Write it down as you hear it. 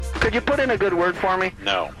could you put in a good word for me?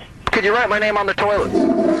 No. Could you write my name on the toilet?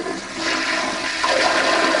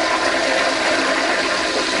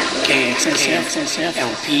 KXSF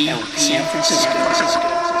LP San Francisco.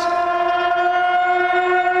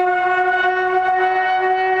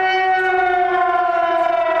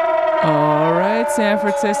 All right, San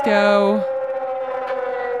Francisco.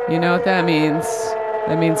 You know what that means.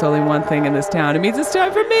 That means only one thing in this town. It means it's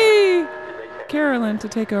time for me, Carolyn, to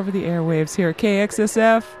take over the airwaves here at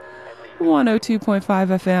KXSF 102.5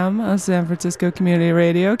 FM on San Francisco Community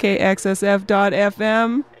Radio,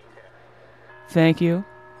 KXSF.FM. Thank you,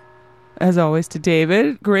 as always, to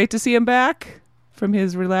David. Great to see him back from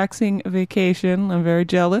his relaxing vacation. I'm very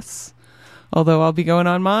jealous, although I'll be going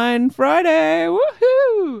on mine Friday.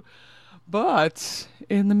 Woohoo! But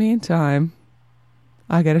in the meantime,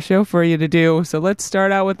 I got a show for you to do, so let's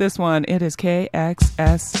start out with this one. It is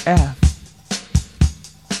KXSF.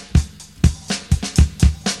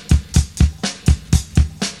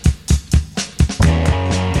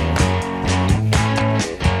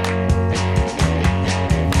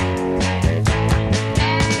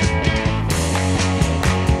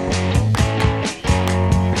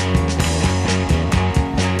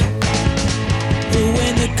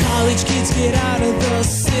 When the college kids get out of the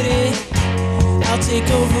city, I'll take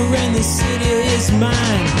over and the city is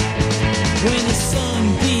mine. When the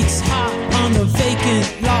sun beats hot on the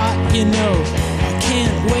vacant lot, you know, I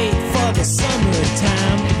can't wait for the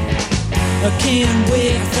summertime. I can't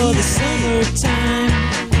wait for the summertime.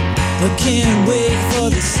 I can't wait for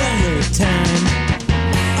the summertime.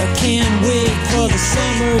 I can't wait for the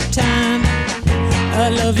summertime. I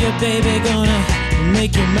love you, baby, gonna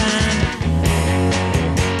make you mine.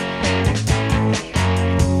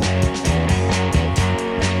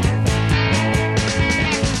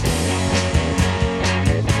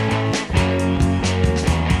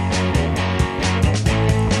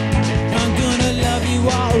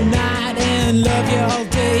 All night and love you all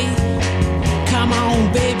day. Come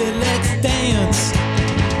on, baby, let's dance.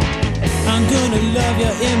 I'm gonna love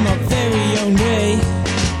you in my very own way.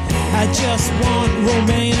 I just want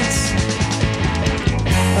romance.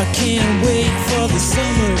 I can't wait for the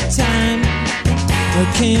summertime. I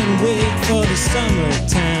can't wait for the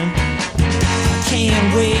summertime. I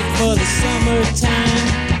can't wait for the summertime.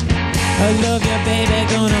 I love you, baby,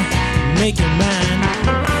 gonna make you mine.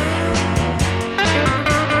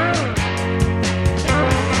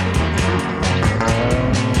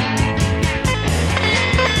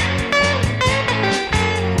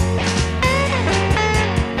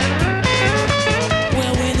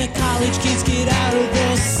 Kids get out of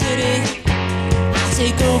the city, I'll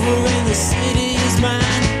take over and the city is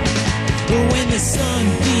mine. But when the sun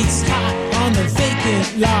beats hot on the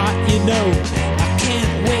vacant lot, you know, I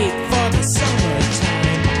can't wait for the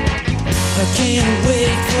summertime. I can't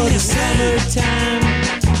wait for the summertime.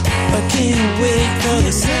 I can't wait for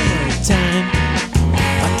the summertime.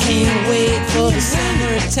 I can't wait for the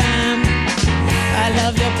summertime. I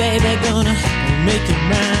love you, baby, gonna make you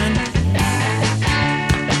mine.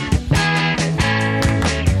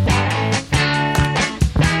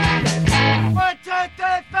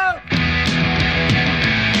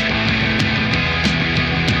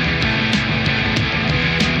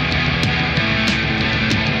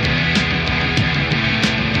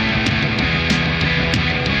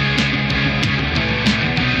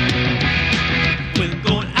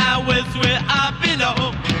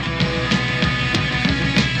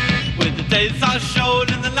 Days are short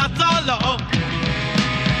and the nights are long.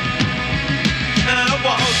 And I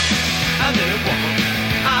walk, and then walk.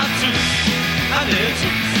 I twist, and then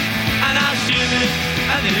twist. And I shimmy,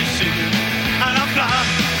 and then shimmy. And I fly,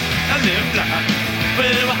 and then fly.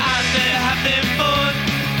 Well, we're out there having fun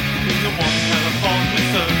in the warm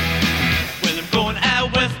California sun. Well, I'm going out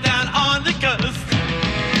west down on the coast,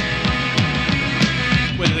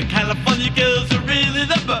 where the California girls are really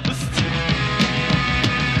the best.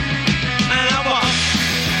 And I walk,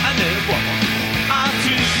 and then walk. I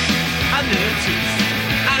twist, and then twist.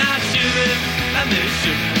 And I shimmy, and then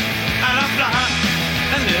shimmy. And I fly,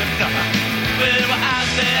 and then fly. Well, we're out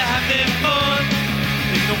there having fun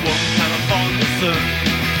in the warm California sun.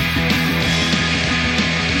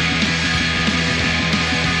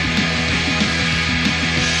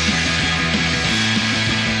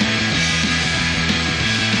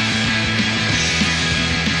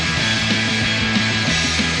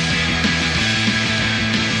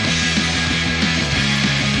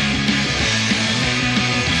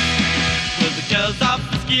 Girls are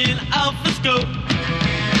frisky and out for scope.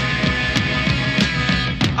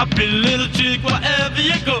 A pretty little chick wherever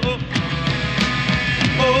you go.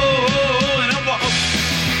 Oh, and I walk,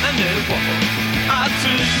 and then walk. I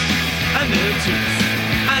twist, and it toots,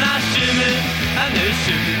 and I shimmy, and it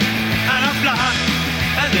shimmy, and I fly,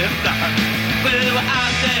 and it fly. Well, we're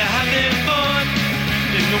out there having fun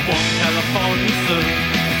in the warm California sun.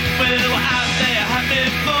 Well, we're out there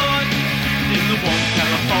having fun in the warm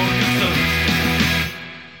California sun.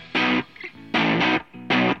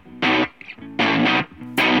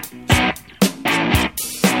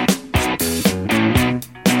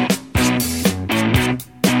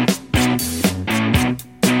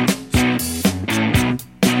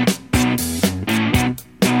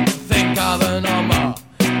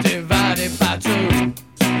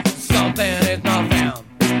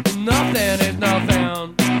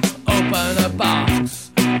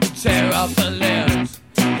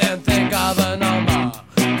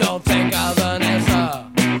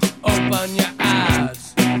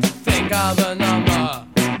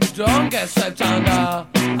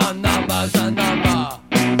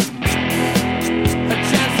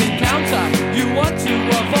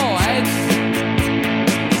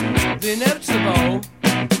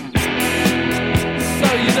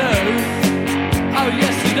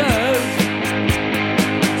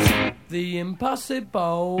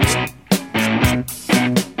 Impossible.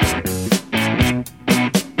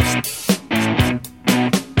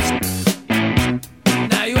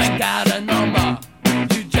 Now you ain't got a number,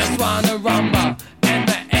 you just wanna rumble, and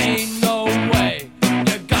there ain't no way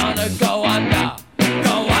you're gonna go under.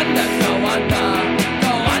 Go under, go under,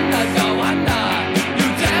 go under, go under. You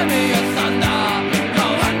tell me you're thunder. Go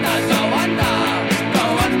under, go under, go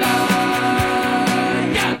under.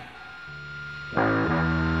 Yeah.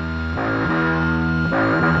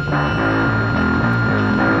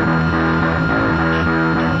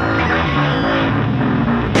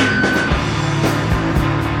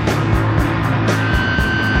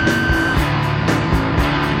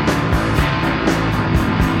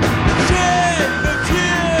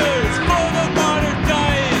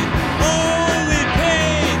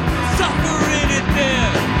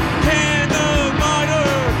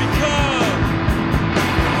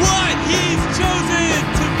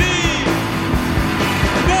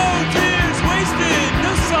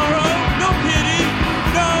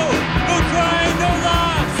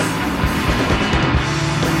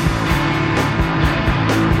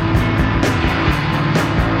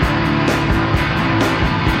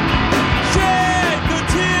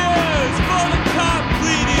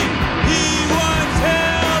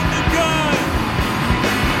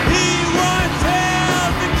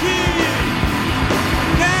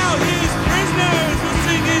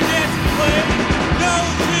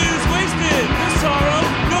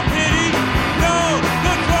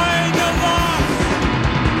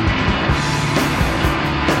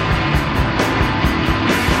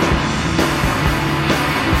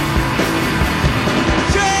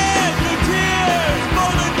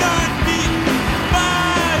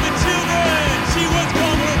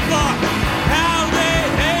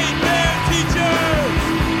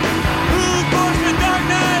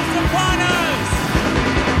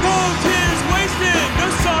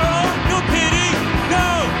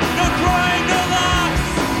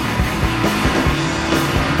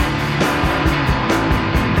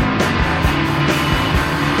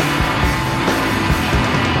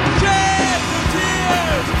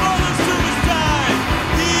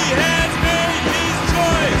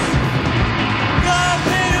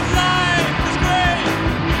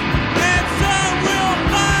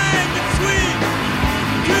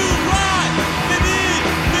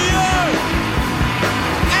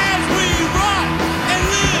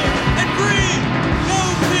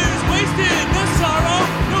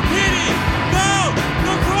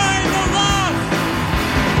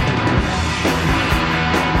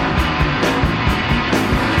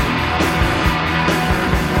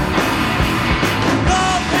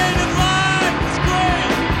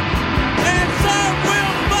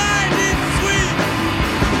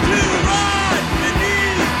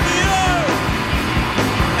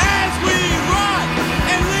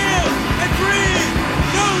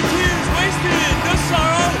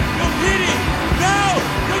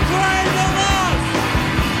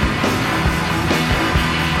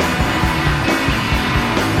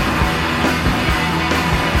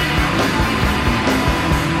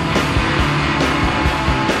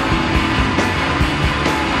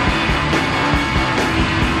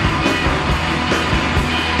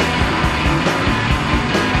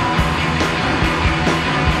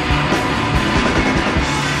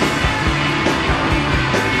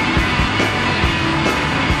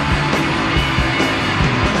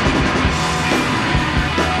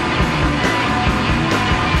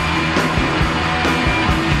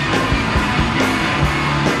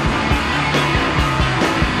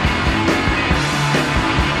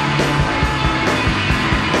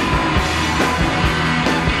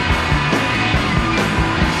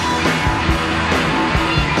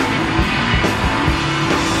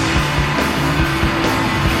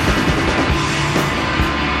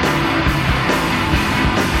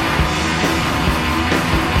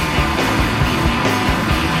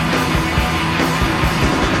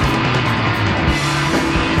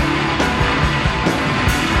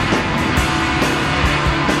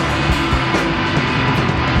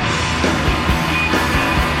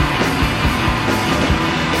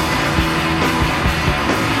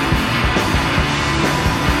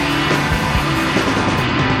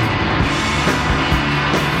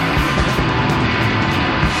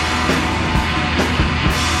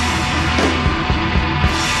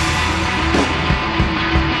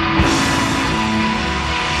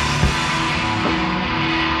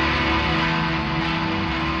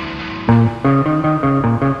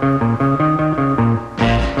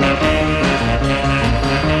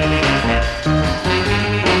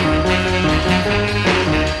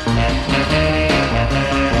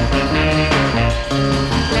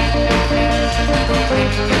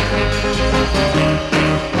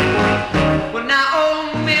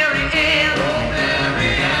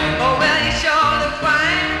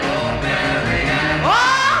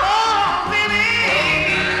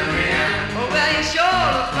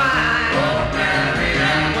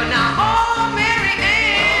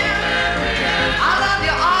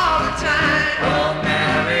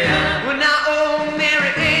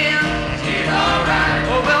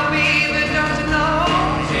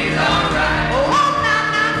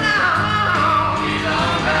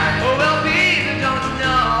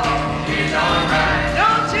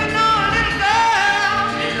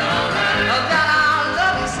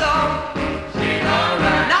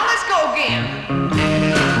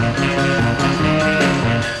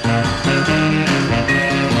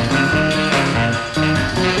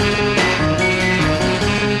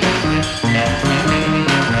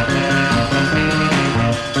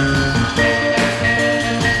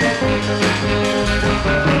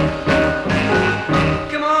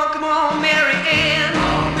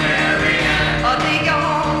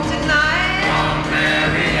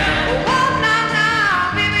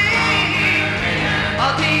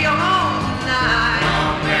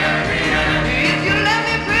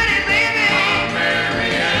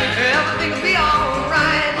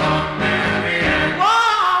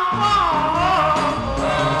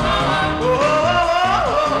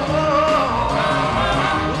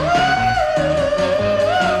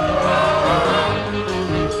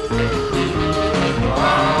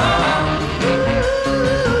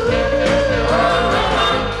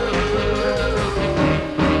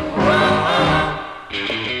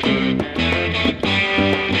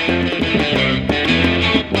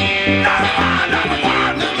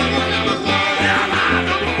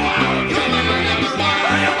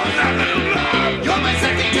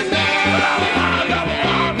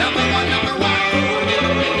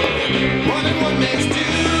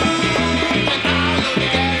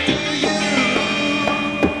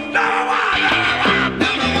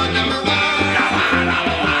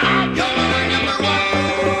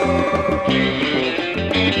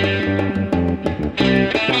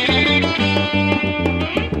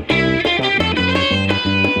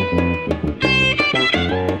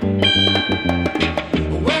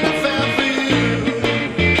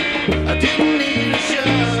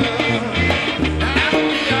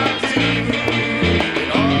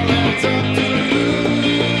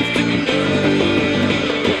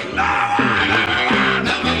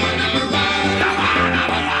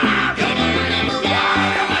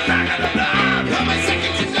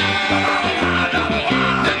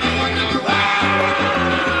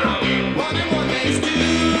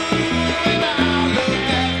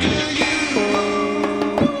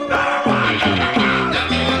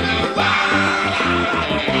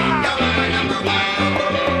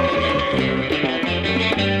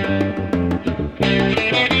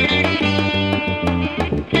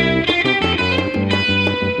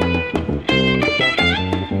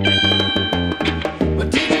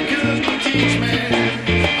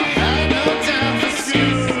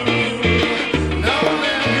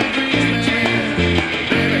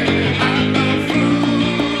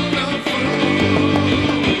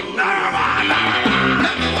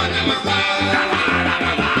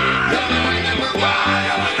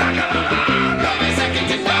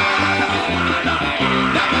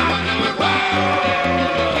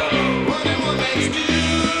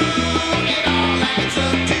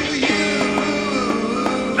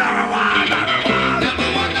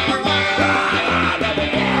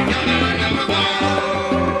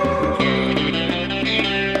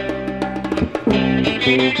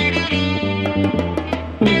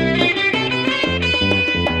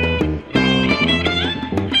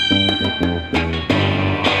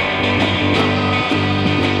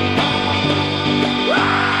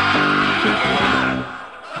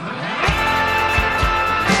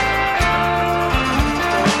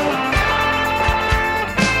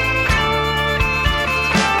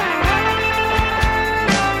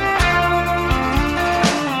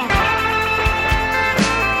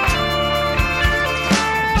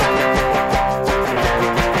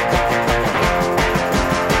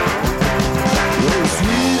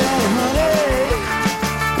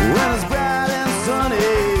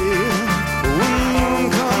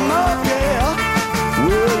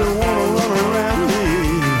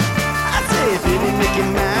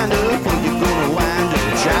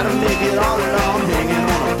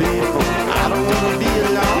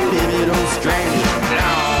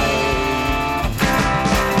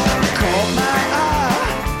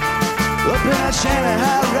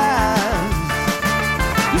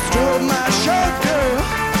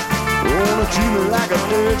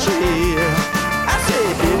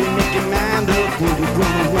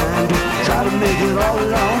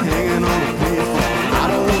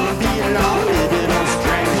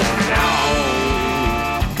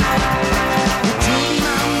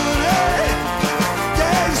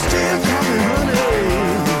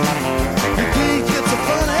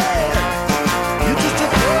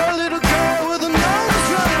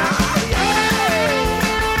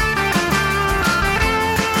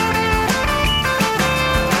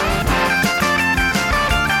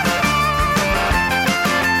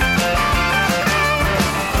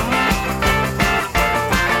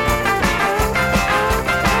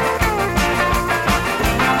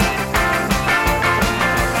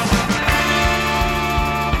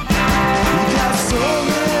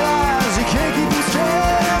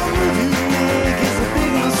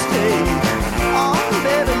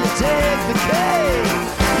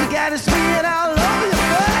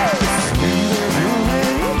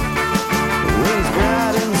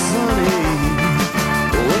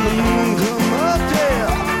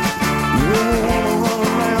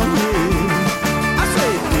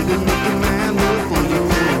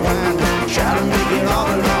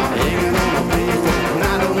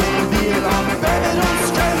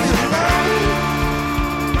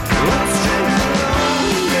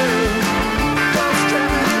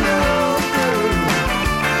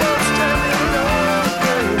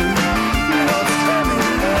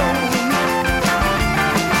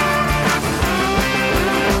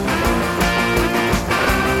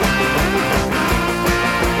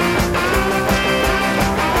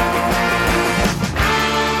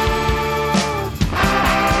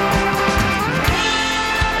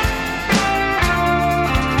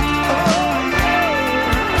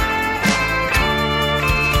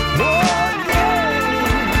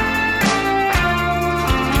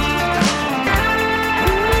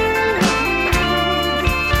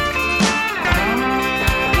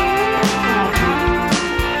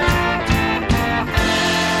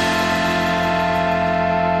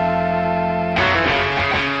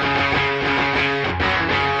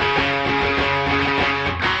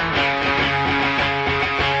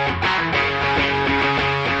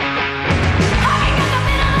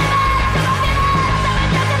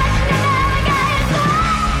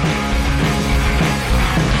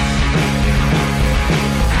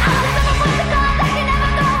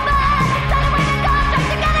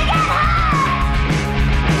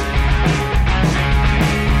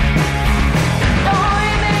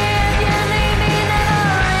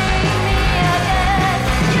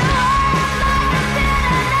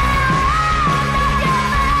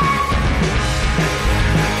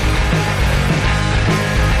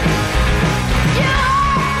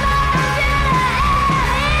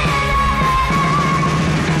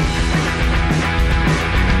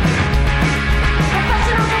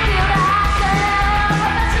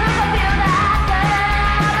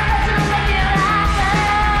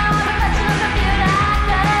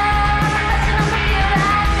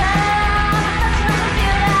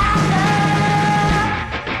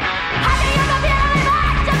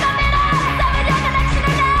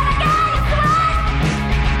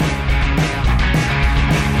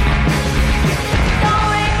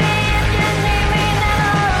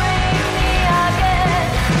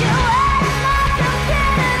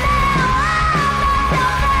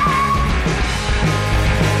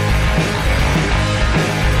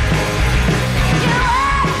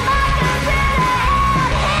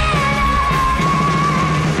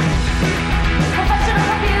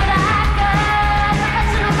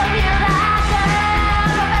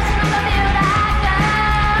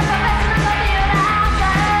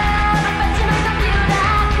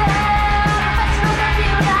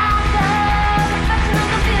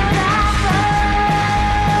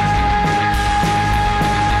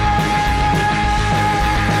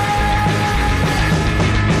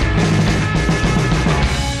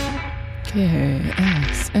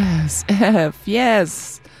 KXSF.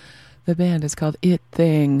 Yes. The band is called It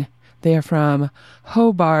Thing. They are from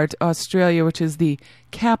Hobart, Australia, which is the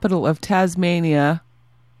capital of Tasmania.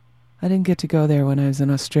 I didn't get to go there when I was in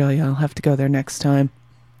Australia. I'll have to go there next time.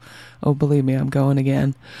 Oh, believe me, I'm going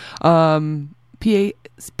again. PCH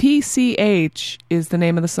is the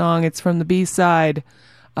name of the song. It's from the B-side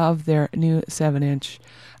of their new 7-inch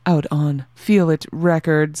out on Feel It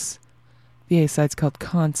Records. The A-side's called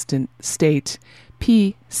Constant State.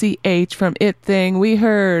 PCH from It Thing. We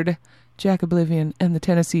heard Jack Oblivion and the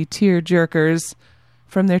Tennessee Tearjerkers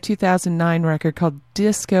from their 2009 record called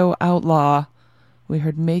Disco Outlaw. We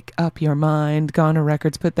heard Make Up Your Mind. Goner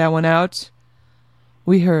Records put that one out.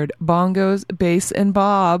 We heard Bongos, Bass, and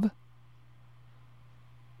Bob.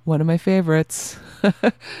 One of my favorites.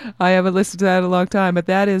 I haven't listened to that in a long time, but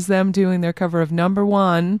that is them doing their cover of Number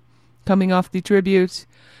One, coming off the tribute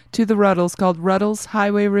to the Ruddles called Ruddles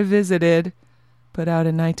Highway Revisited, put out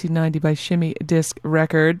in 1990 by Shimmy Disc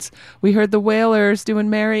Records. We heard the Wailers doing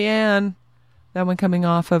Mary Ann, that one coming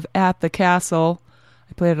off of At the Castle.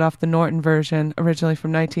 I played it off the Norton version, originally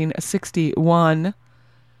from 1961.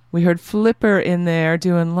 We heard Flipper in there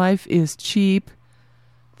doing Life is Cheap,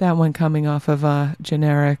 that one coming off of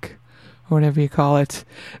Generic, or whatever you call it,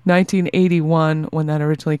 1981 when that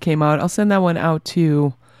originally came out. I'll send that one out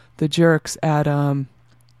to the jerks at, I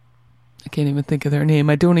can't even think of their name.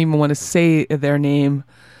 I don't even want to say their name,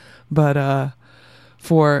 but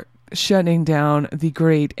for shutting down the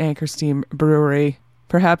great Anchor Steam Brewery.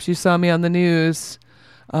 Perhaps you saw me on the news.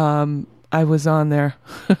 I was on there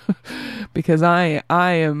because I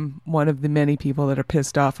am one of the many people that are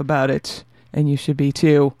pissed off about it, and you should be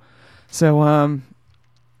too. So,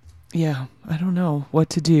 yeah, I don't know what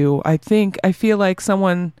to do. I feel like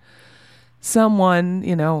someone,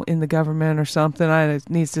 you know, in the government or something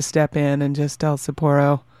needs to step in and just tell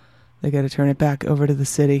Sapporo they got to turn it back over to the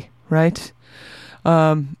city, right?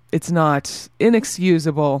 It's not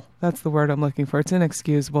inexcusable. That's the word I'm looking for. It's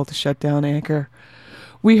inexcusable to shut down Anchor.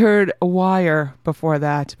 We heard Wire before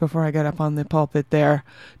that, before I got up on the pulpit there,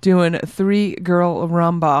 doing 3 Girl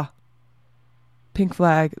Rumba. Pink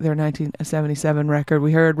Flag, their 1977 record.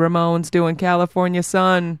 We heard Ramones doing California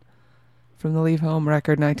Sun from the Leave Home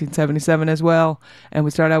record, 1977 as well. And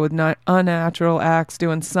we start out with Unnatural Axe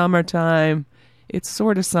doing Summertime. It's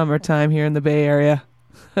sort of summertime here in the Bay Area.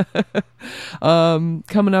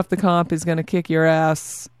 Coming off the comp is Gonna Kick Your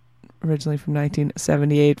Ass, originally from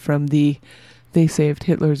 1978 from the They Saved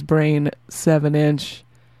Hitler's Brain 7-inch.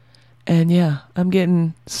 And yeah,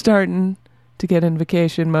 I'm starting to get in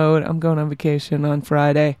vacation mode. I'm going on vacation on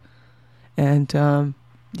Friday. And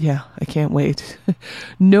yeah, I can't wait.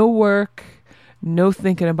 No work, no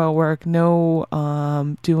thinking about work,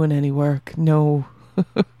 no doing any work, no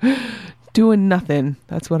doing nothing.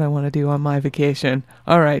 That's what I want to do on my vacation.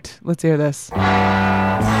 All right, let's hear this.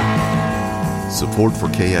 Support for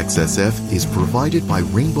KXSF is provided by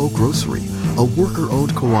Rainbow Grocery, a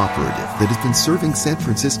worker-owned cooperative that has been serving San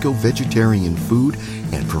Francisco vegetarian food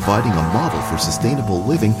and providing a model for sustainable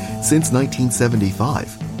living since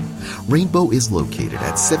 1975. Rainbow is located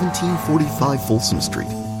at 1745 Folsom Street.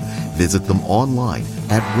 Visit them online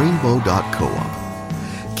at rainbow.coop.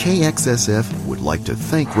 KXSF would like to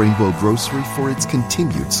thank Rainbow Grocery for its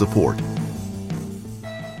continued support.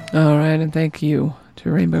 All right, and thank you to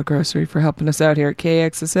Rainbow Grocery for helping us out here at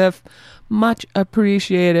KXSF. Much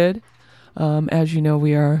appreciated. As you know,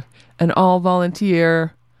 we are an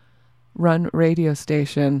all-volunteer run radio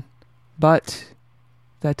station, but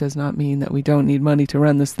that does not mean that we don't need money to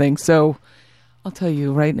run this thing. So I'll tell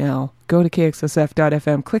you right now, go to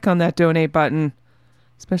kxsf.fm, click on that donate button,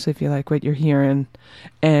 especially if you like what you're hearing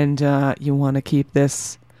and you want to keep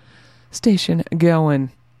this station going.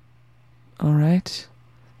 All right,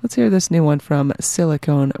 let's hear this new one from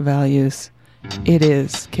Silicone Values. It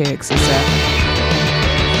is KXSF.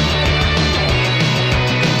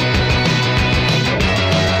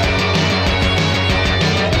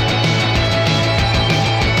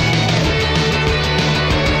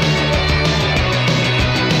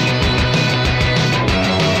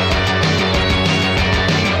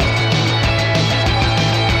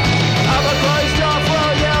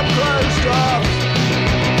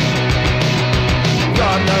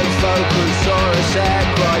 Focus or a set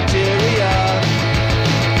criteria,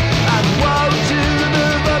 and woe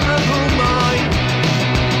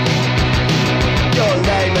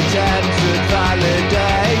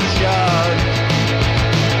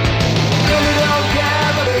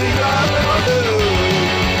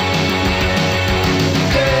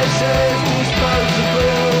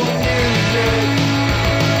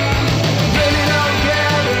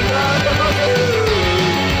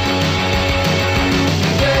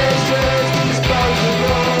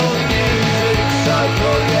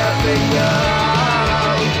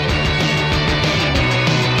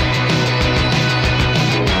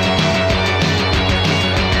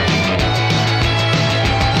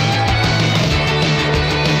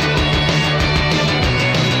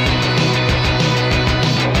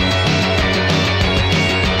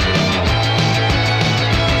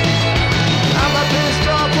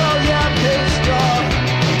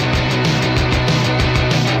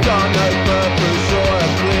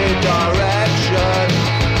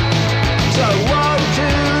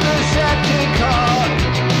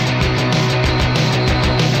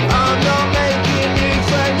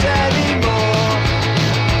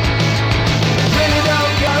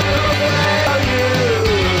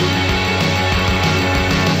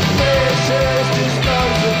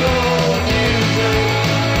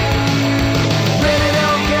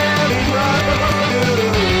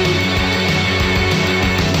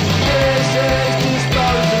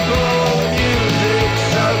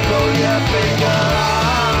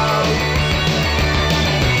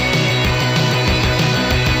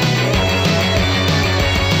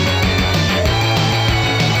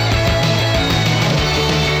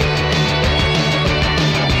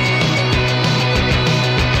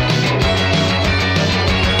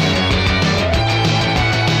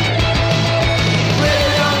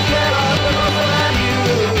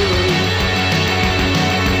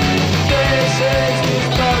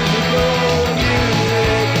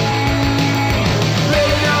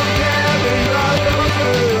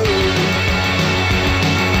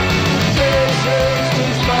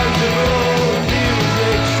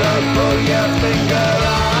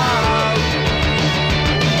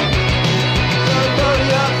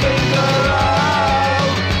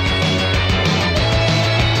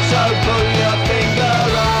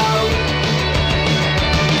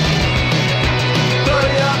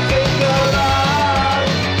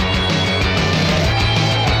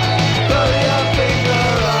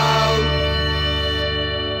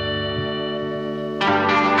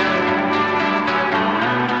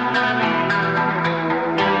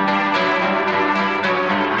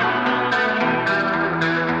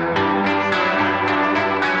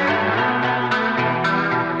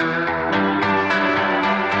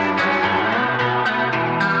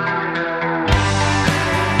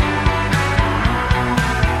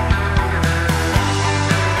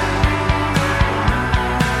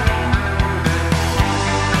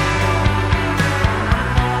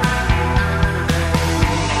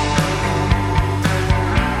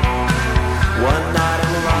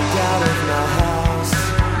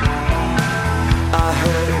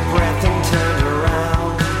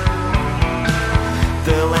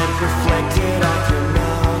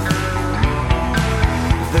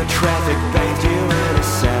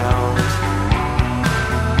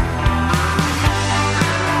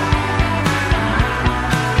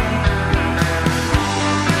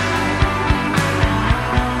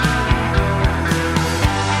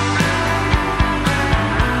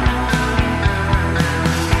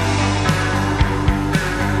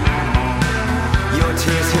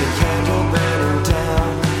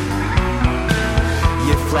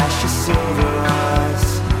your eyes.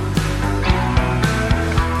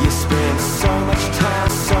 You spend so much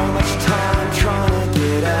time trying to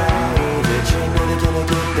get out of it. You're never gonna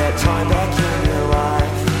get that time back in your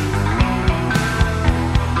life.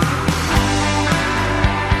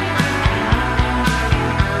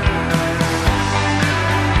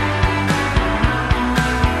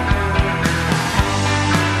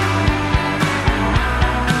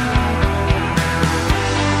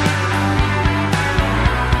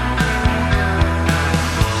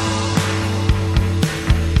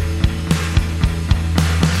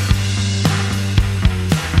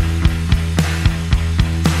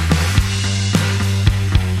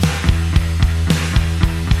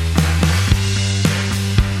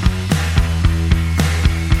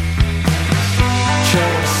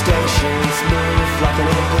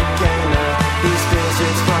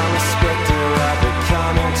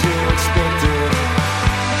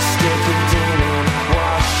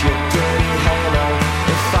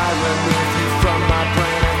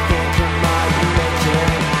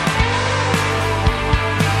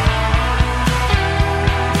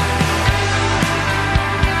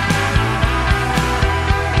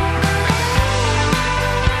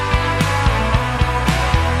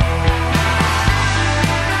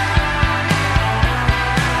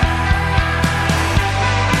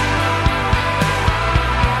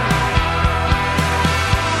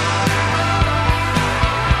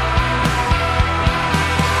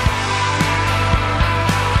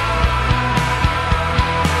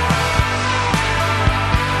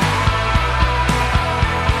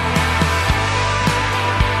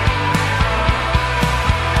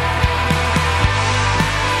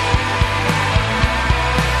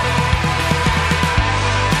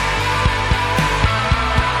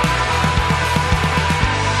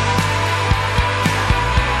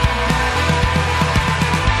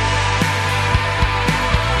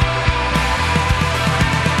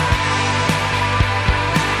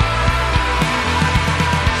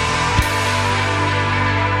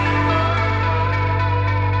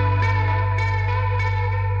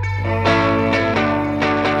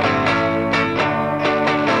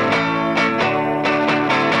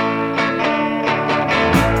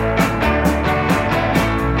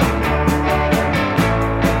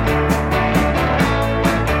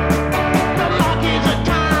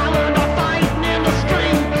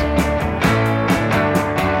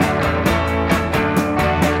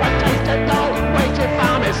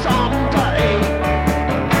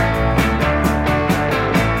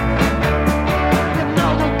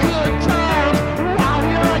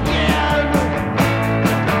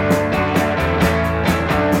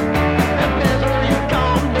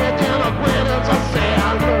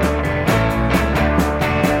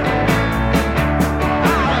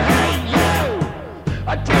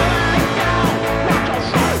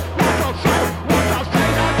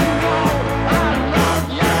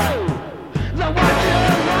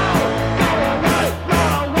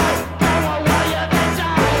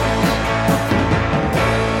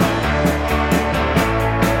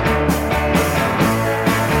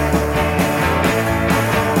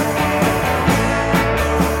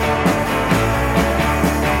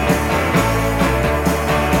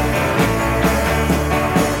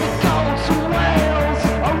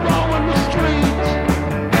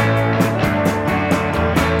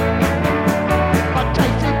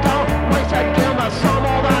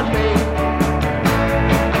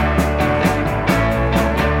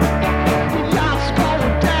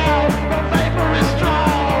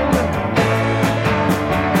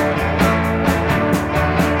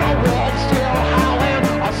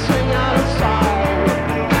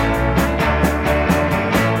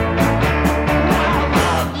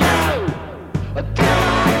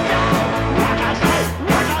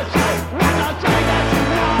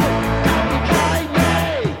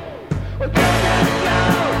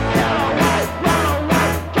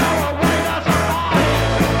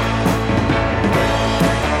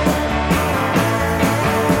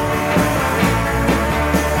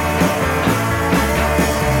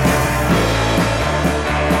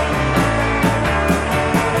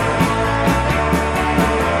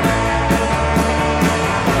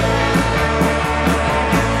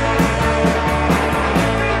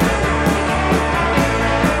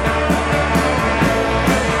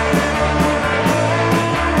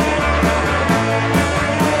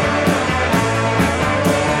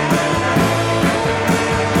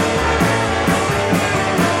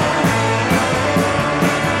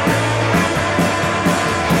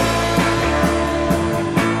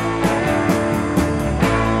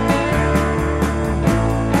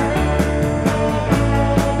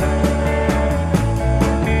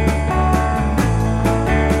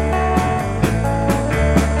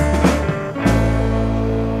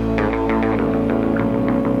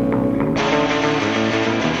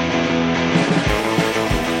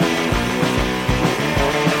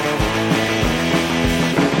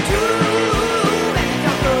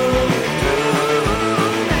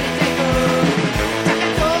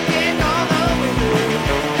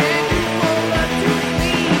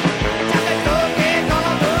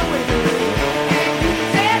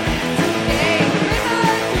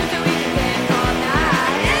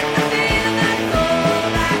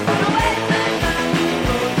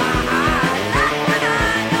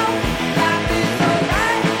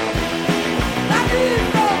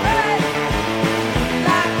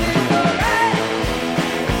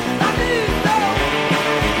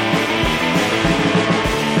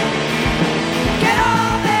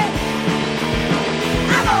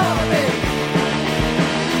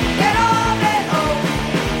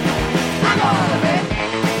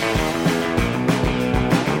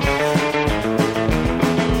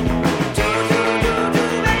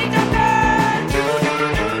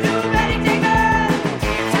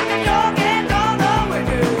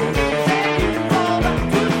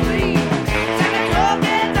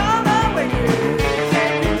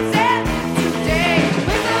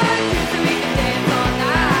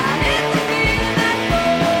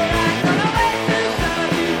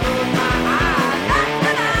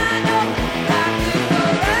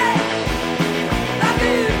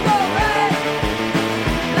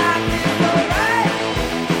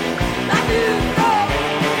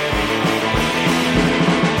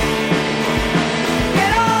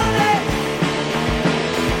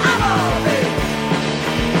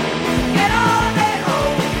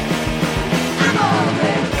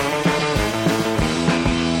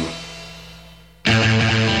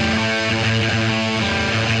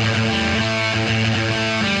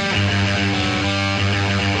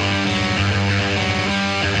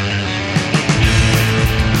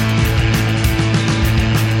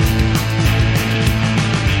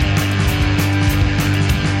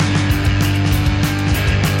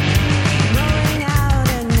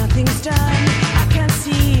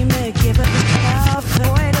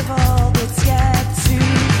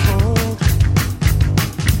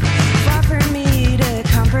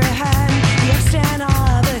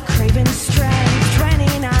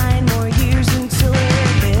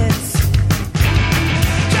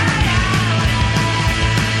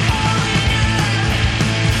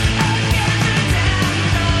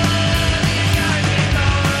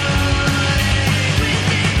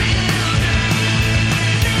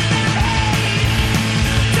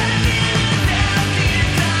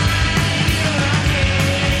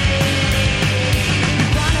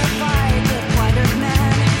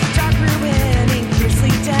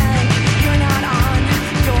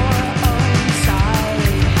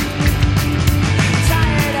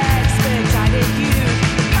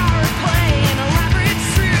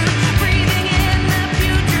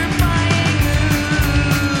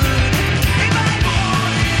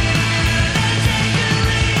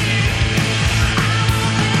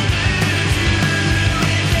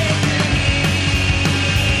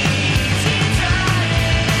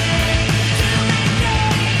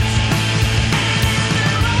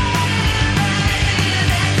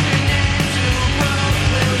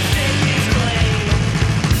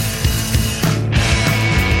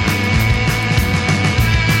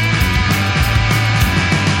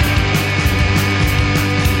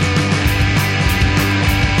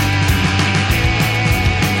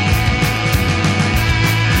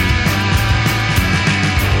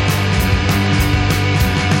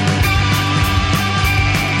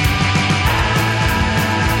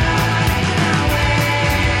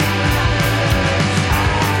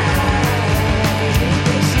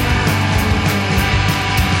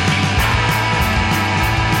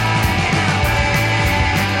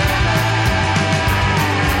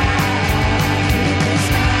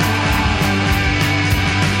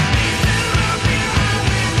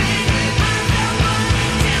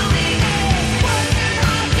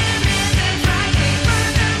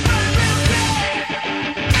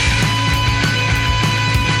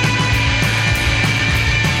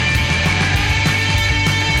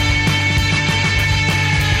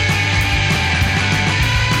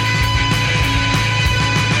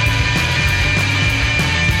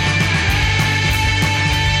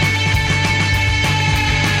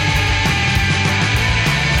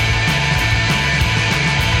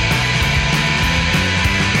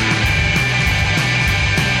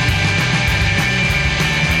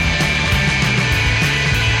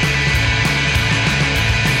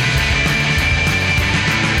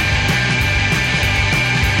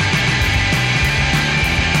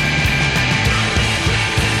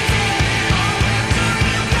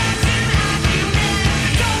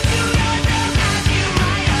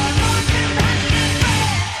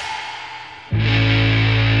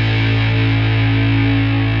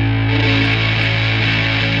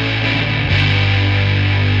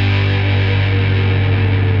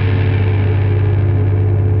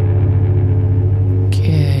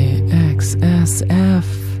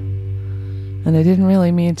 I didn't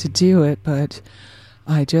really mean to do it, but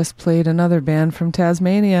I just played another band from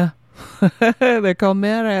Tasmania. They're called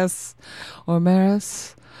Maris, or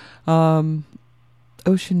Maris. Ocean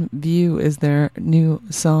View is their new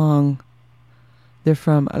song. They're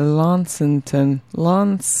from Launceston,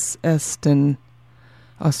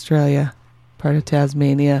 Australia, part of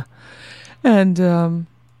Tasmania. And,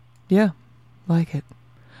 yeah, like it.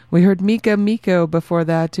 We heard Mika Miko before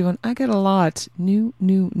that doing I Got a Lot, new,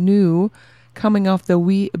 coming off the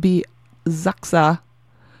We Be Zuxa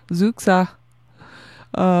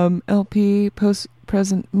LP,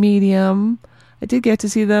 Post-Present Medium. I did get to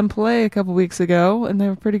see them play a couple weeks ago, and they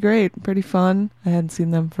were pretty great, pretty fun. I hadn't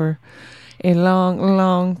seen them for a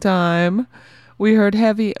long time. We heard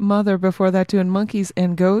Heavy Mother before that doing Monkeys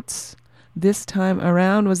and Goats. This Time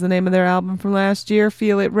Around was the name of their album from last year,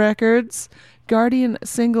 Feel It Records. Guardian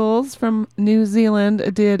Singles from New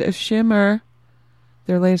Zealand did a Shimmer.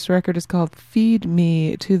 Their latest record is called Feed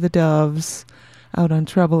Me to the Doves, out on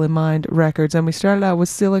Trouble in Mind Records. And we started out with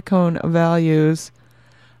Silicone Values,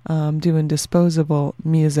 doing Disposable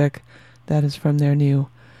Music. That is from their new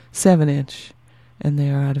 7-inch, and they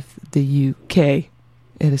are out of the UK. It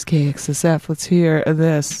is KXSF. Let's hear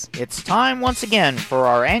this. It's time once again for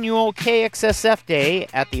our annual KXSF Day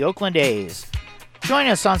at the Oakland A's. Join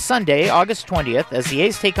us on Sunday, August 20th, as the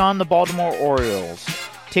A's take on the Baltimore Orioles.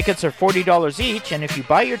 Tickets are $40 each, and if you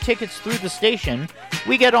buy your tickets through the station,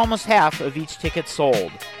 we get almost half of each ticket sold.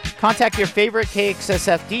 Contact your favorite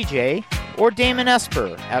KXSF DJ or Damon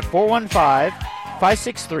Esper at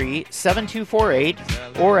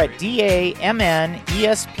 415-563-7248 or at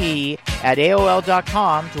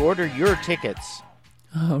damnesp@aol.com to order your tickets.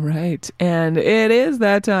 All right, and it is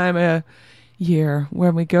that time of year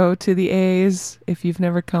when we go to the A's. If you've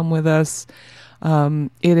never come with us,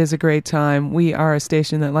 it is a great time. We are a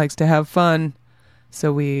station that likes to have fun,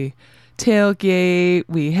 so we tailgate,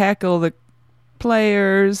 we heckle the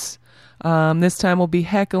players. This time we'll be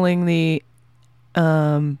heckling the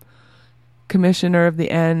commissioner of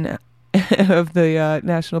the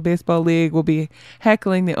National Baseball League. We'll be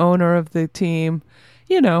heckling the owner of the team.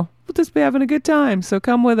 You know, we'll just be having a good time. So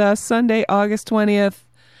come with us Sunday, August 20th,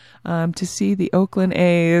 to see the Oakland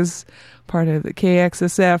A's, part of the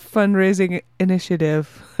KXSF fundraising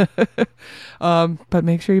initiative. But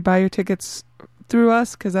make sure you buy your tickets through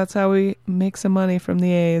us, because that's how we make some money from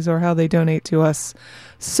the A's, or how they donate to us.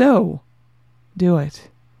 So do it.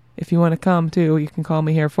 If you want to come too, you can call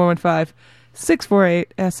me here,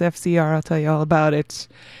 415-648-SFCR. I'll tell you all about it.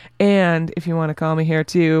 And if you want to call me here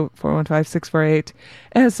too,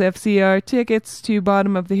 415-648-SFCR. Tickets to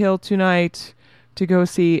Bottom of the Hill tonight to go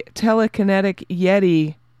see Telekinetic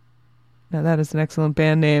Yeti. Now that is an excellent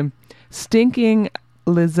band name. Stinking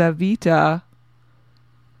Lizaveta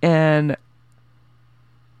and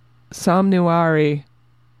Somnuari.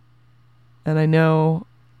 And I know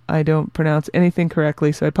I don't pronounce anything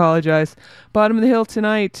correctly, so I apologize. Bottom of the Hill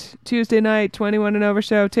tonight, Tuesday night, 21 and over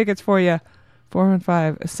show. Tickets for you,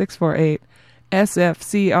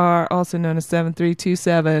 415-648-SFCR, also known as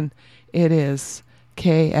 7327. It is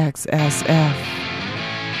KXSF.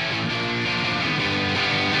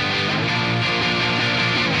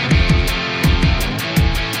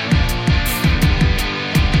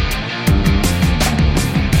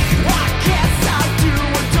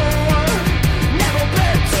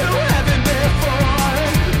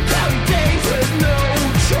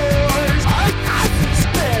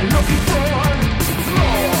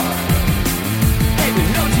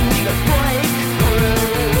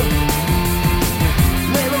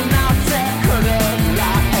 Little now,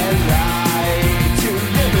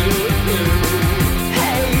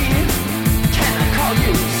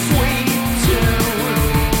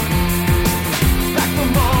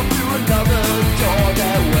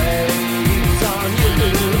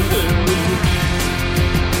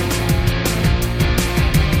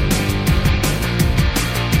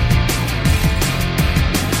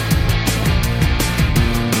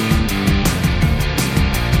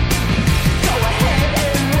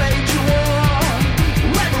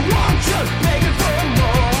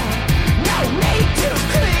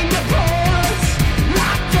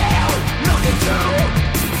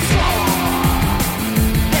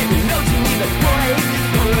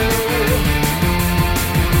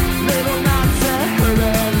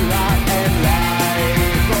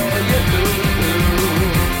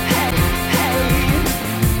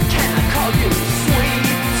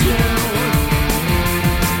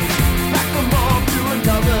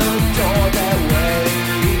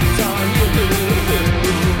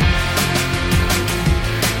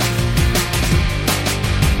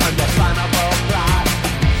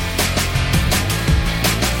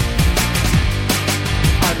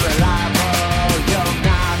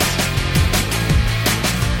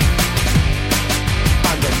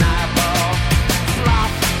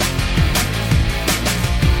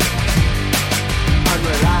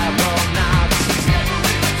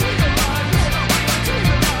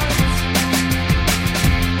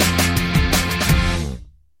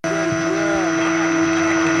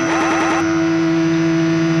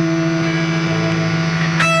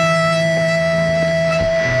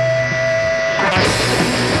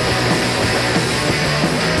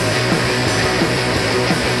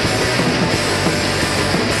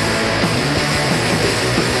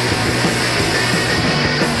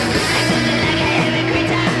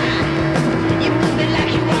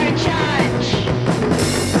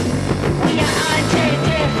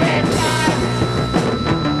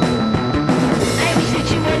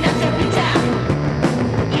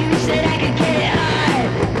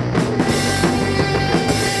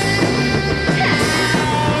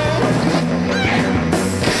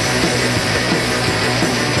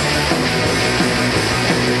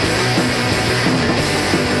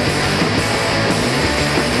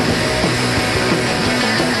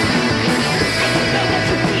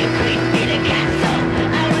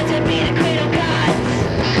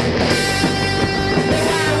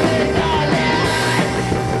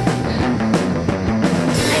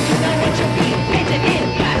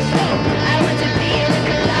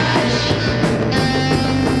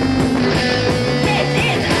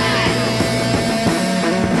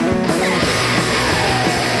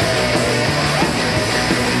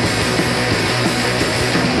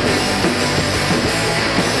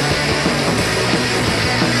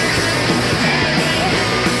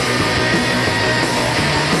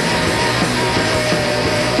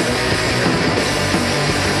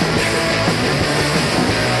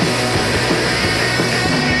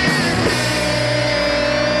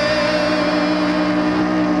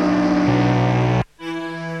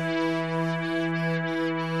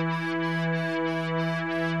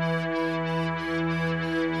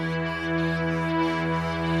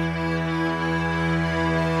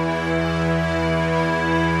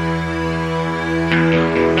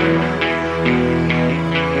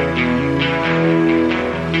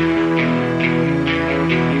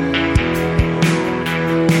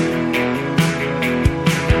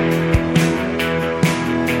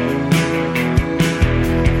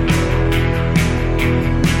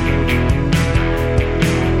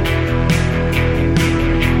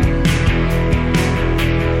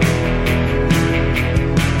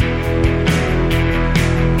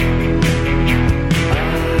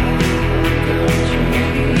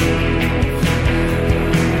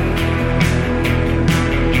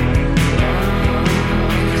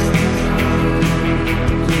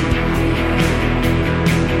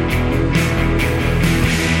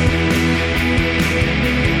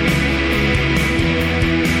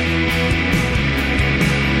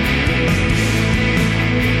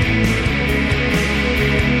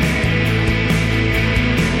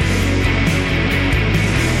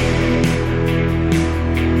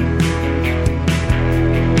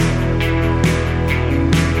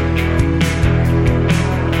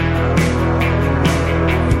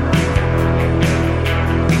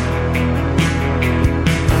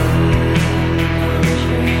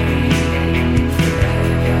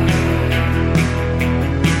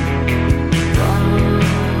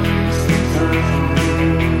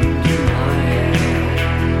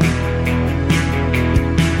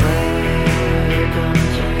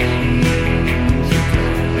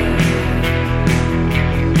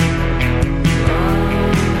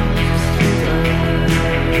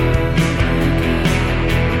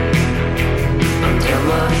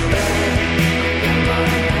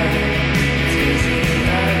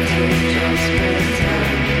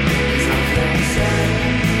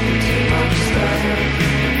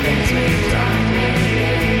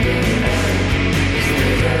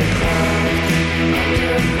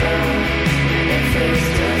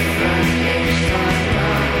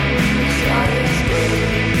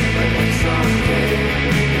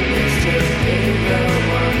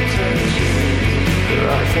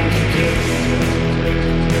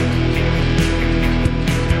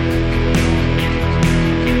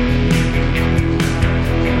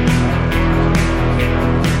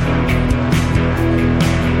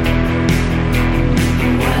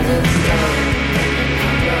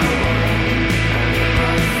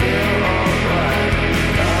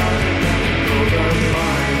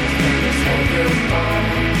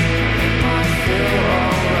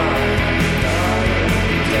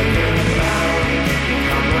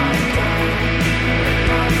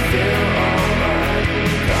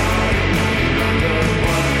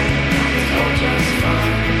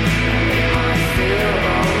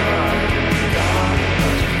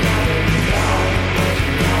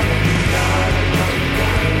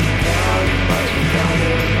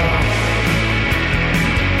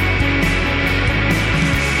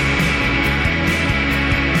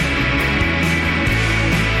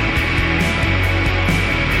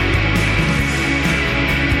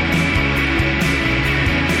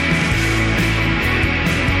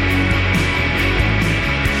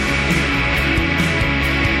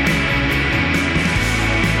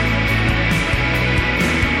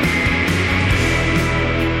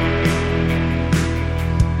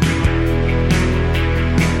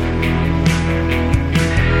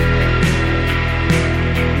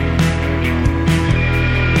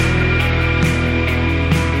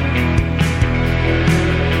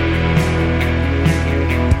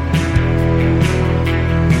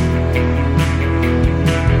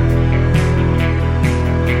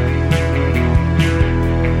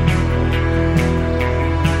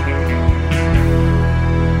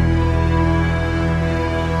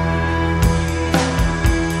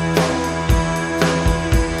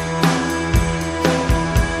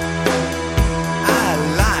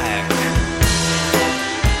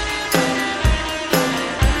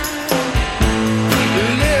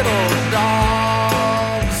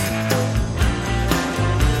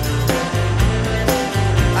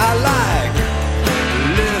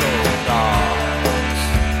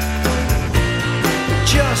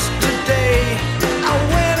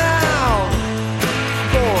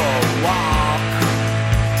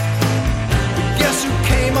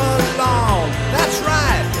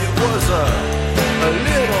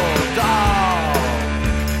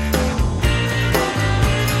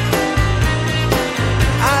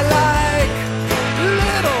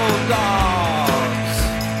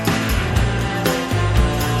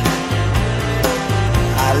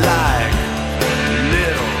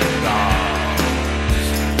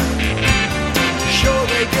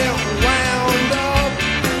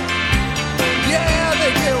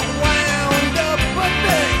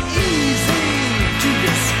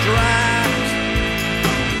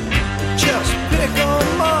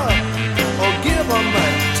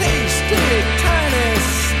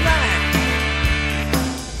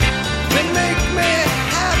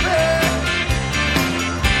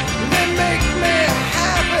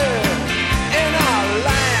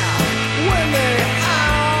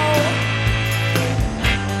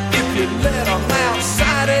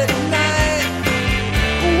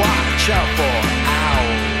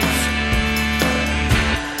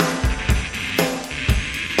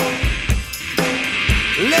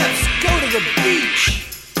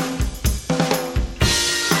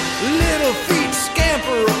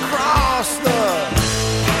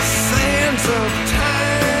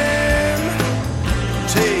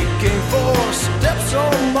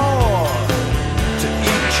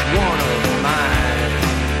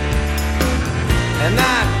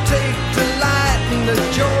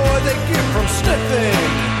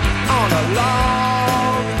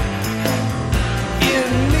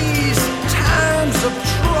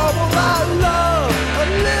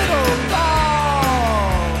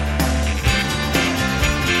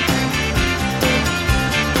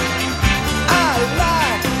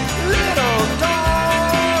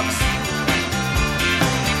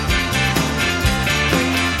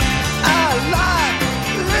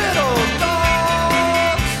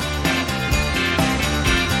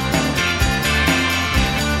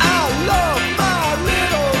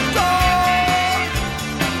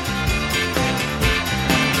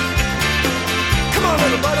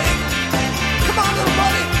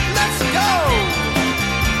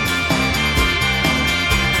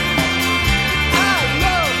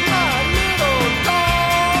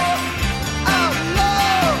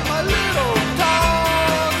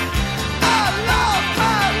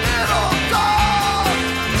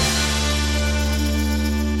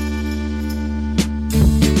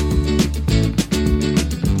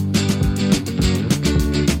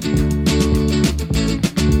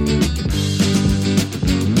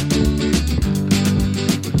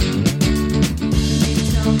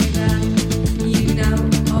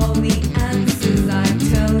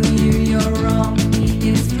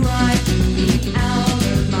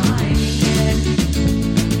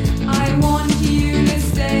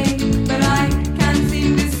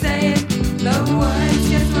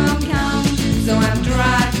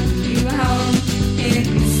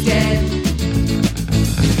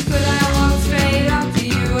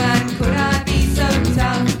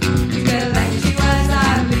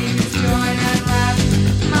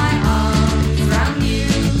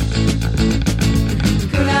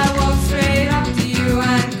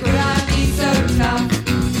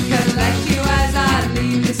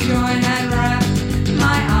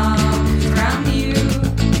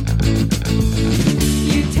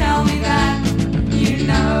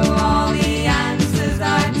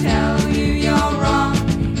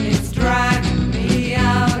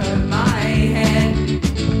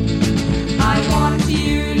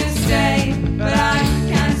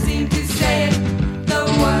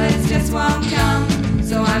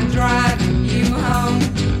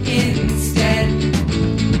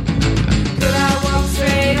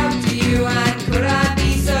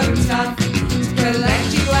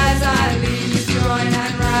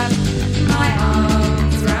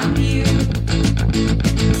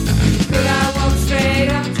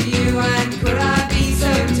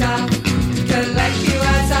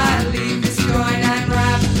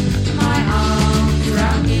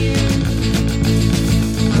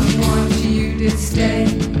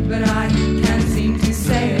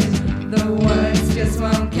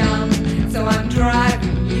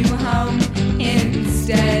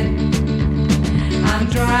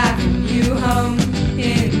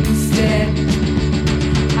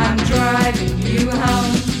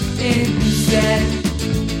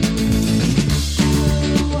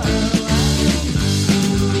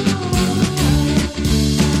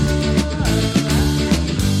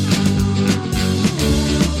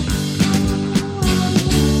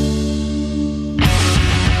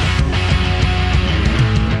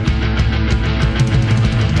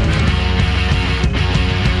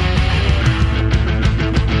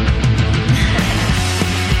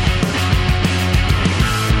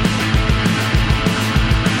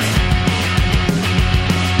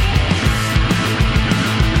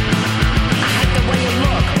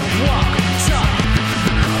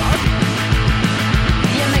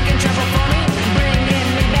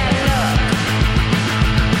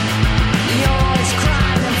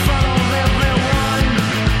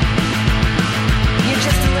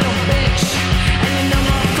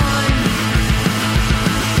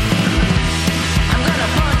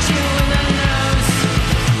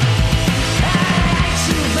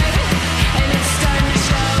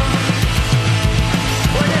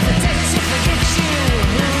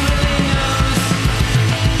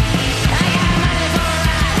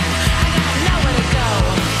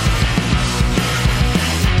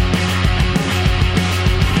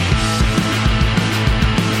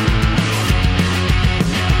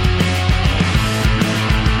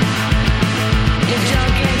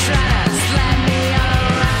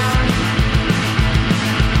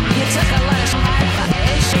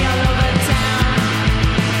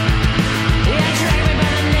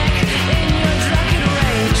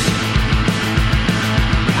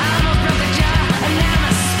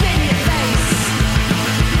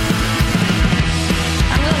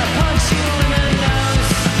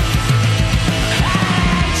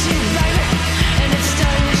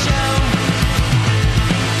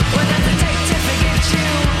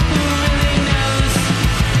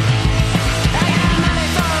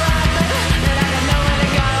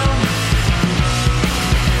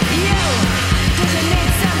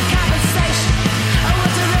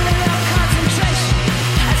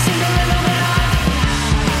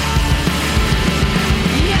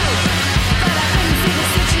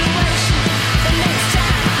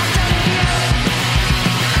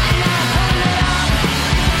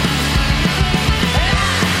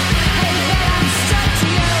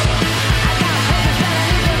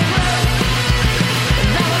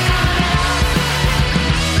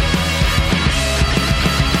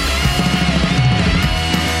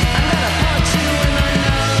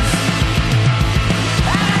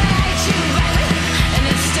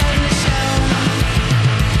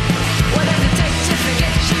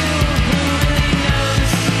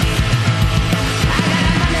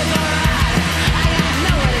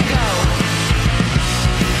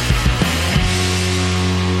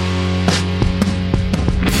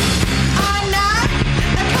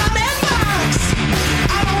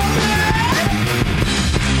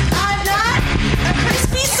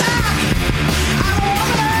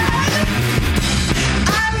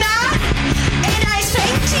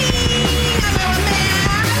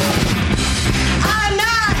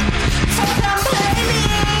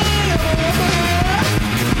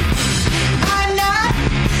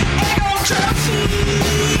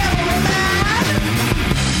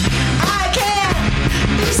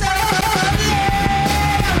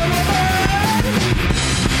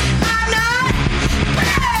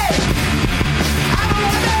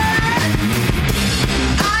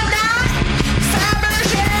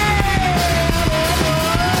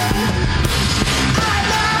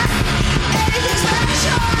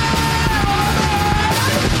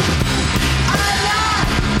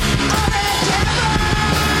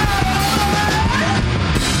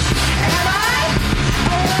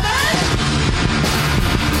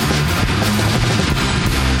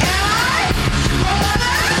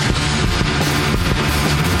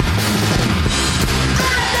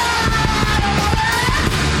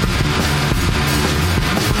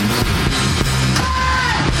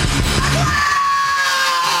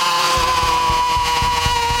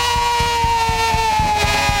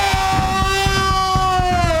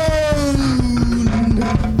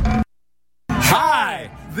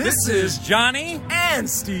 This is Johnny and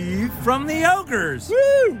Steve from the Ogres.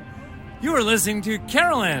 Woo! You are listening to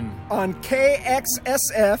Carolyn on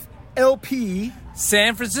KXSF LP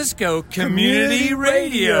San Francisco Community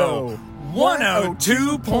Radio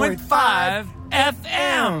 102.5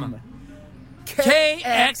 FM.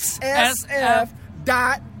 KXSF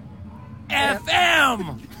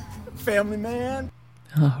 .FM. Family man.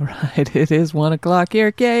 All right, it is 1 o'clock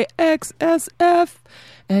here, KXSF.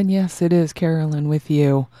 And yes, it is Carolyn with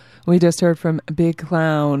you. We just heard from Big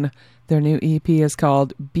Clown. Their new EP is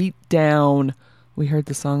called Beat Down. We heard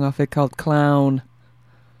the song off it called Clown.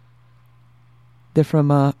 They're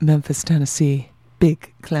from Memphis, Tennessee.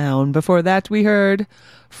 Big Clown. Before that, we heard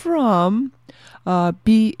from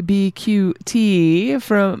BBQT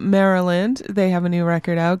from Maryland. They have a new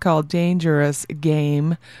record out called Dangerous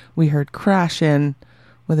Game. We heard Crashin'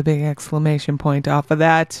 with a big exclamation point off of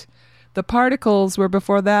that. The Particles were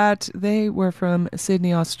before that. They were from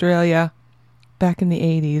Sydney, Australia. Back in the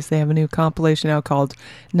 80s, they have a new compilation out called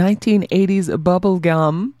 1980s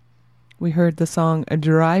Bubblegum. We heard the song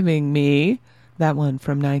Driving Me. That one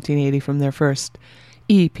from 1980 from their first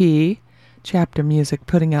EP. Chapter Music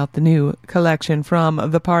putting out the new collection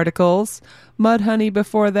from The Particles. Mudhoney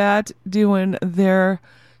before that doing their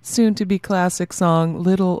soon-to-be classic song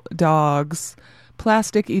Little Dogs.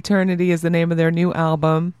 Plastic Eternity is the name of their new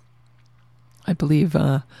album. I believe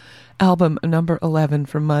album number 11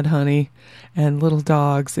 from Mudhoney and Little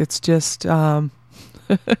Dogs. It's just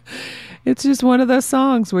it's just one of those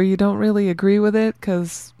songs where you don't really agree with it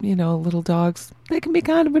because, you know, Little Dogs, they can be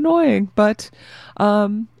kind of annoying, but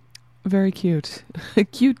very cute. A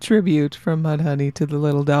cute tribute from Mudhoney to the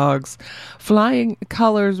Little Dogs. Flying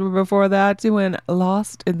Colors were before that, doing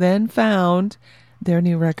Lost and Then Found. Their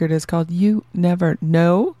new record is called You Never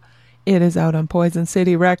Know. It is out on Poison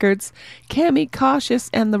City Records. Cammy Cautious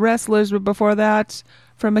and the Wrestlers were before that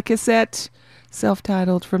from a cassette,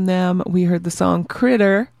 self-titled from them. We heard the song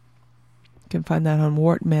Critter. You can find that on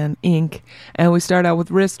Wartman Inc. And we start out with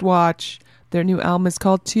Wristwatch. Their new album is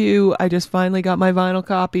called 2. I just finally got my vinyl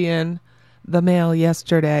copy in the mail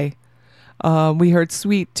yesterday. We heard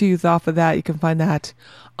Sweet Tooth off of that. You can find that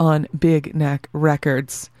on Big Neck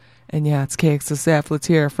Records. And yeah, it's KXSF. Let's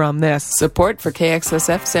hear from this. Support for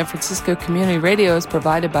KXSF San Francisco Community Radio is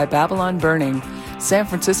provided by Babylon Burning, San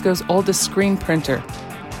Francisco's oldest screen printer.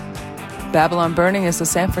 Babylon Burning is a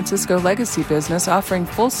San Francisco legacy business offering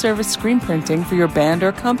full-service screen printing for your band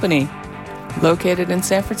or company. Located in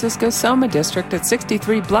San Francisco's Soma District at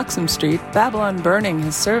 63 Bluxom Street, Babylon Burning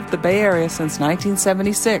has served the Bay Area since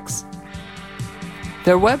 1976.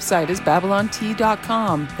 Their website is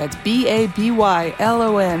BabylonTee.com. That's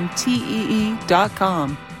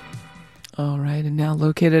BABYLONTEE.com. All right, and now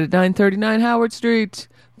located at 939 Howard Street.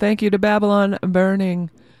 Thank you to Babylon Burning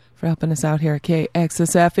for helping us out here at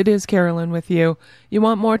KXSF. It is Carolyn with you. You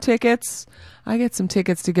want more tickets? I get some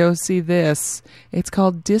tickets to go see this. It's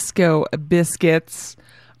called Disco Biscuits,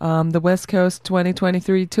 the West Coast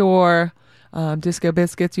 2023 tour. Disco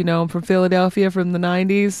Biscuits, you know them from Philadelphia from the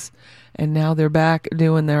 90s. And now they're back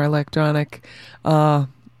doing their electronic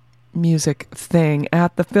music thing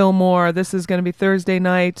at the Fillmore. This is going to be Thursday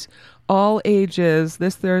night, all ages,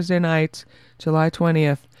 this Thursday night, July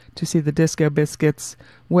 20th, to see the Disco Biscuits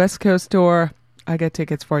West Coast tour. I got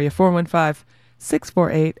tickets for you,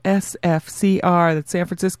 415-648-SFCR. That's San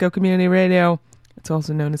Francisco Community Radio. It's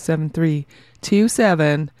also known as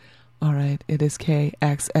 7327. All right, it is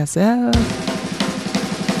KXSF.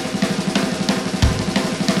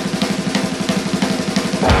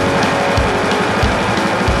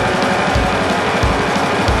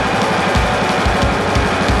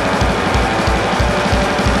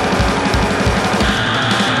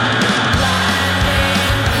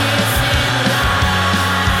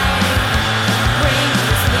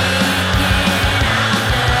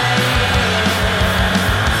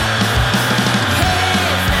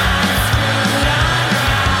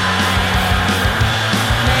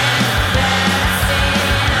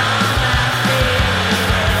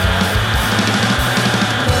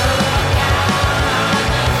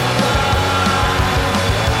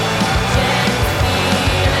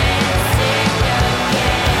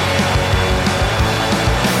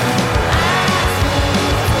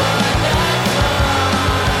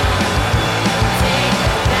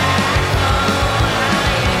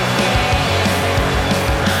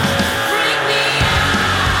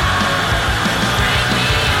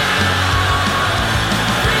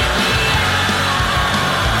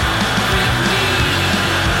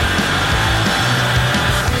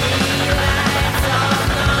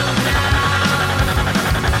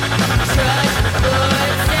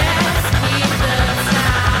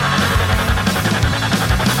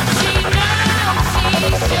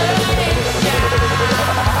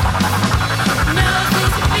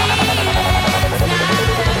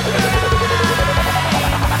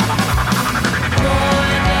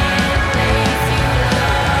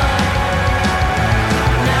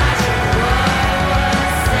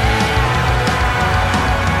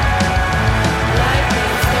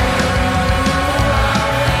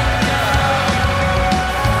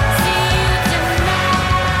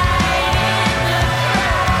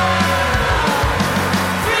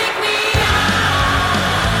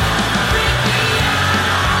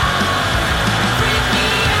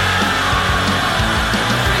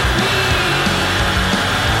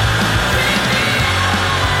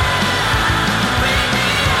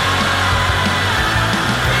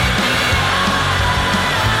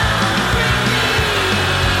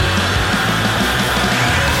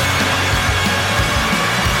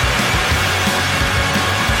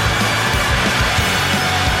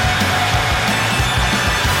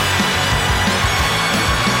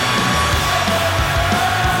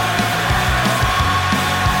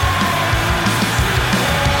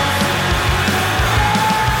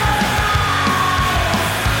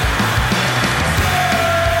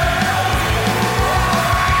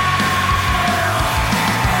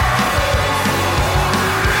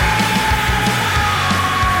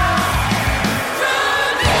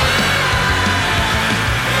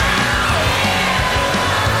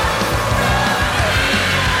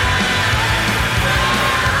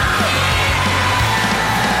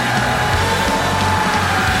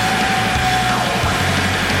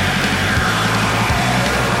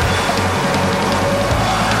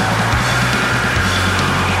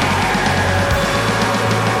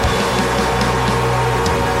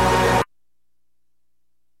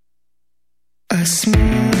 Our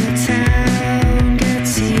small town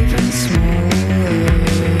gets even smaller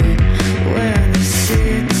when the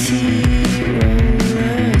city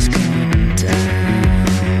rollers come down.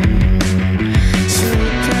 Slow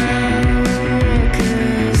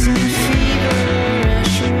walkers and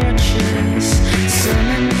feverish watches,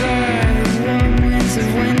 summoned by the warm winds of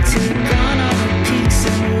winter, gone over peaks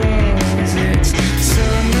and walls. It's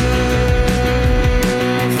summer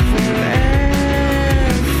forever.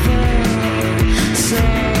 So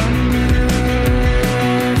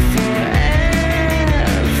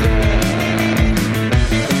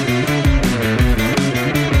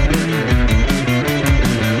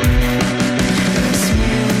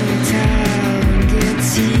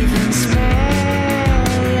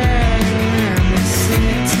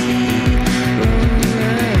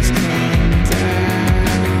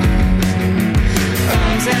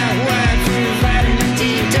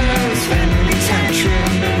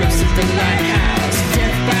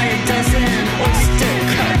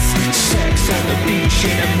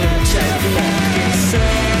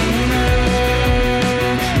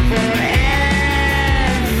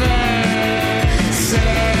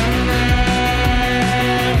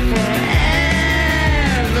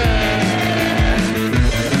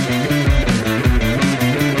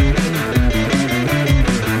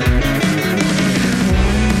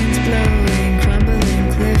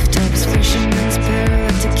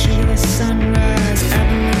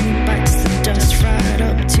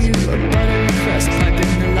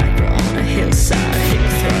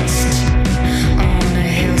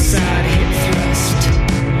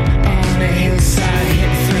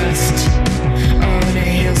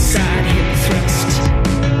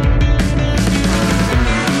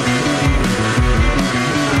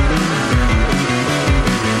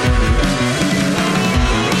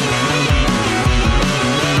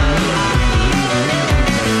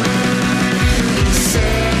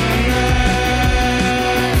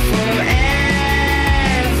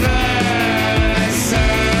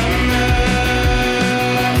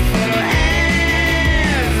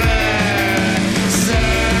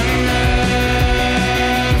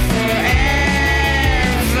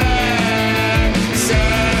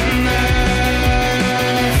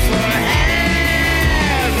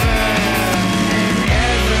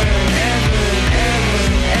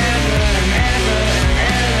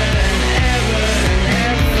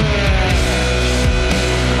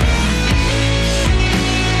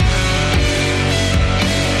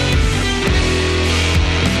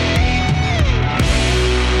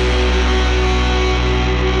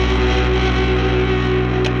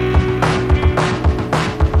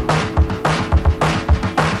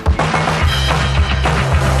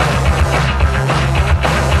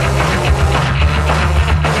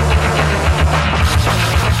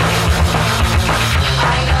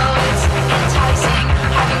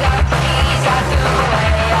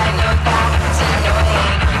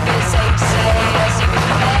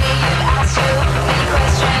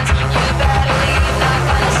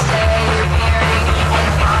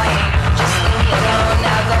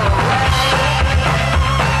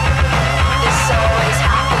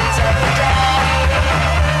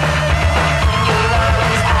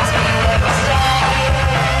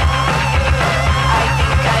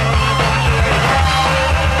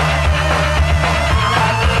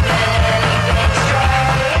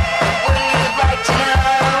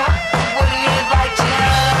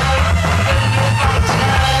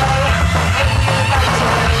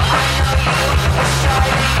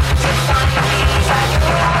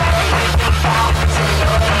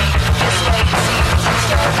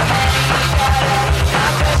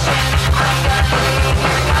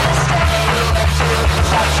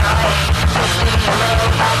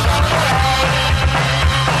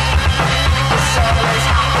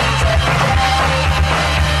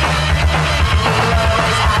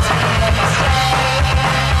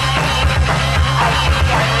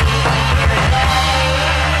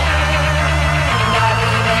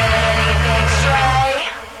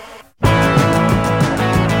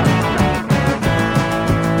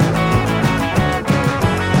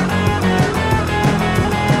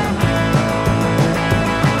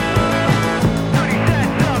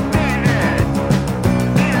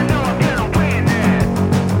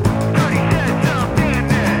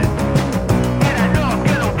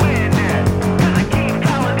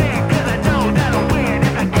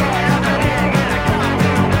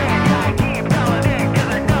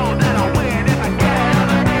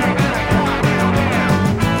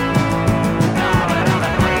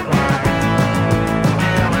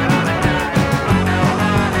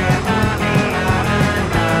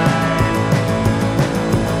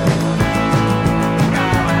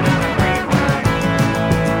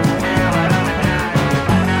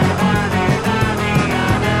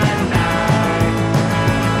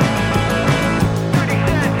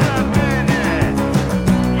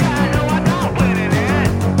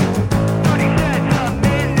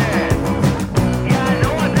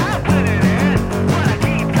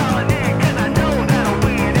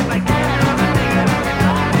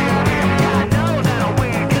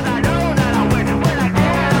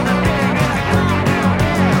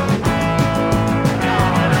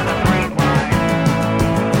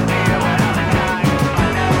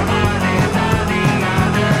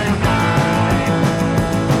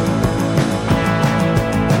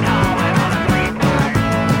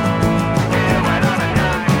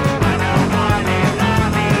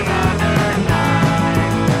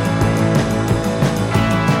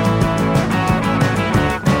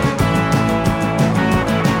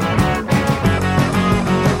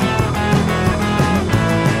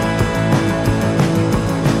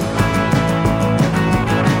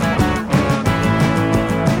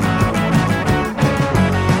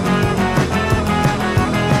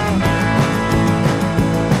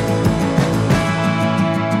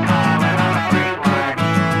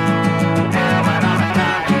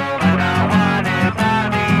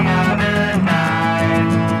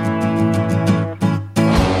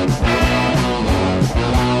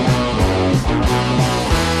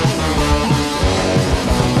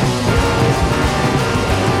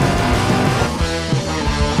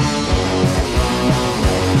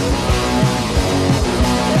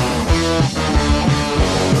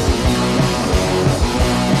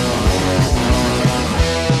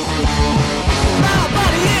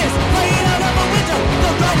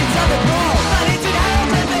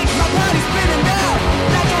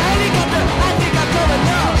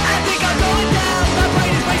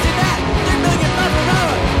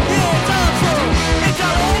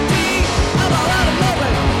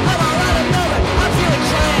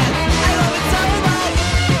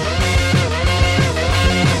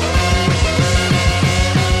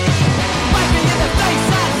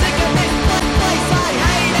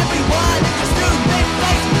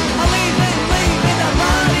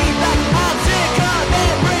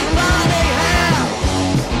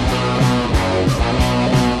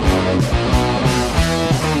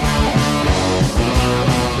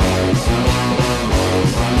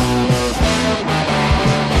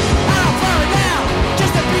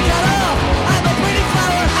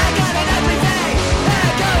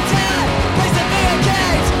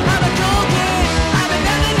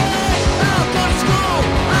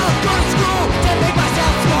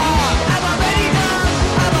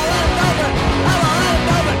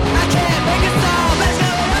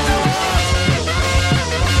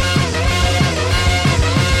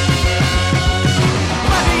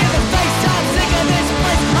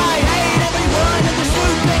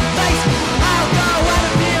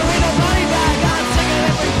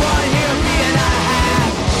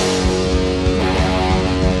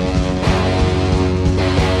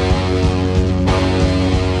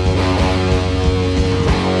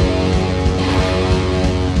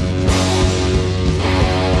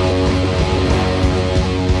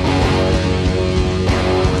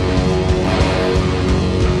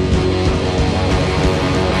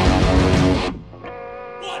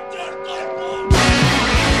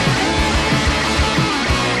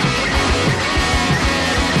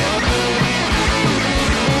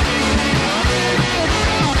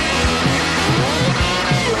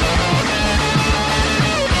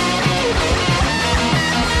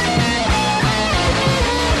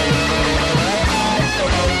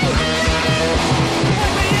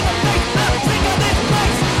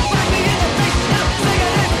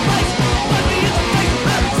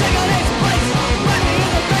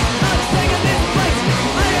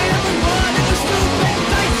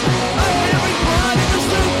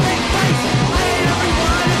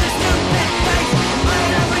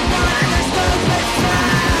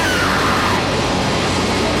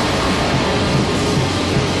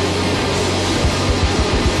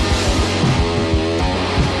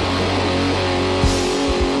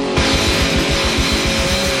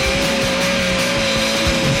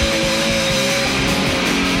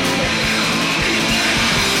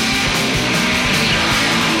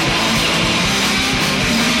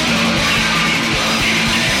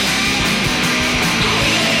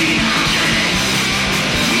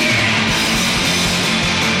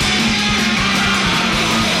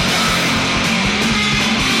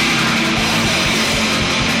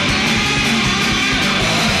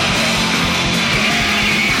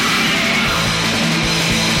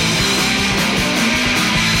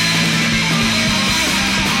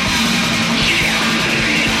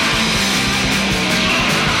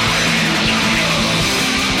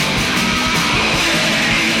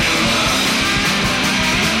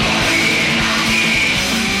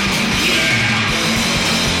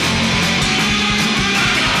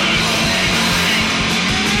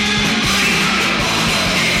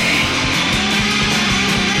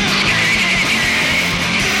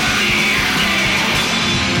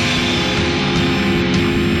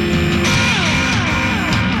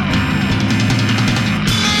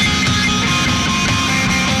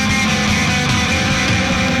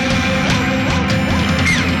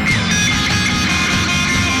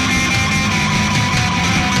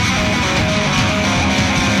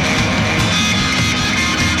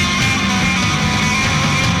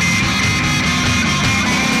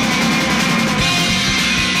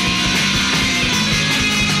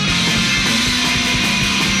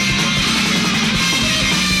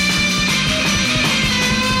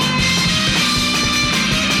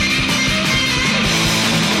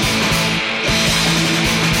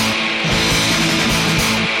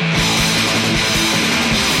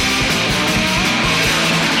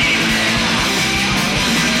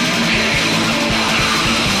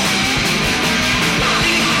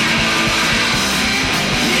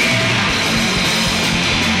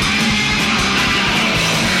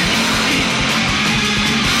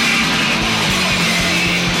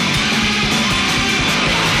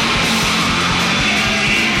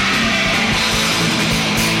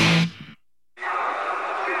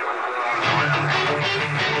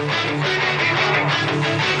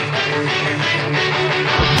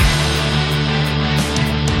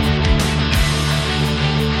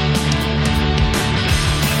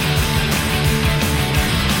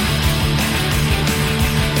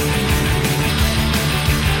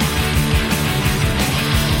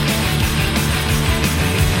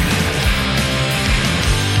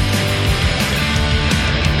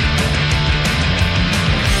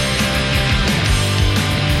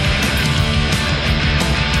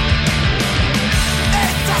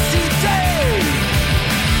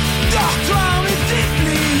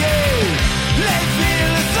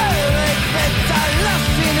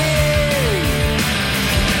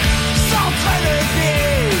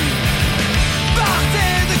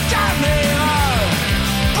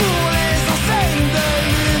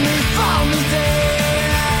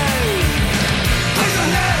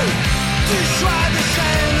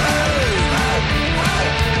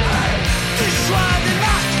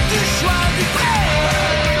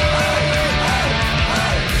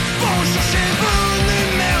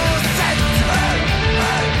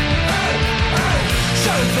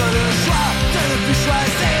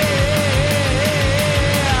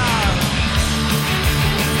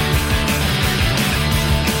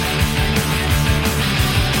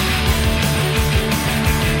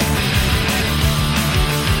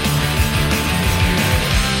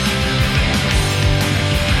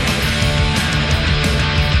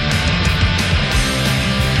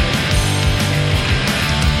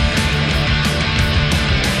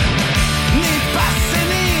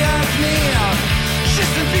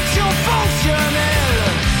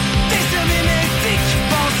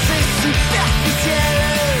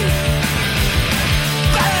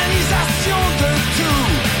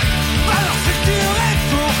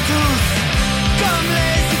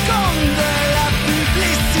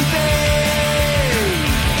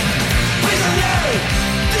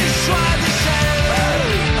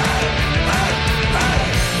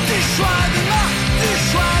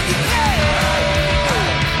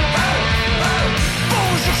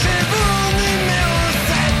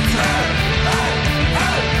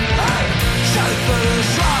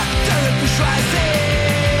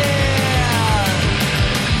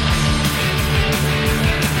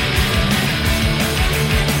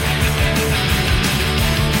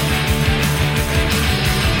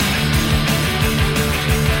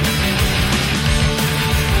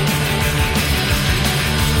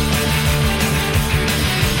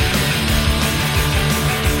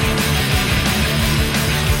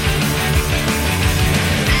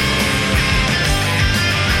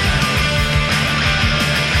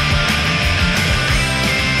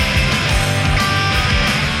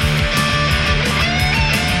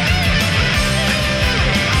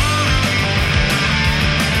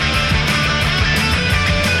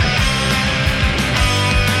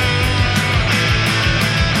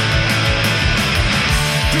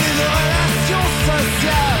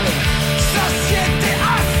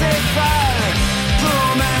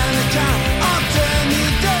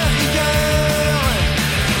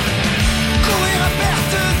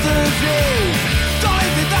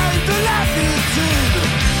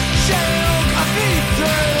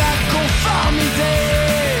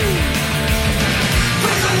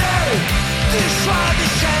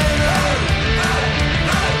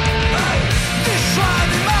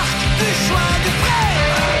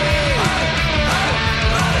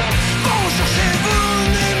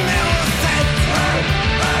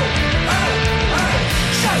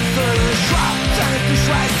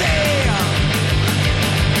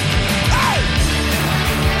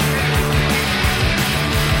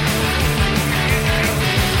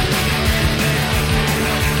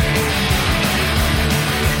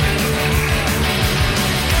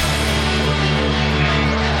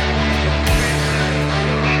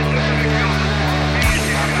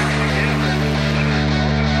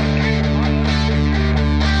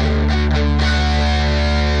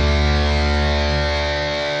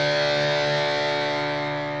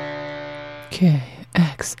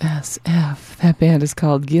KXSF. That band is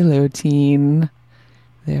called Guillotine.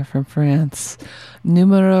 They're from France.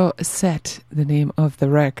 Numero 7, the name of the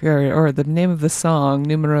record, or the name of the song,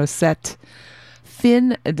 Numero 7.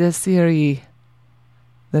 Fin de série,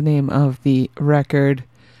 the name of the record.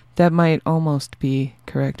 That might almost be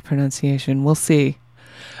correct pronunciation. We'll see.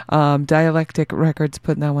 Dialectic Records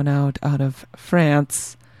putting that one out of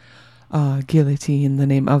France. Guillotine, the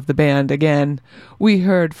name of the band. Again, we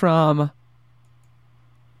heard from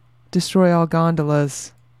Destroy All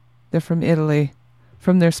Gondolas. They're from Italy.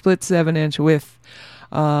 From their split 7-inch with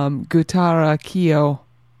Guitarra Kio.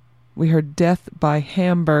 We heard Death by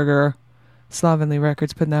Hamburger. Slovenly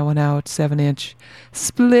Records putting that one out, 7-inch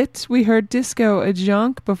split. We heard Disco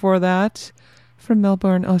Junk before that from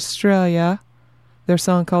Melbourne, Australia. Their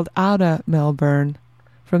song called Outta Melbourne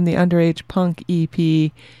from the Underage Punk EP.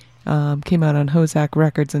 Came out on Hozak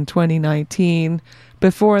Records in 2019.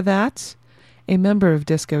 Before that, a member of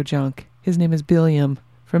Disco Junk. His name is Billiam.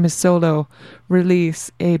 From his solo release,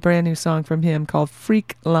 a brand new song from him called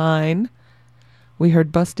Freak Line. We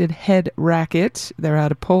heard Busted Head Racket. They're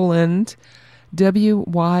out of Poland.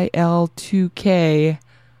 WYL2K ?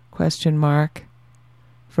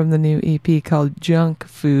 From the new EP called Junk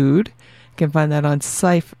Food. You can find that on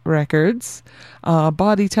C.O.F.F.I.N Records.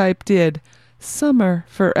 Body Type did Summer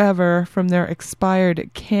Forever from their Expired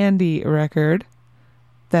Candy record.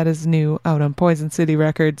 That is new, out on Poison City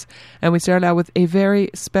Records. And we started out with a very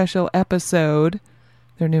special episode.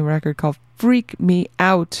 Their new record called Freak Me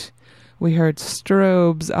Out. We heard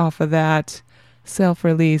Strobes off of that.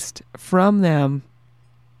 Self-released from them.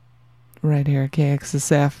 Right here at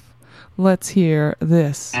KXSF. Let's hear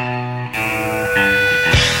this.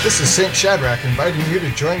 This is St. Shadrach inviting you to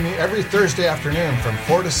join me every Thursday afternoon from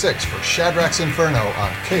 4 to 6 for Shadrach's Inferno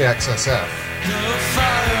on KXSF.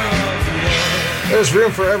 There's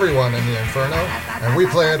room for everyone in the Inferno, and we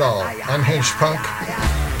play it all. Unhinged punk,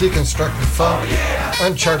 deconstructed funk,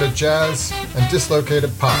 uncharted jazz, and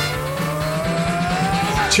dislocated pop.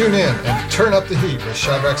 Tune in and turn up the heat with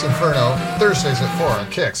Shadrach's Inferno, Thursdays at 4 on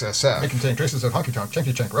KXSF. May contain traces of honky tonk,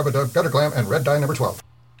 chinky chink, rubber dub, gutter glam, and red dye number 12.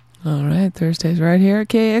 All right, Thursdays right here at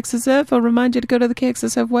KXSF. I'll remind you to go to the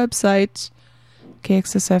KXSF website,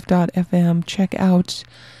 kxsf.fm. Check out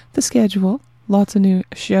the schedule. Lots of new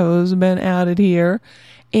shows been added here.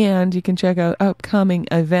 And you can check out upcoming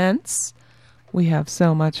events. We have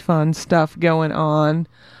so much fun stuff going on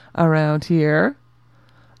around here.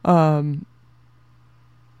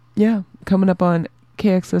 Yeah, coming up on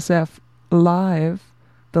KXSF Live,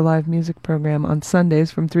 the live music program on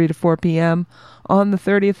Sundays from 3 to 4 p.m. on the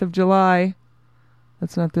 30th of July.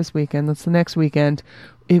 That's not this weekend, that's the next weekend.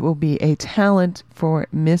 It will be a Talent for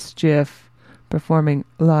Mischief performing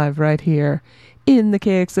live right here in the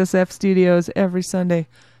KXSF studios every Sunday,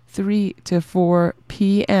 3 to 4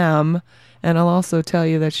 p.m. And I'll also tell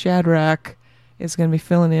you that Shadrach is going to be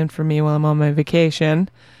filling in for me while I'm on my vacation.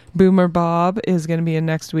 Boomer Bob is going to be in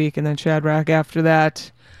next week, and then Shadrach after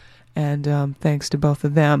that. And thanks to both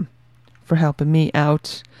of them for helping me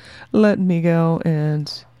out, letting me go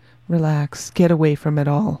and relax, get away from it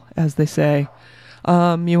all, as they say.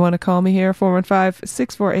 You want to call me here?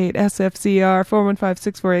 415-648-SFCR,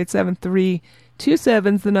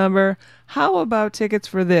 415-648-7327 is the number. How about tickets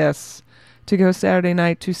for this? To go Saturday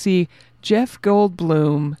night to see Jeff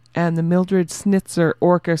Goldblum and the Mildred Snitzer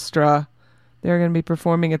Orchestra. They're going to be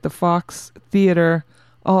performing at the Fox Theater,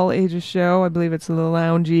 all ages show. I believe it's a little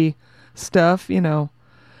loungy stuff, you know.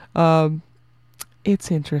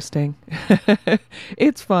 It's interesting.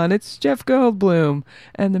 It's fun. It's Jeff Goldblum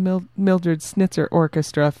and the Mildred Snitzer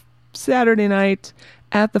Orchestra. Saturday night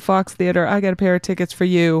at the Fox Theater. I got a pair of tickets for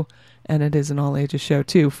you, and it is an all ages show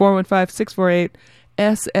too.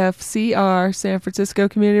 415-648-SFCR, San Francisco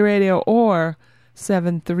Community Radio, or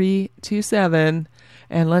 7327.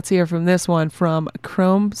 And let's hear from this one from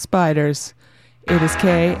Chrome Spiders. It is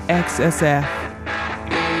KXSF.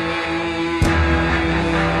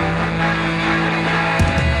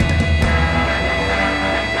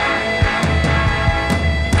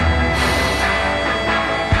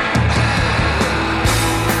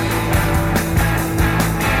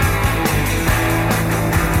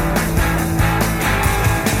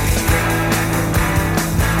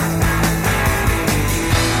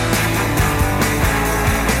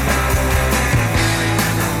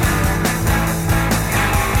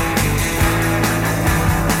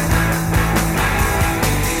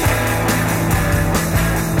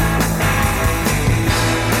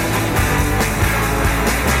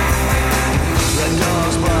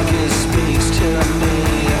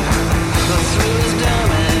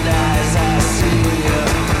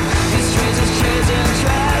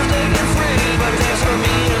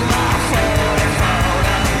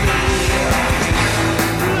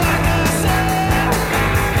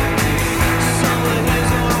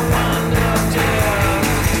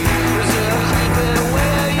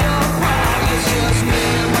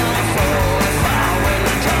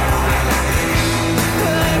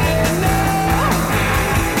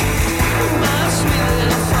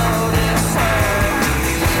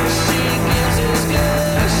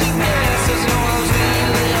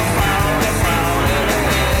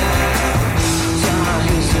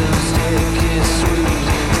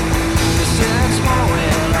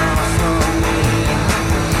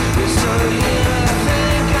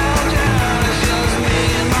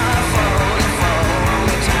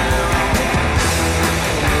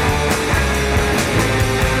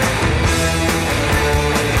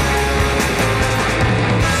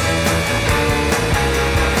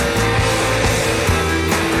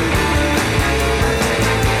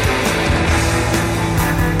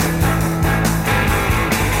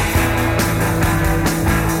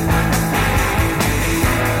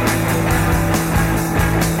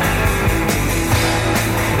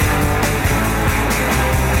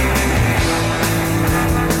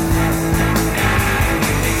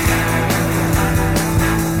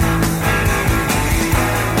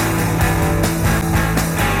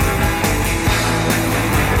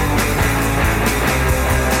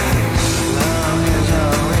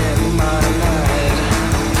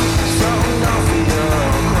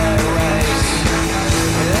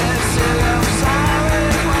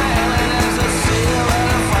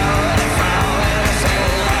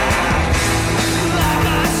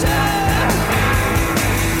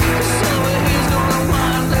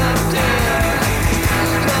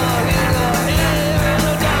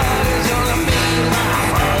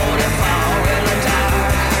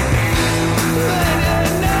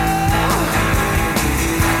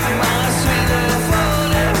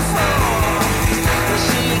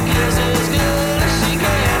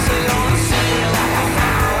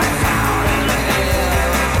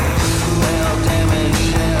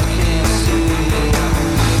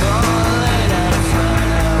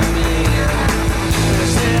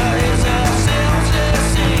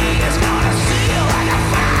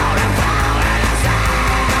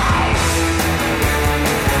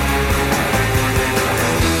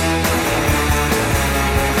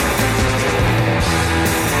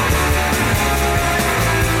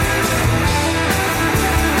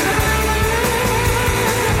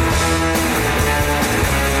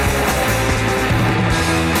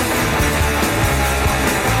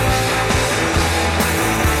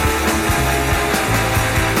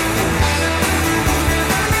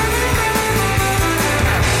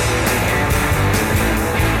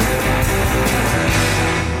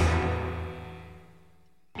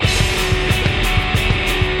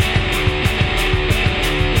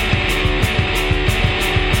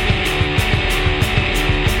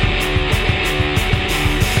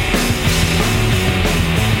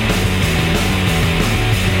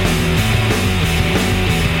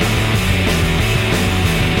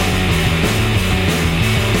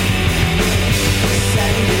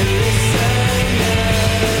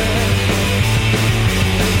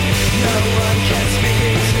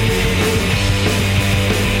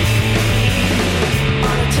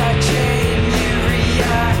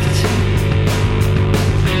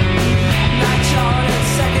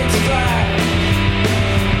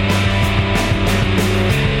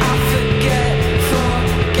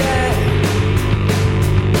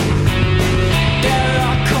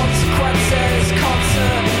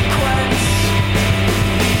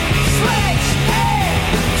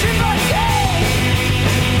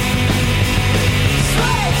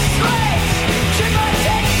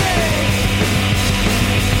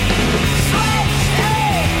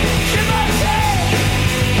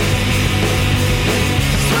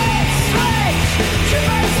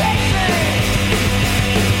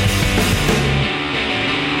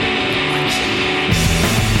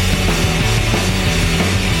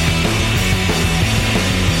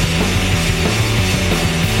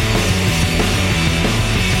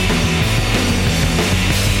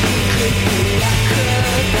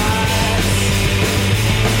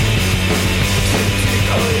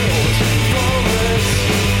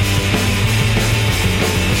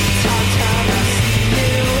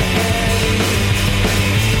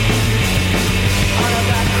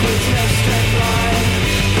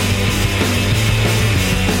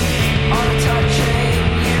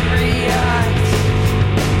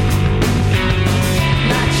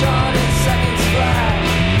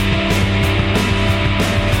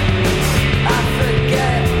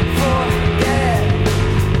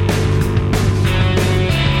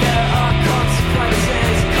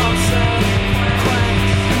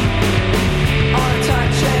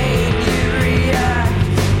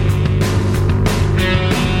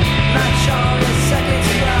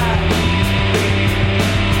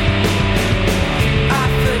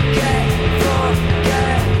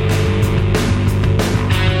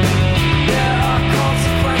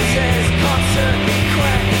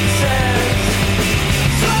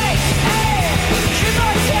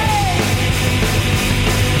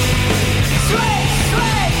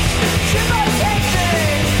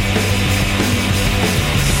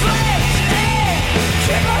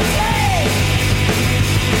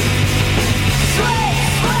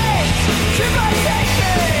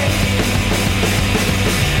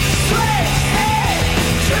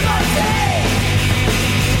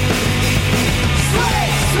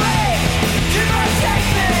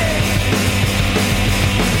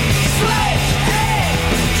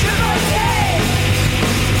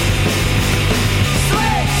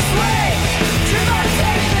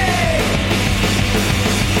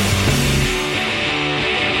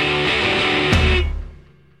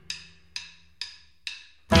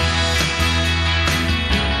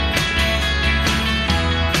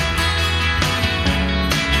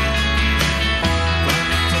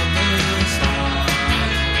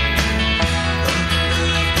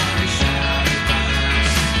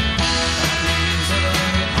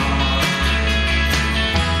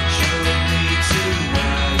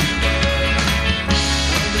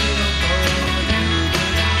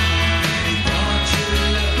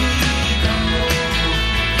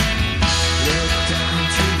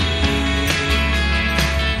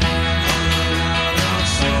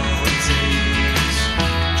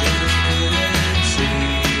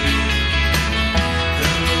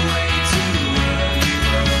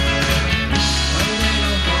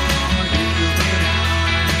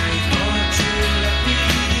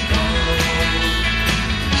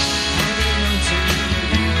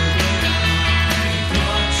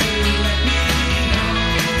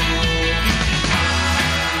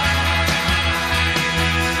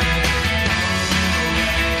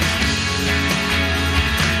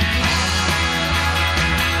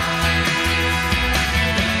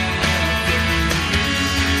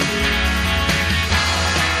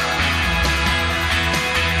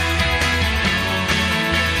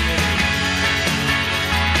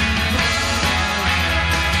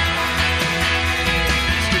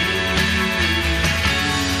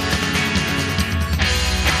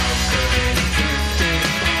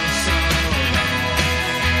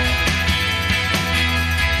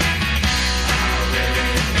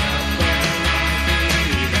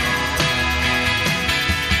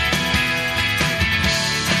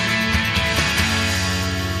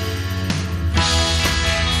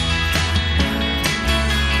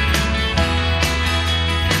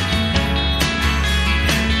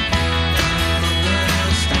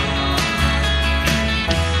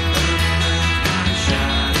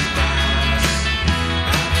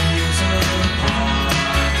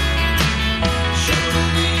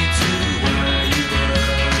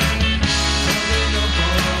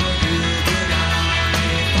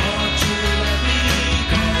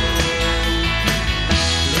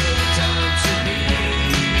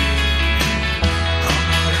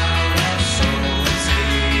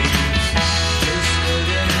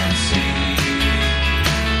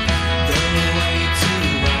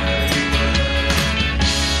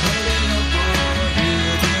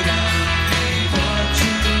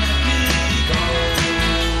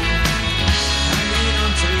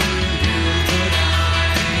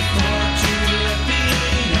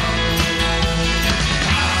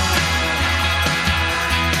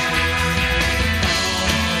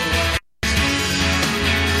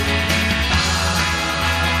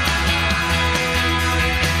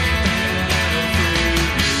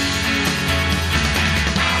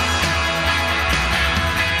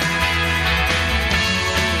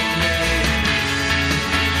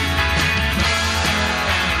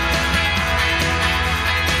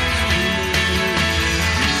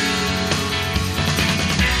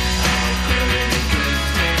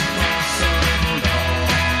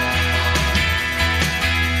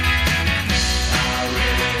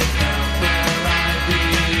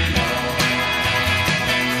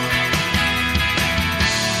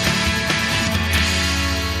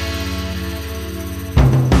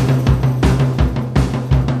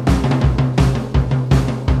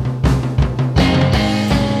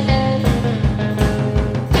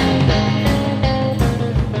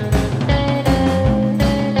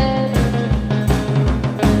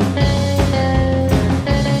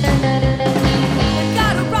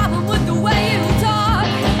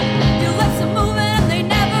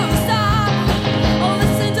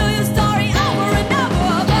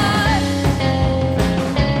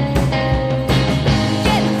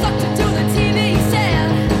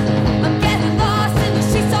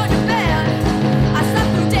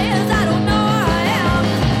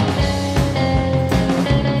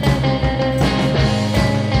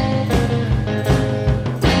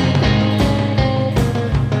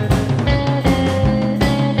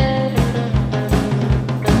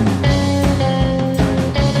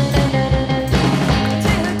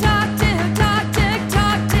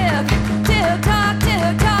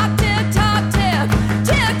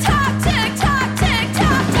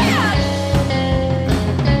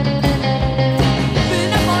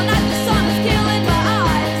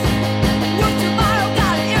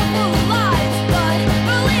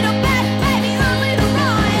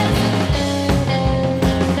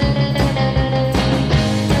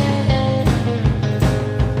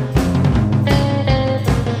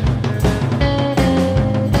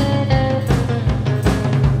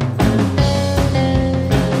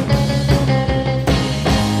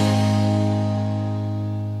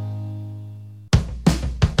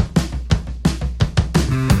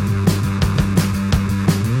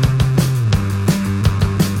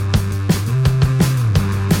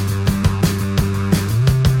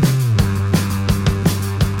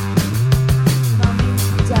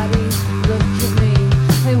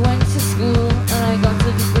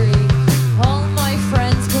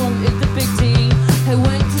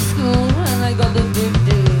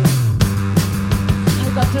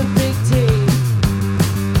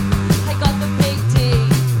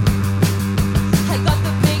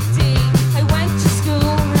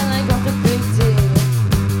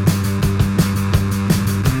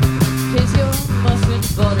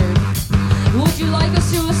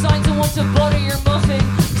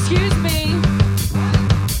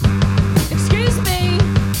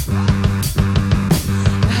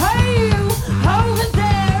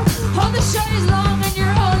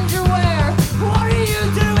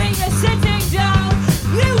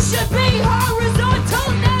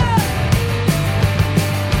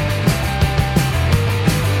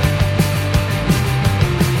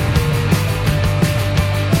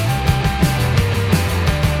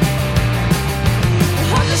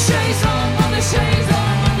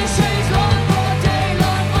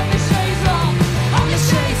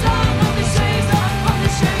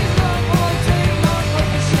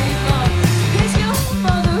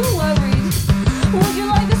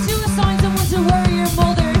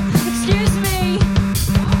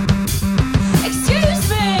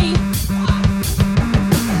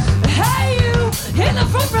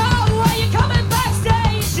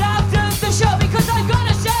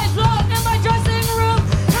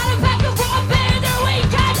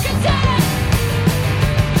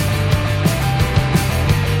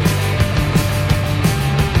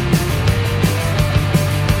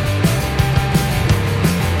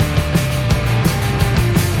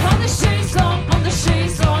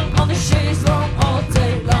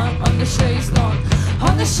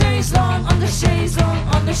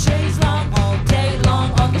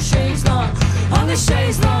 chaise long, on the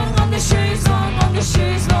chaise long, on the chaise long, on the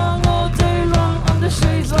chaise long, all day long, on the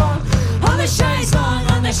chaise long, on the chaise long,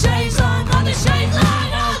 on the chaise long, on the chaise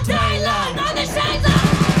long, all day long, on the chaise long.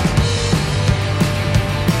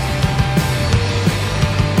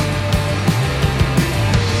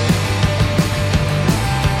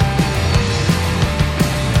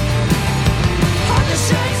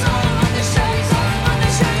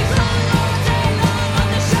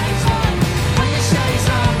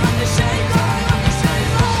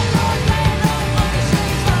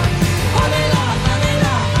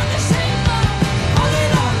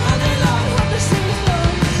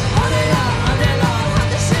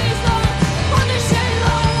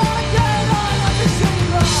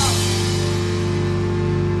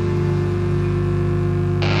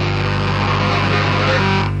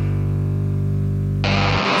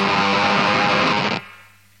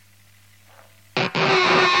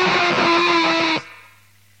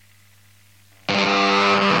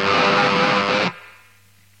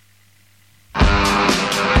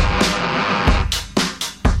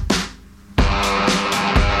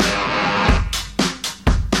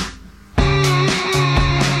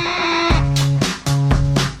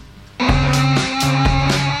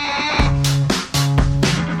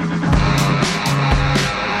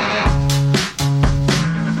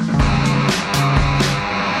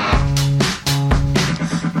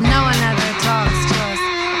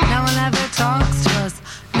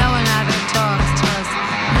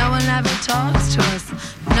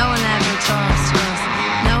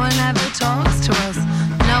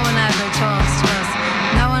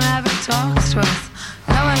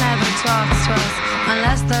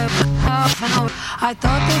 I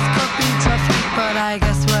thought this could be tough, but I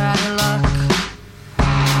guess we're out of luck.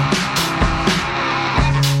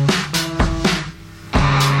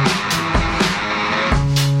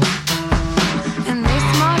 In this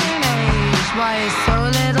modern age, why is so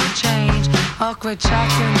little change? Awkward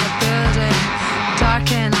chats in the building,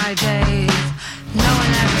 darken our days. No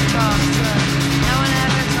one ever talks to us, no one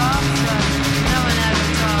ever talks to us, no one ever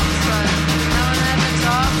talks to us, no one ever talks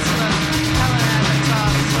to us, no one ever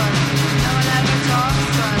talks to us, no one ever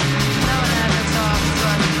talks to us, no one ever talks to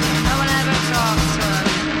us, no one ever talks to us.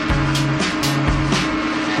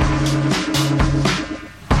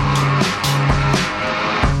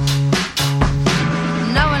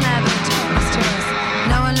 No one ever talks to us,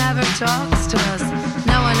 no one ever talks to us,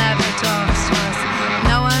 no one ever talks to us,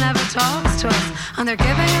 no one ever talks to us. And they're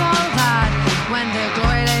giving it all that when their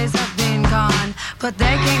glory days have been gone. But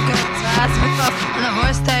they can't go fast with us on the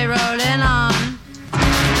horse they rolling on.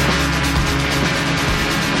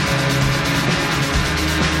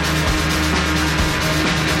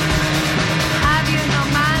 Have you no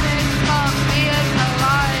manners? Talk me as no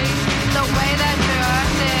lies. The way that you're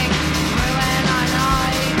acting, ruin our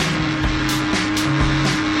lives.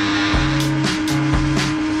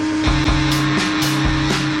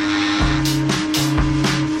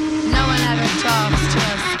 No one ever talks to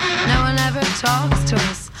us. No one ever talks to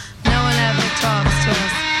us. No one ever talks to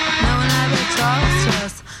us. No one ever talks to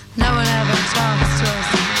us. No one ever talks to us.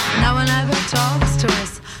 No one ever talks to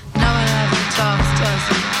us. No one ever talks to us.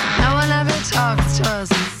 No one ever talks to us.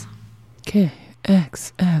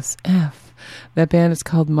 KXSF. That band is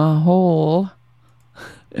called Mahole.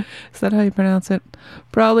 Is that how you pronounce it?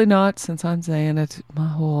 Probably not, since I'm saying it.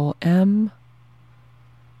 Mahole. M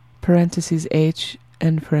parentheses H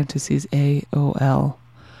and parentheses AOL.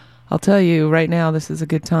 I'll tell you right now, this is a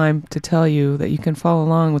good time to tell you that you can follow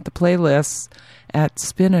along with the playlists at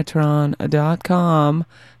spinatron.com.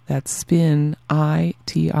 That's spin,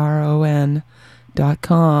 ITRON.com.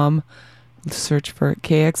 Search for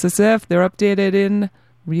KXSF. They're updated in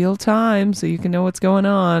real time, so you can know what's going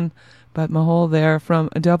on. But Mahole there from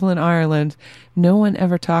Dublin, Ireland. No One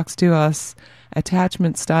Ever Talks to Us.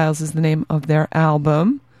 Attachment Styles is the name of their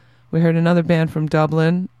album. We heard another band from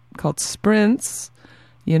Dublin called Sprints.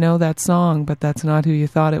 You know that song, but that's not who you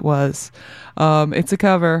thought it was. It's a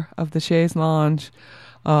cover of the Chaise Lounge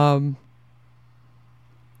by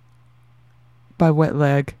Wet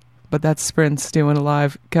Leg. But that's Sprints doing a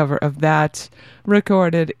live cover of that,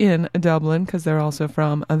 recorded in Dublin, because they're also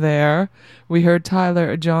from there. We heard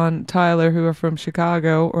Tyler Jon Tyler, who are from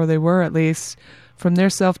Chicago, or they were at least, from their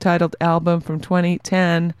self-titled album from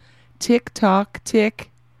 2010, Tick Tock Tick.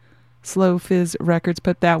 Slow Fizz Records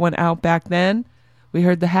put that one out back then. We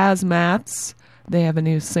heard the Hazmats. They have a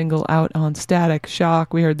new single out on Static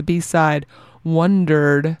Shock. We heard the B-side,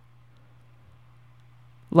 Wondered.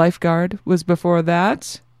 Lifeguard was before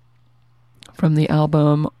that. From the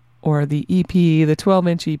album or the EP, the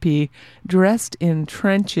 12-inch EP, Dressed in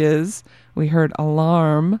Trenches. We heard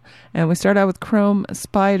Alarm, and we start out with Chrome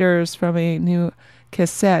Spiders from a new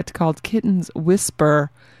cassette called Kitten's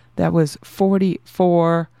Whisper. That was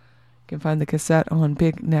 44. You can find the cassette on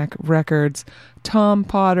Big Neck Records. Tom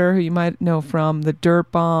Potter, who you might know from the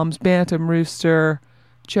Dirt Bombs, Bantam Rooster,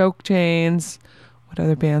 Choke Chains. What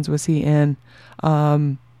other bands was he in?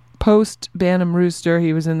 Post Bantam Rooster,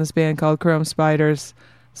 he was in this band called Chrome Spiders.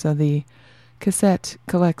 So the cassette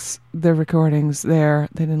collects the recordings there.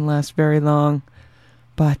 They didn't last very long,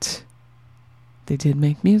 but they did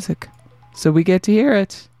make music. So we get to hear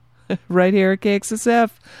it right here at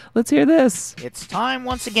KXSF. Let's hear this. It's time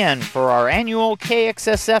once again for our annual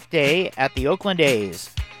KXSF Day at the Oakland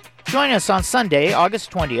A's. Join us on Sunday,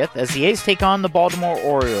 August 20th, as the A's take on the Baltimore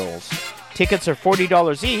Orioles. Tickets are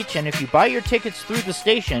 $40 each, and if you buy your tickets through the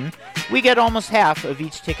station, we get almost half of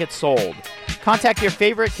each ticket sold. Contact your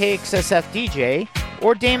favorite KXSF DJ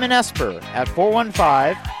or Damon Esper at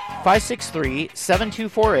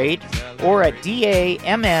 415-563-7248 or at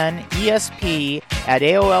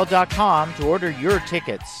damnesp@aol.com to order your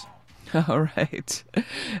tickets. All right.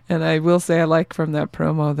 And I will say I like from that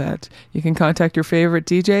promo that you can contact your favorite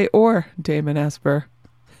DJ or Damon Esper,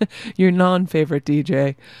 your non-favorite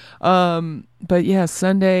DJ. But yeah,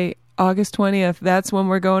 Sunday, August 20th, that's when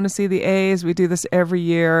we're going to see the A's. We do this every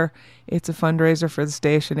year. It's a fundraiser for the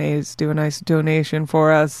station. A's do a nice donation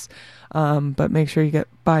for us. But make sure you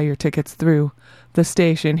buy your tickets through the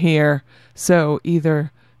station here. So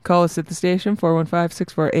either call us at the station,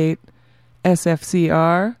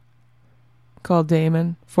 415-648-SFCR. Call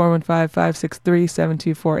Damon,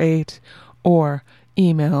 415-563-7248. Or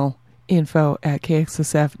email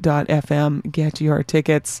info@kxsf.fm. Get your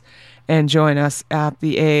tickets and join us at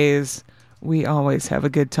the A's. We always have a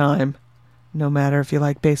good time, no matter if you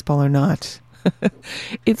like baseball or not.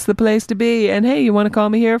 It's the place to be. And hey, you want to call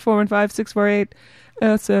me here,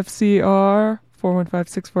 415-648-SFCR,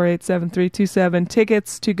 415-648-7327.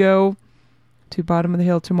 Tickets to go to Bottom of the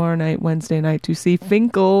Hill tomorrow night, Wednesday night, to see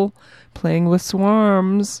Finkel playing with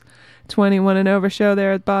Swarms. 21 and over show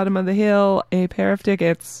there at Bottom of the Hill. A pair of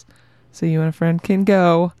tickets so you and a friend can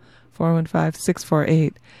go.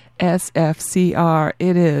 415-648-SFCR.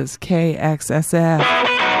 It is KXSF.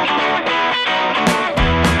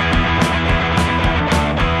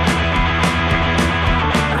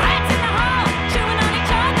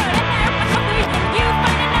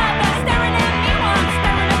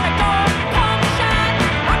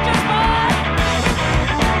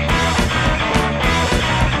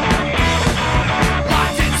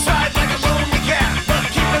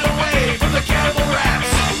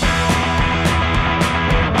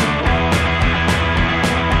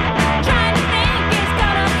 Trying to think is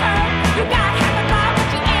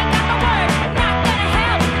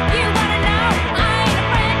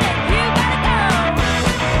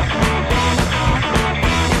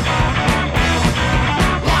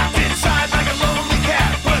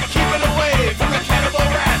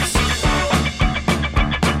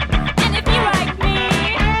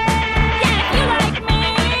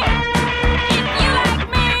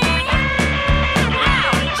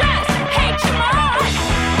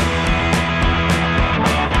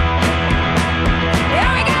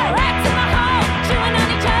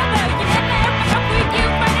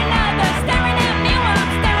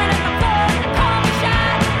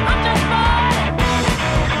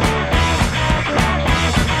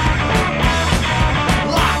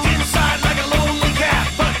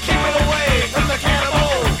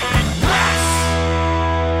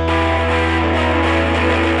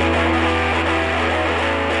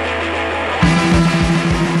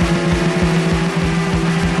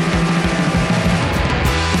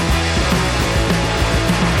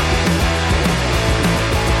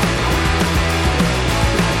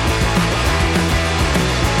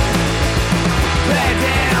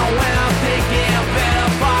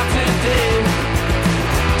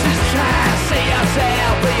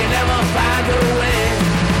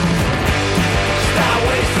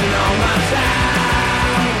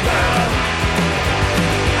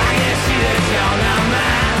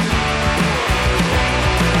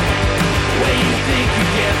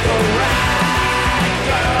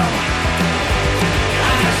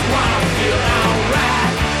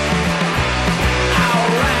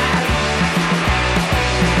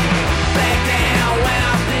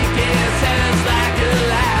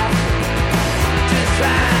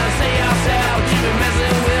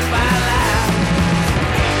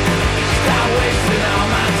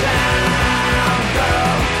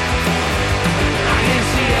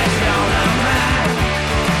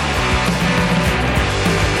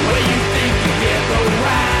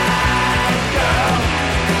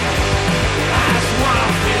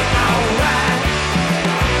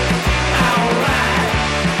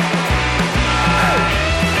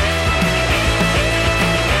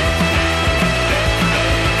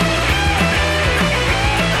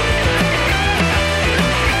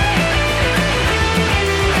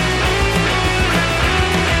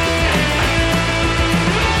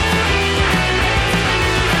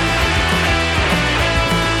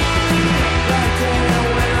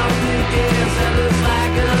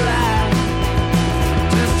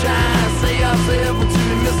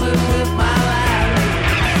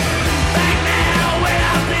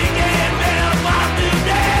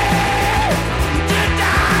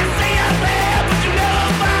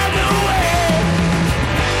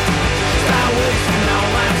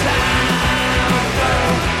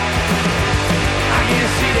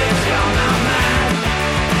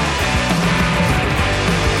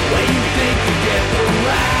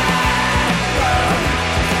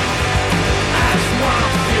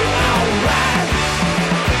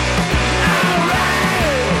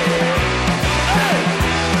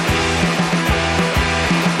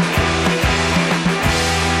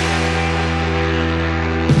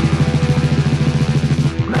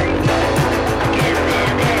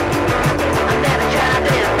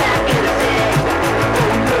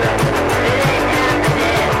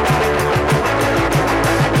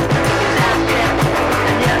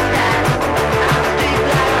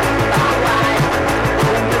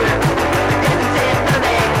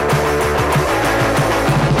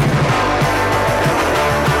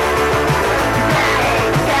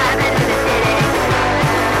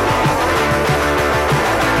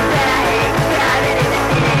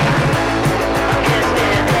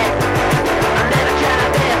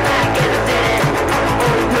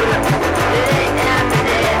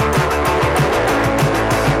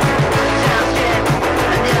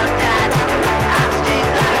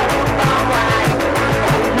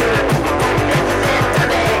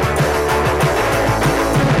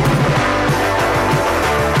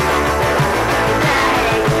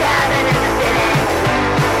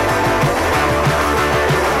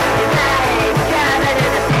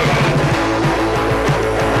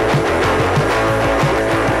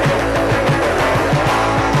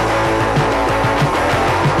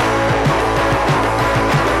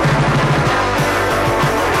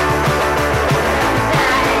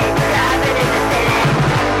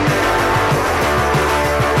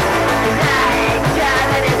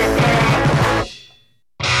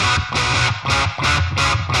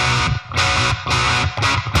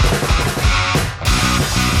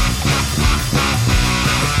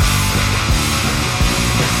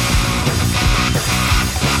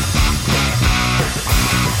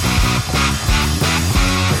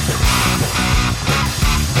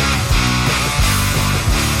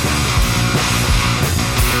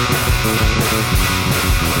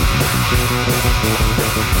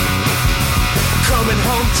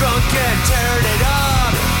home drunk and tearing it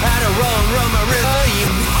up. Had a room, I really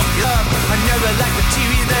fucked up. I never liked the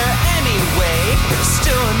TV there anyway.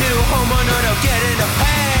 Still a new homeowner, no getting to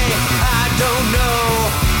pay. I don't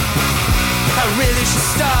know, I really should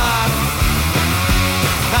stop.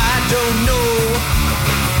 I don't know,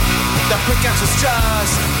 the pickaxe was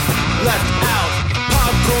just left out.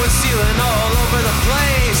 Popcorn ceiling all over the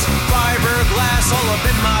place. Fiberglass all up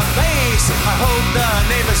in my face. I hope the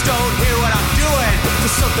neighbors don't hear what I'm doing,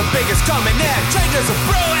 'cause something big is coming in. Changes are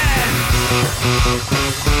brewing.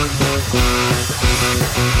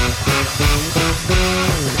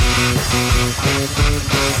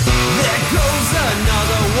 There goes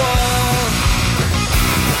another wall.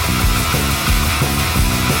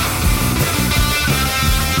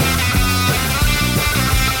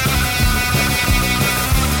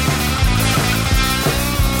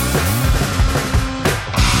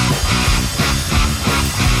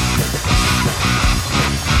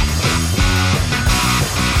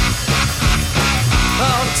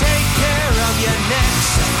 I'll take care of you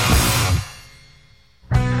next.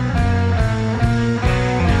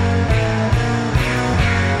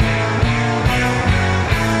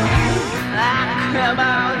 Come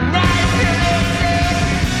on, nice and easy.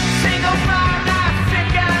 Single file, not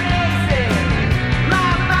sick and easy. My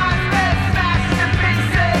mind's been smashed to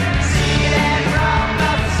pieces. See that from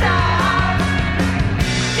the top.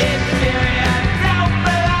 Inferior, don't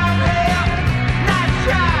belong here. Nice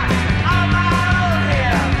try, on my own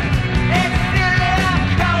here. It's still in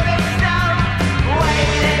coated stone,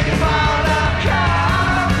 waiting for the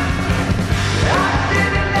call. I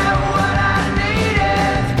didn't know what I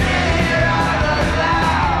needed. Been here all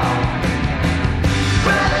along.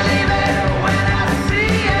 Believe it when I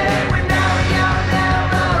see it. We know you're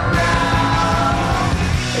never wrong.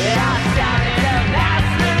 I started up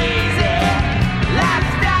nice and easy.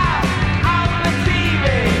 Lifestyle on the TV.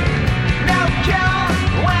 No cure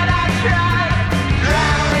when I tried.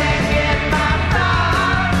 Drowning in my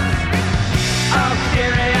thoughts.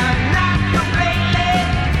 Ulterior, not completely.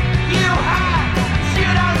 You hide, you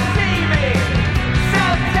don't see me. So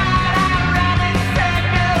tired, I ran in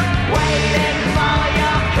circles, waiting for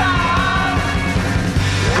your call.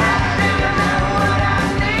 I didn't know what I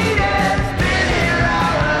needed. Been here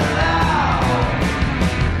all along.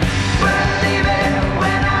 Believe it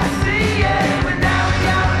when I see it. We know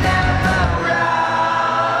you're never wrong.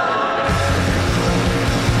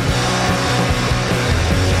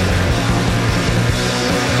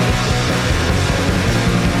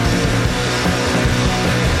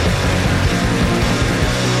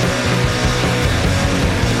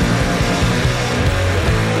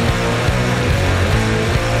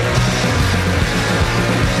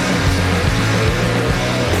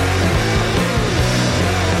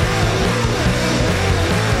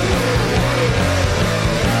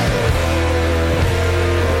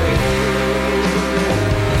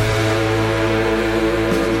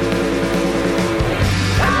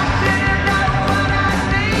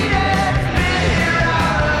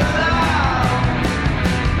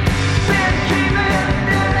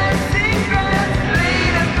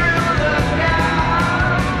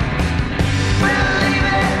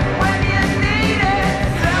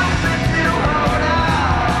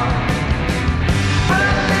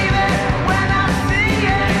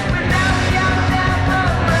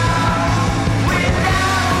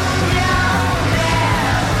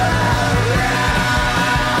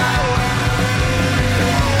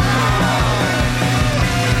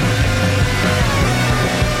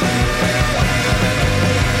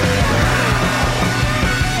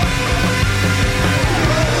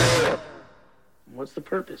 What's the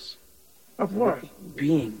purpose? Of what?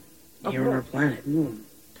 Being here on our planet.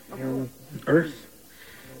 Here on Earth.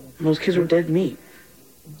 And those kids were dead meat.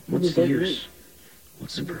 What's the use?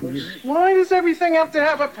 What's the purpose? Why does everything have to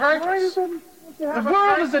have a purpose? The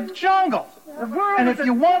world is a jungle. And if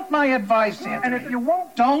you want my advice, Anthony,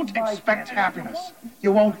 don't expect happiness.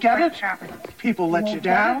 You won't get it. People let you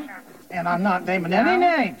down. And I'm not naming any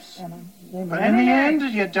names. But in the end,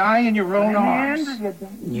 you die in your own arms.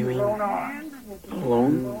 You mean alone?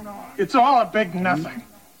 It's all a big nothing.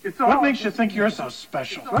 What makes you think you're so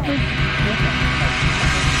special?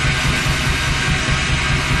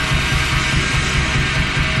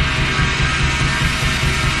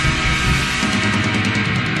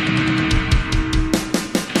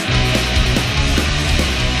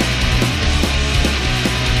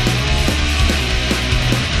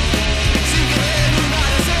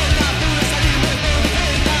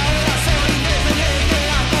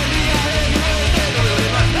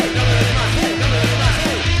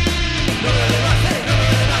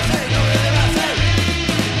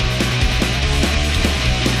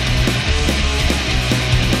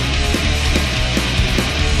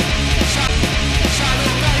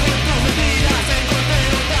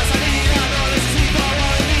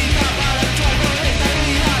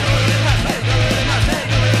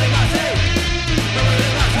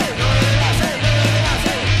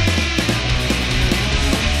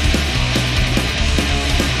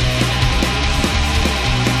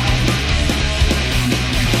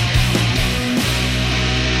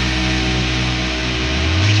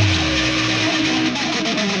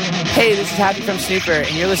 Hey, this is Happy from Snooper,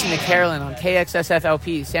 and you're listening to Carolyn on KXSF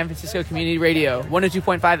LP, San Francisco Community Radio,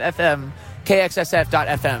 102.5 FM,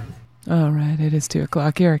 KXSF.FM. All right, it is 2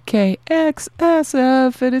 o'clock here at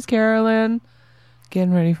KXSF. It is Carolyn.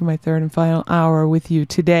 Getting ready for my third and final hour with you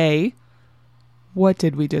today. What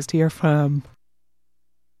did we just hear from?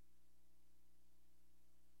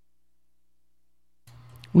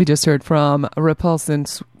 We just heard from Repulsion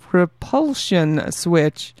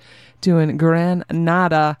Switch doing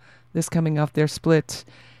Granada. This coming off their split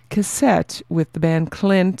cassette with the band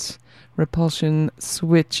Clint. Repulsion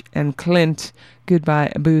Switch and Clint.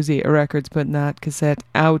 Goodbye Boozy Records putting that cassette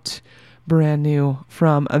out. Brand new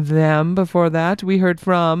from them. Before that, we heard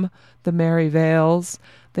from the Merry Veils.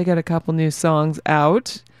 They got a couple new songs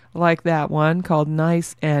out, like that one called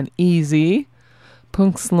Nice and Easy.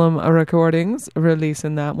 Punk Slum Recordings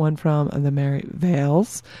releasing that one from the Merry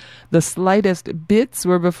Veils. The Slightest Bits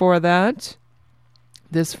were before that.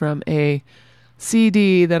 This from a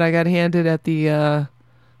CD that I got handed at the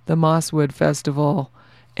Mosswood Festival,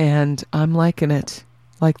 and I'm liking it.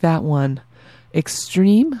 Like that one.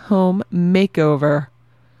 Extreme Home Makeover.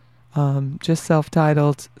 Just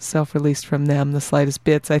self-titled, self-released from them. The Slightest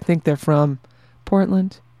Bits. I think they're from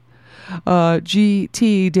Portland.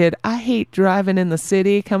 GT did I Hate Driving in the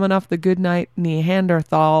City, coming off the Goodnight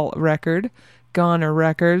Neanderthal record, Goner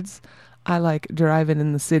Records. I like driving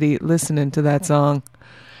in the city, listening to that song.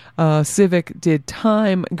 Civic did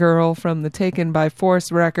Time Girl from the Taken by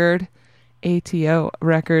Force record, ATO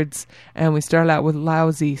Records. And we start out with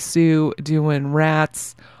Lousy Sue doing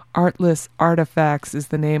Rats. Artless Artifacts is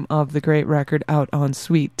the name of the great record out on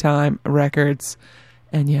Sweet Time Records.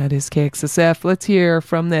 And yeah, it is KXSF. Let's hear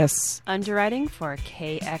from this. Underwriting for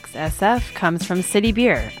KXSF comes from City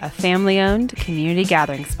Beer, a family-owned community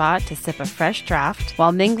gathering spot to sip a fresh draft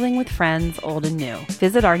while mingling with friends old and new.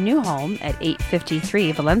 Visit our new home at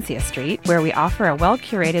 853 Valencia Street, where we offer a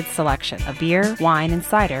well-curated selection of beer, wine, and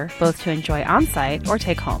cider, both to enjoy on-site or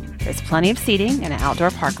take home. There's plenty of seating and an outdoor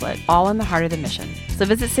parklet, all in the heart of the Mission. So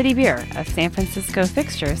visit City Beer, a San Francisco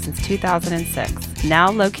fixture since 2006,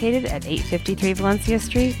 now located at 853 Valencia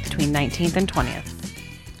Street between 19th and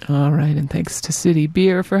 20th. All right, and thanks to City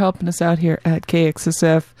Beer for helping us out here at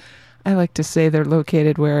KXSF. I like to say they're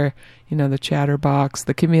located where, the Chatterbox,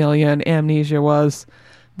 the Chameleon, Amnesia was.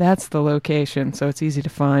 That's the location, so it's easy to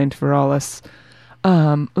find for all us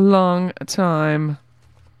long-time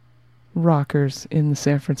rockers in the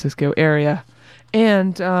San Francisco area.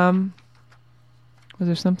 And was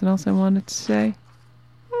there something else I wanted to say?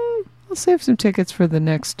 I'll save some tickets for the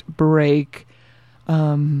next break.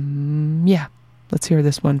 Yeah, let's hear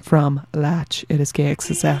this one from Latch. It is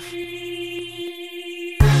KXSF.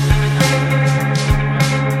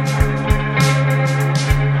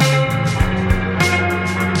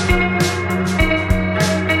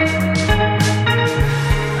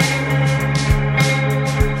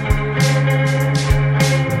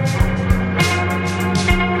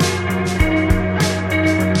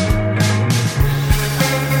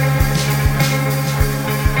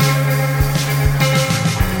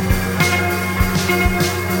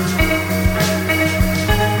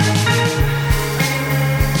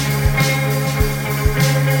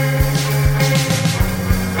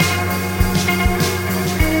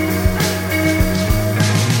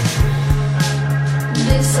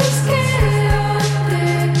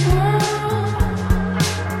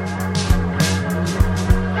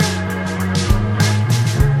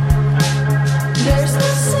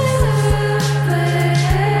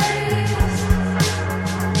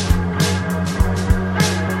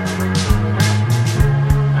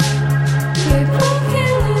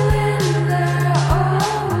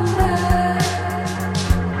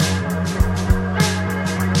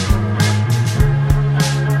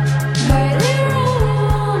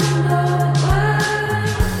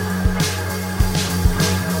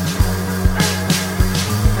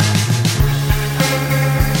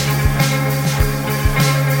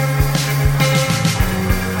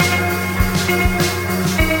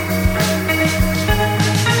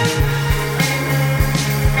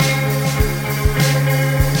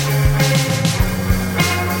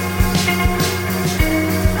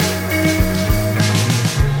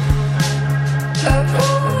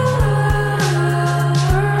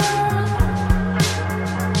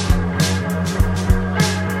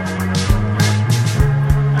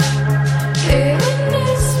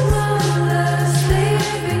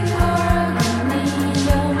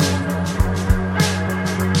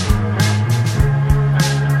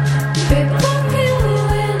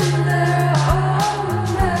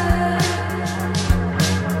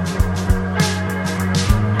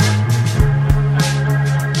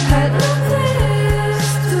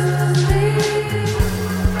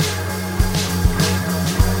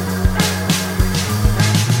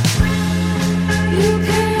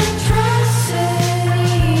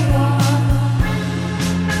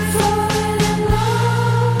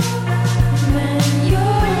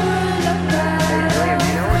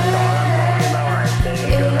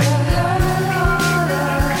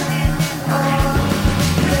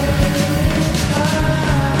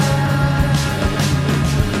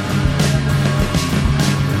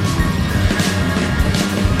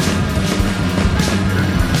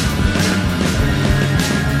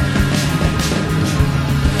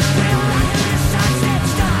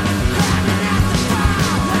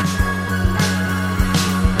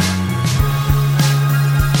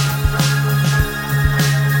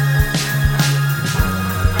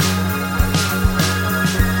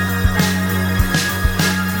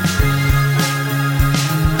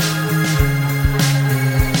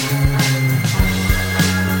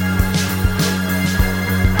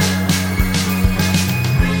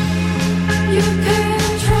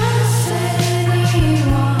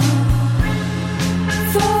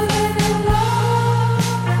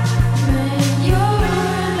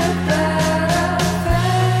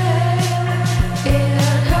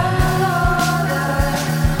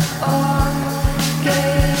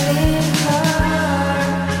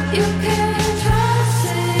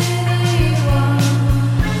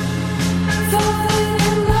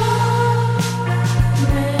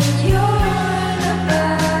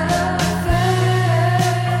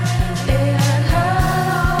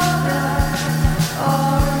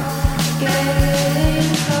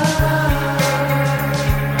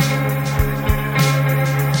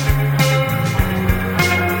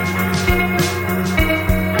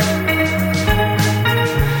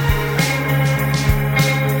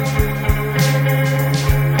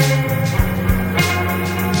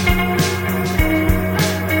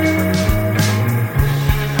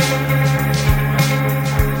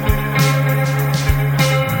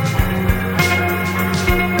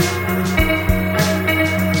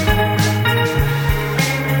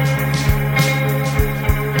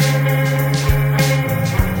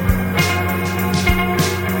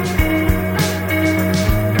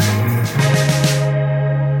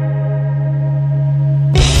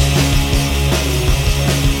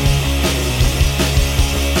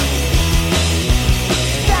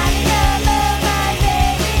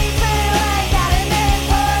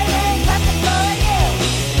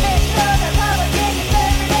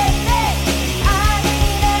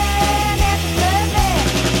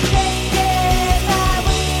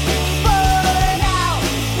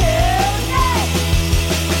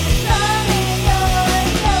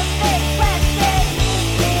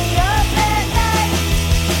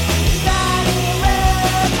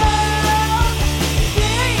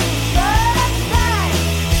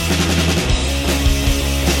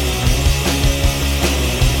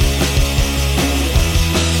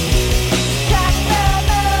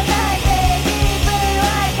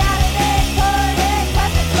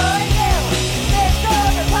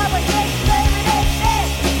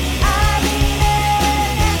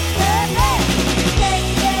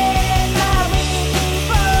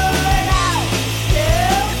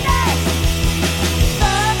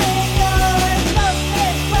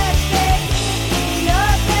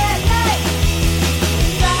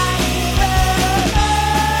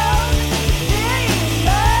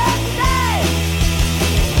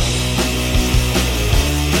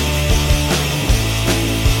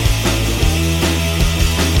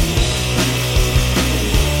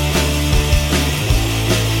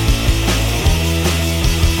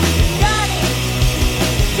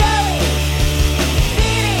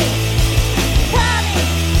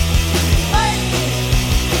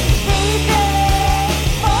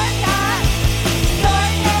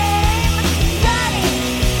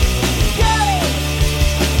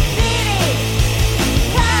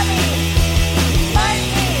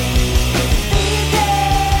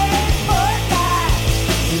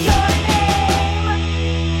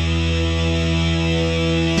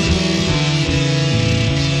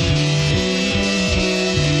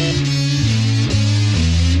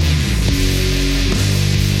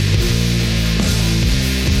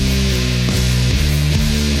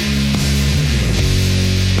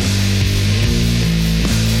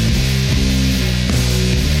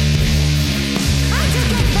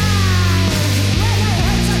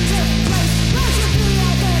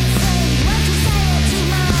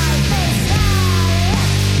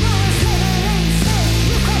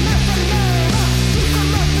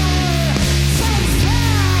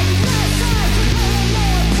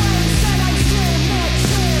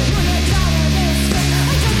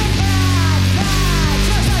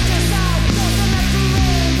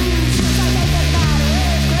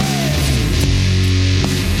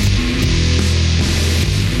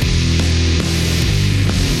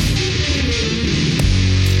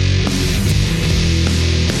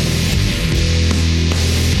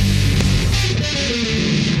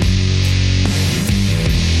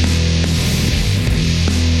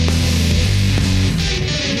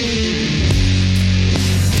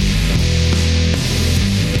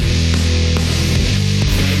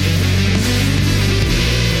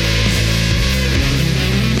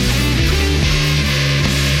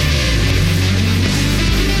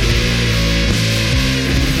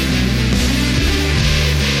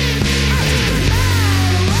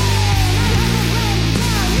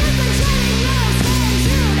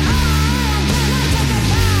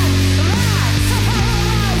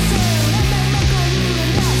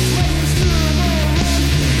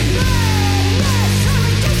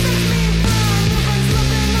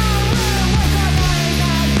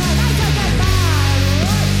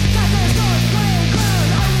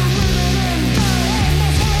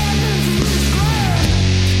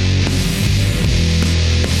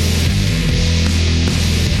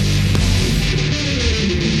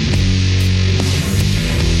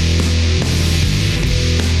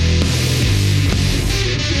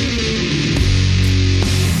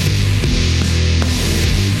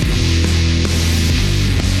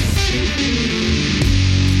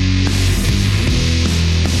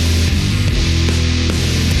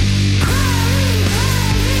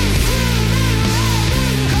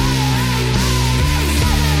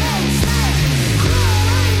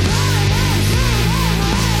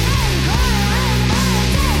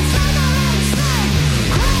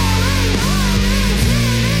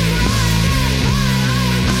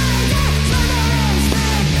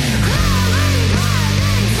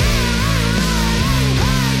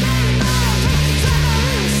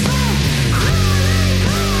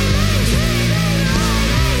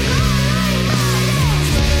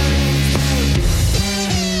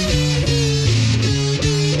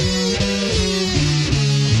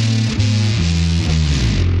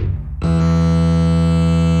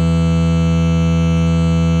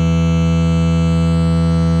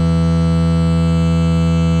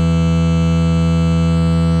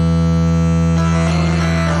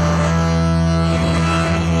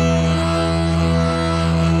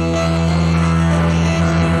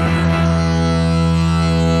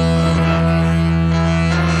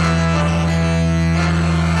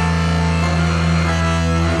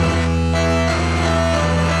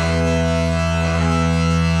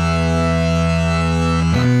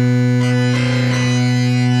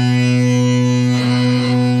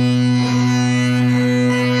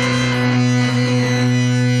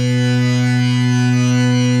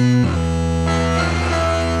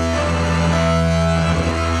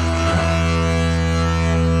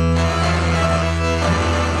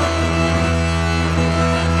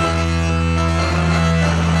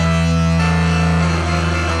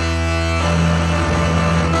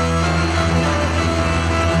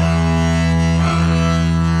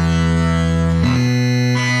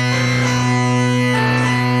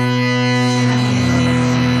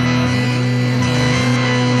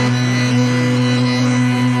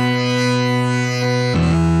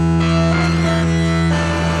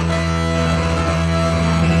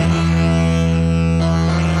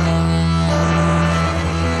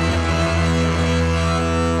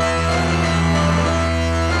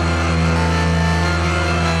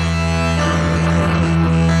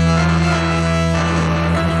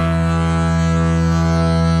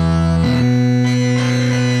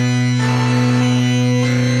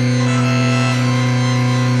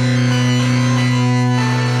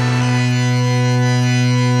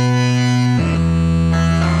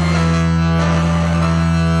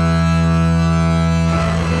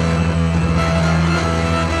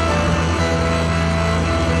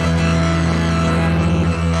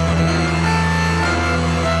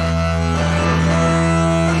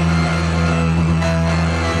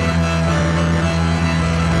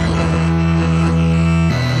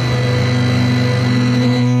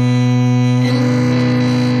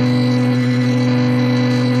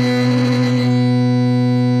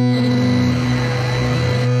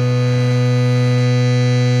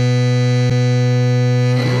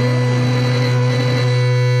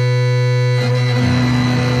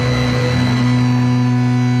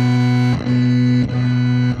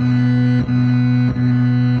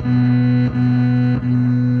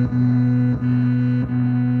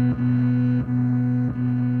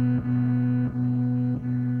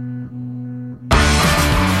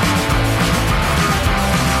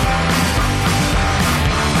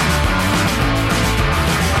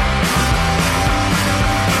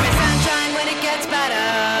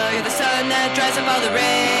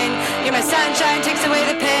 sunshine takes away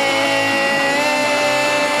the pain.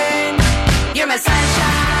 You're my sunshine,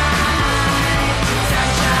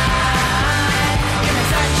 sunshine. You're my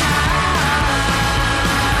sunshine.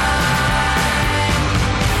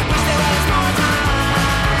 Wish there was more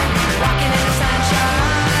time walking in the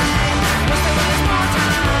sunshine. Wish there was more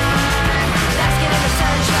time basking in the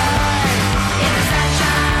sunshine. In the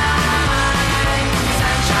sunshine,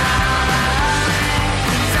 sunshine,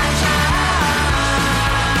 sunshine.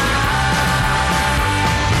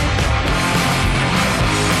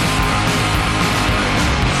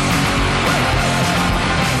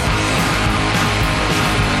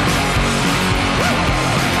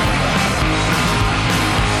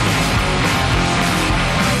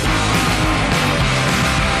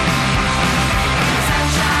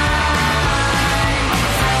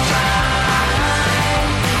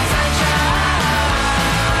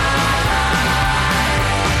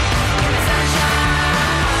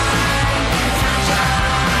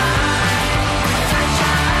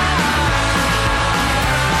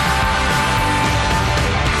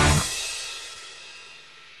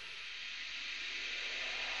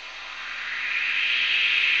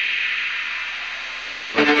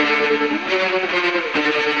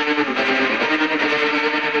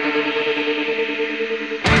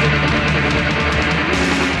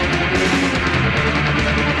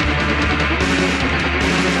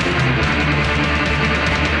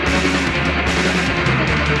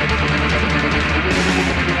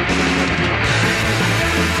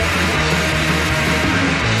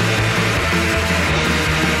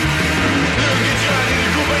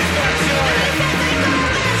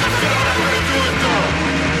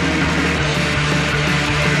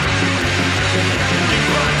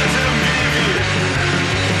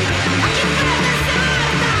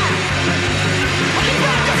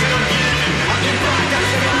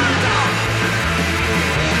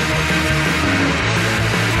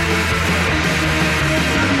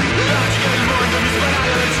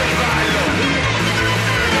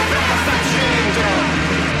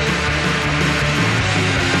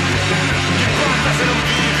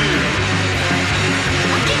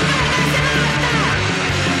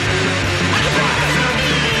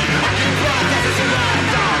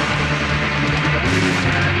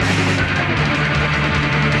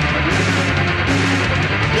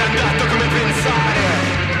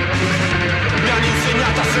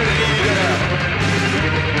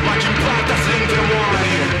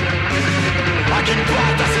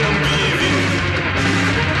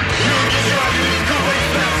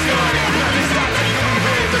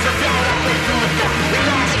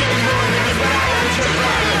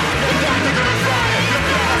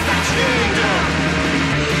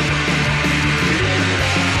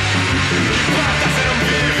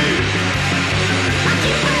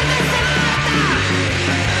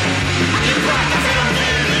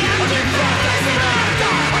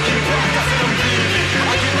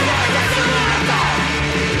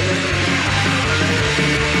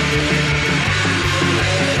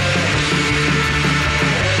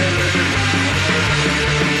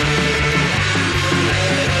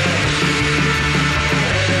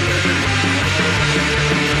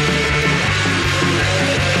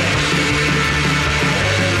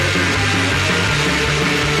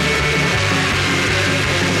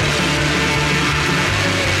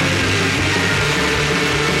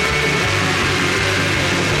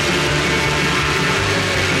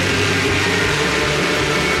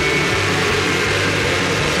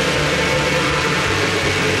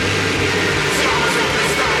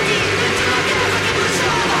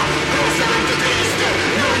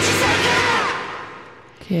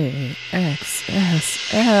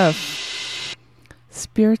 KXSF.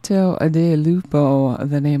 Spirito Di Lupo,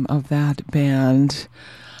 the name of that band.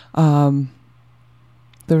 The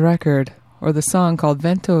record, or the song called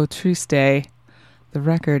Vento Triste. The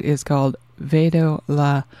record is called Vedo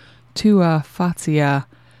la tua faccia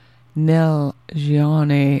nel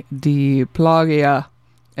giorno di plagia.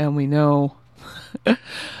 And we know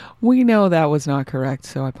that was not correct,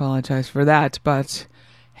 so I apologize for that. But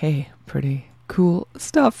hey, pretty cool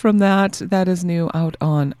stuff from that. That is new out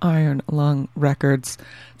on Iron Lung Records.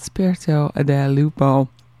 Spirito Di Lupo.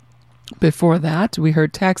 Before that, we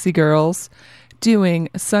heard Taxi Girls doing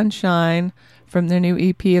Sunshine from their new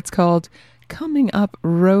EP. It's called Coming Up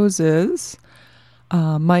Roses.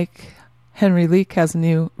 Mike Henry Leake has a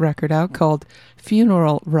new record out called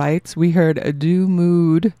Funeral Rites. We heard Do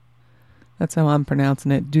Mood. That's how I'm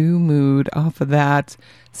pronouncing it. Do Mood off of that.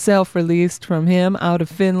 Self-released from him out of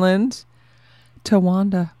Finland.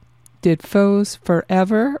 Towanda did Foes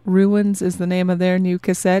Forever. Ruins is the name of their new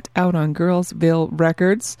cassette out on Girlsville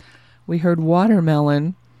Records. We heard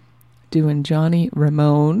Watermelon doing Johnny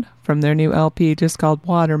Ramone from their new LP just called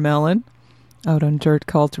Watermelon, out on Dirt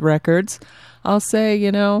Cult Records. I'll say,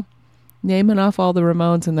 naming off all the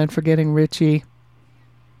Ramones and then forgetting Richie,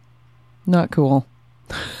 not cool.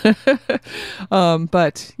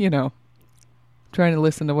 But, trying to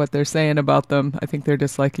listen to what they're saying about them, I think they're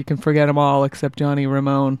just like, you can forget them all except Johnny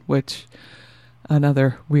Ramone, which,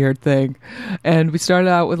 another weird thing. And we started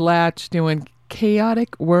out with Latch doing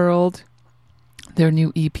Chaotic World. Their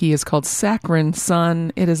new EP is called Saccharine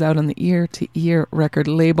Sun. It is out on the Ear to Ear record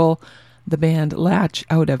label. The band Latch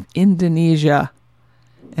out of Indonesia.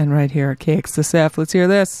 And right here at KXSF, let's hear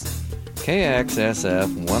this.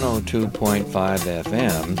 KXSF 102.5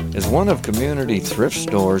 FM is one of Community Thrift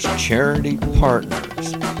Store's charity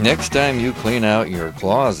partners. Next time you clean out your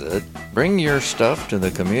closet, bring your stuff to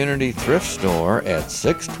the Community Thrift Store at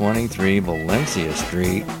 623 Valencia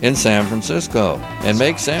Street in San Francisco and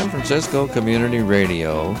make San Francisco Community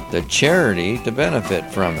Radio the charity to benefit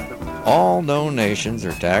from it. All donations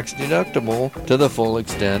are tax deductible to the full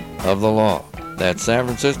extent of the law. That's San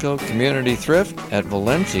Francisco Community Thrift at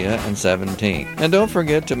Valencia and 17. And don't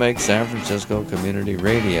forget to make San Francisco Community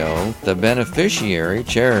Radio the beneficiary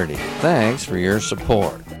charity. Thanks for your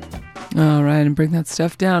support. All right, and bring that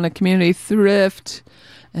stuff down at Community Thrift.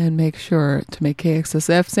 And make sure to make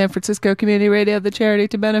KXSF, San Francisco Community Radio, the charity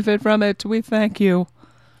to benefit from it. We thank you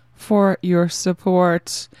for your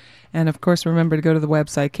support. And, of course, remember to go to the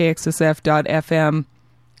website, kxsf.fm.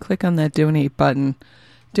 Click on that donate button.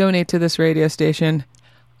 Donate to this radio station.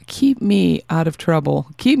 Keep me out of trouble.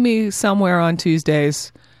 Keep me somewhere on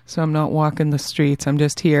Tuesdays so I'm not walking the streets. I'm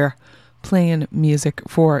just here playing music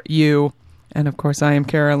for you. And, of course, I am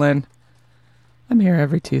Carolyn. I'm here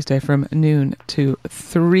every Tuesday from noon to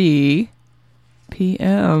 3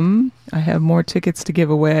 p.m. I have more tickets to give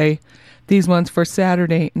away. These ones for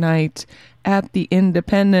Saturday night at the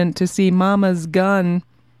Independent to see Mama's Gun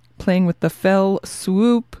playing with the Fell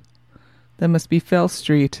Swoop. That must be Fell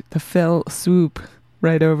Street, the Fell Swoop,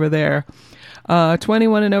 right over there.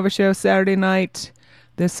 21 and Over show Saturday night,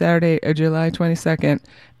 this Saturday, July 22nd,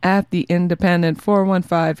 at the Independent,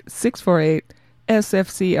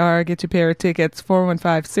 415-648-SFCR. Get your pair of tickets,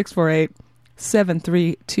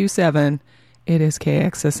 415-648-7327. It is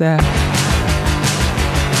KXSF.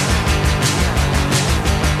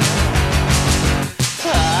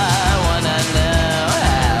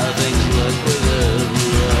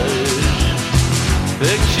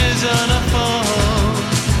 Pictures on a phone,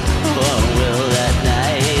 or will that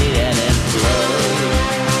night and it flows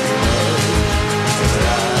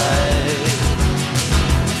right?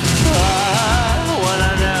 I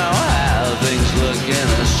wanna know how things look in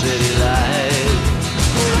a city light.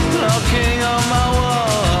 Looking on my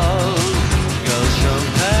walls goes from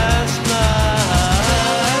past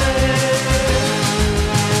night.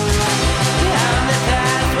 Down the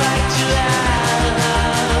path right to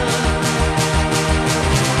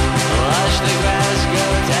watch the grass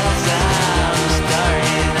grow, tell some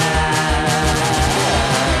story now. Where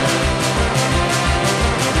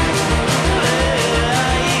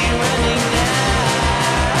are you running now?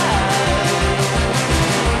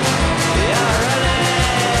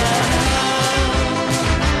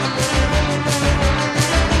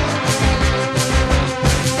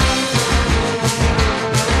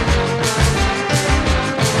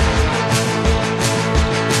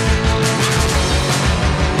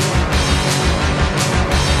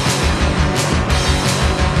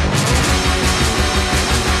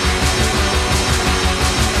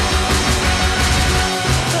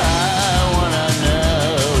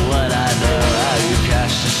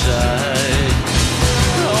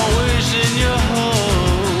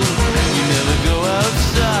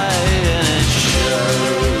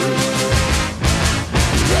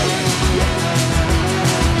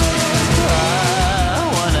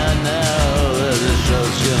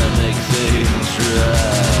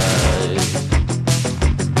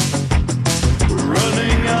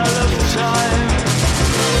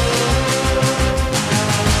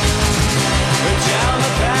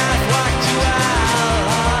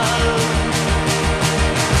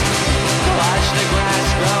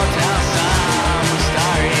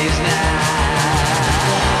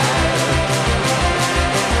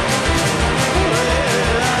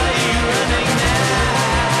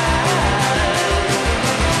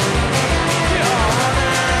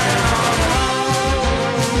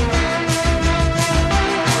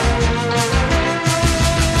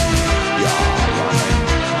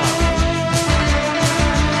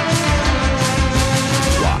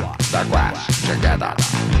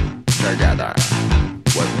 You're together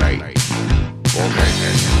with me. We'll take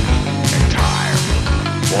it in time.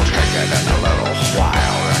 We'll take it in a little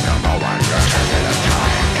while, and you'll know what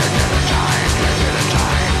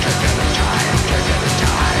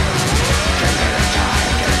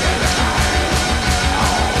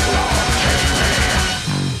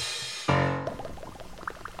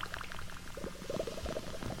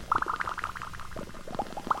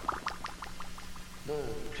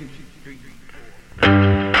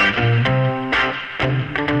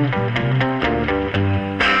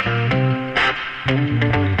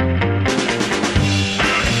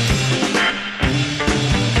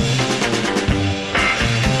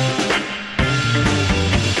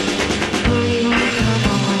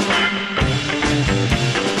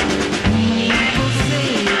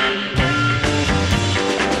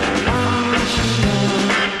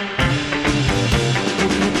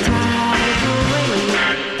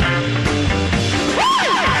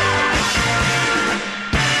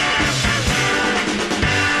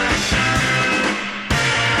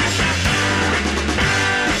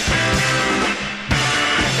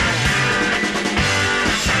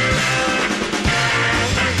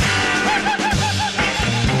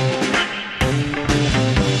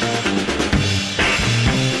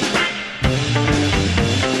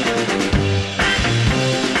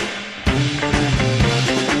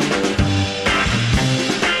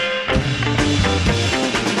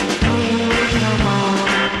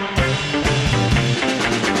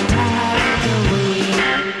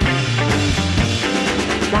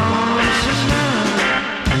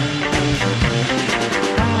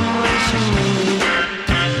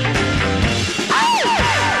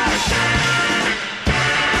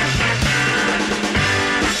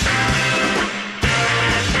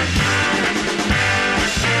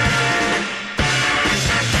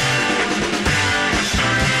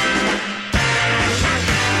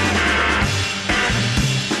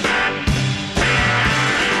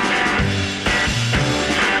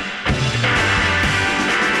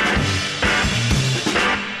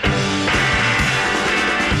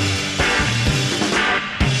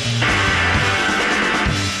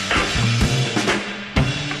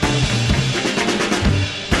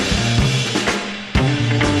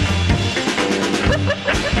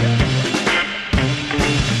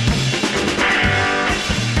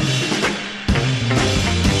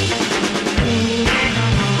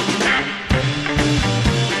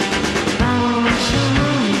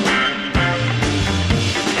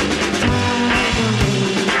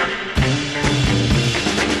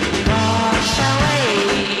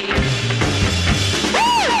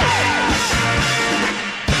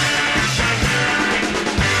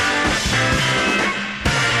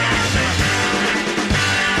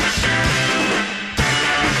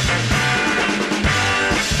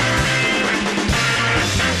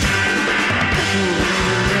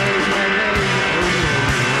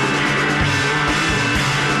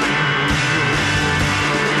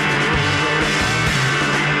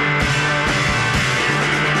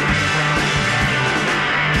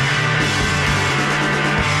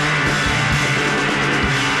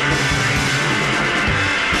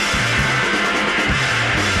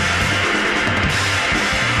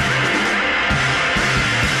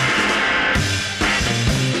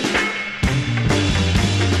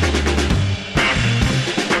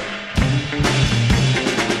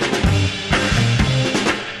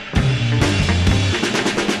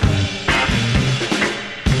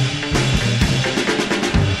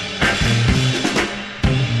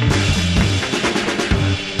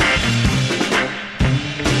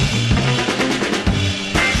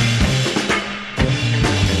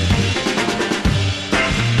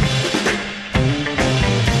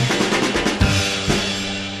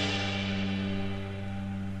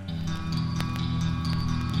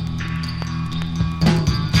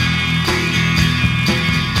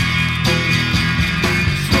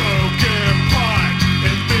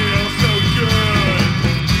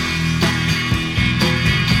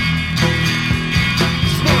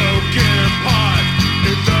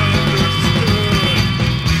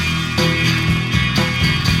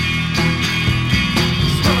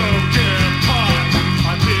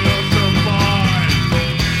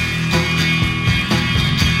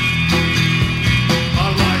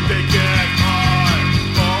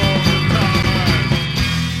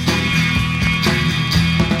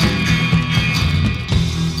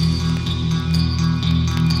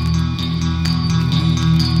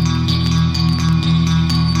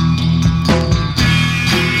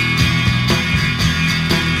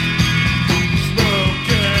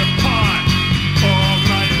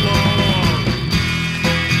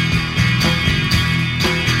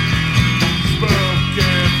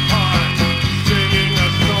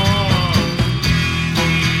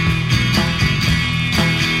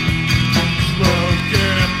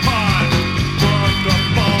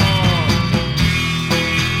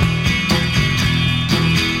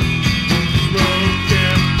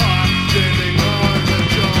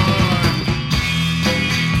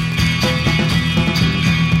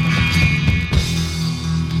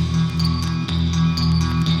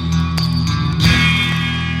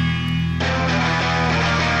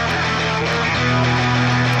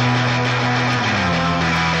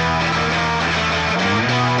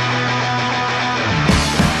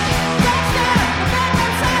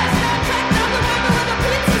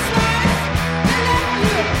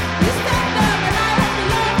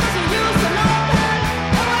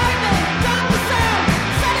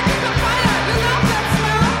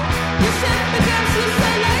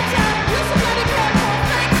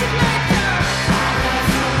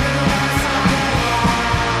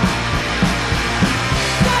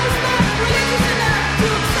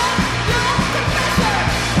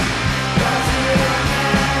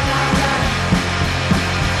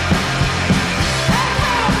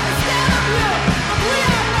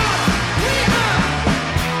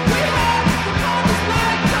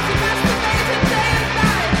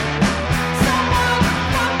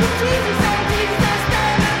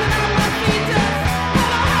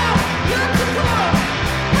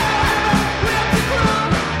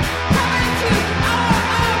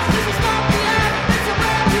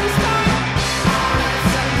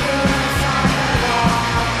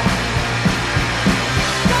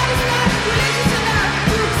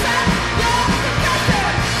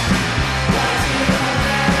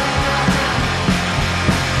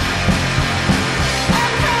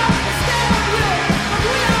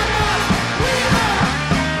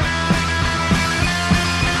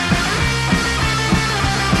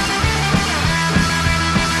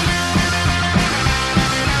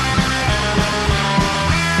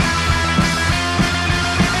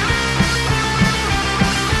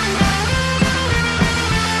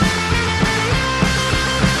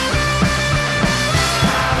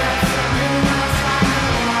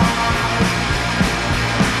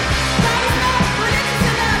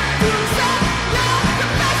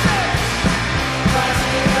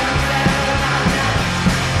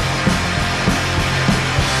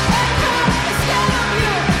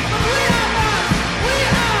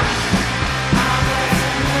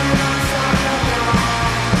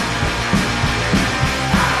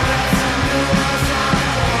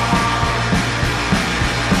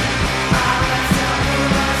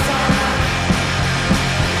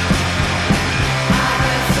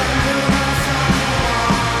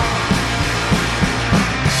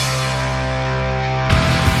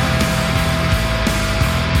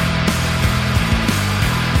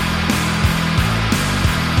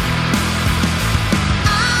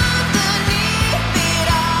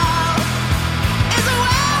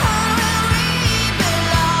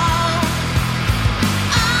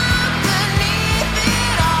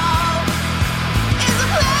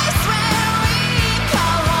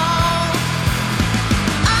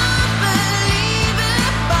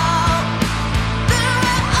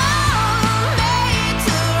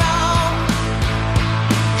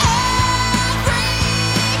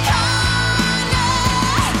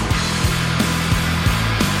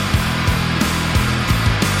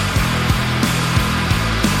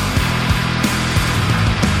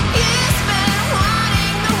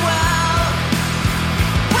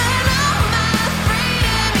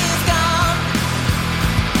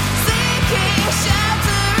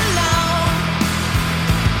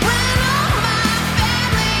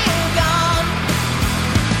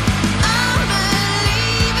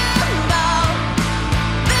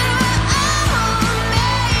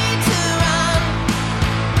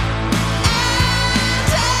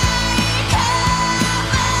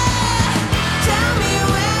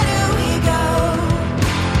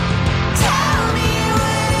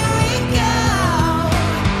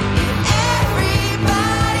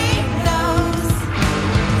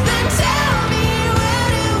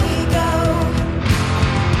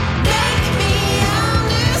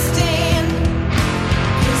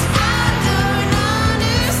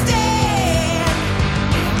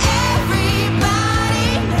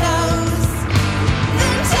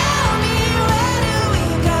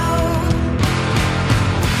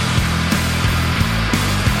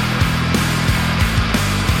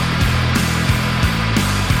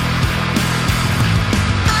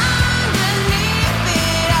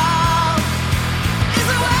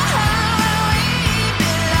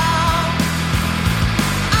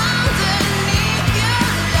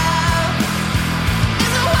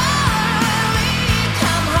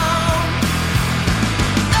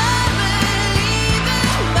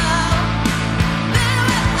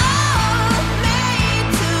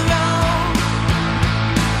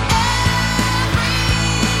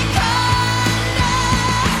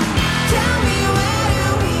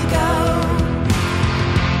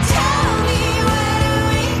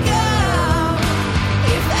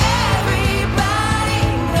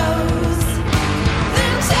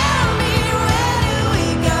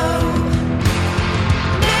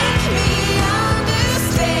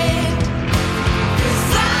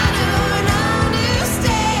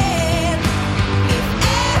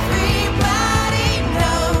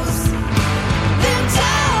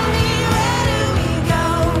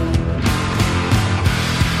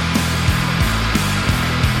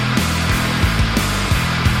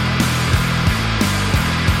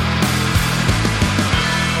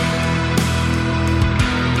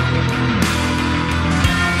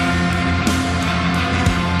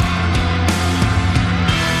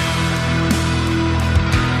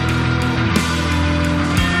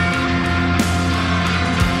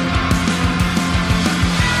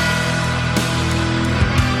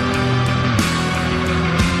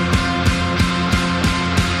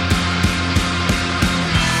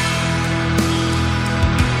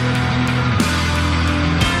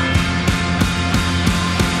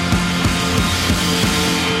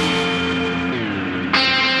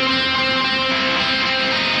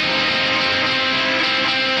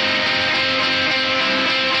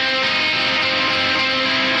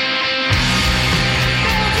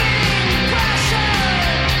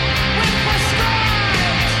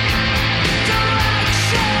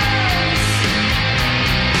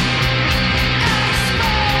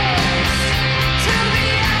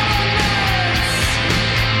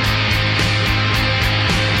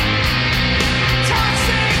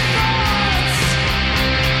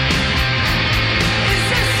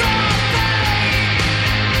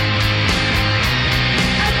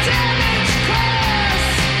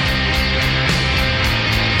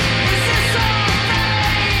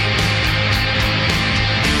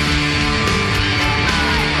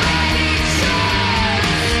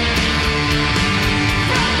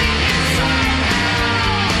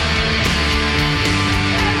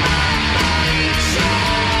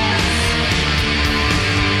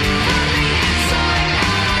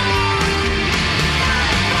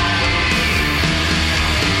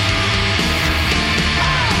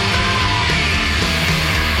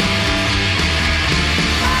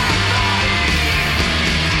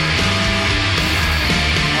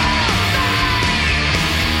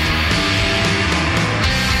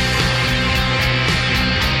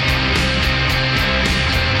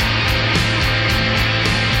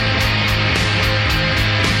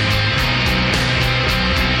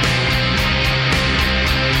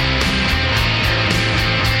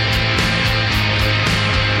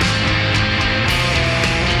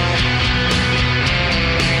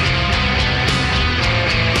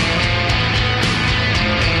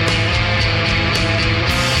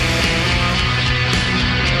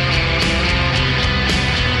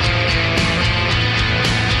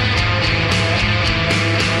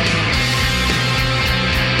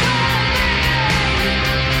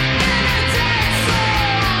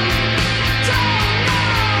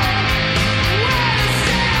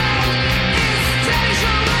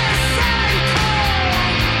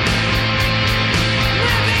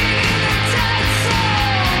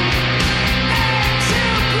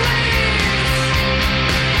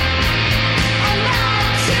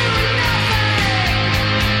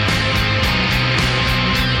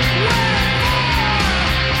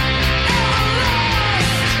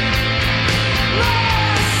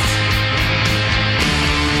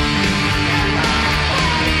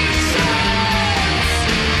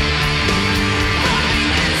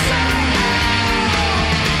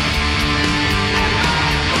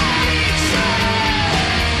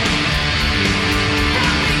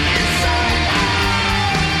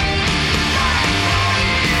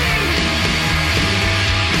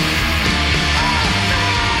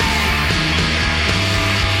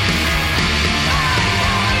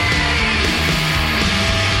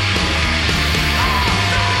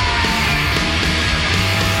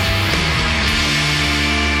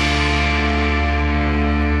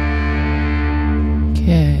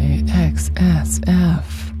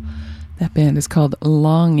is called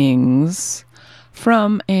Longings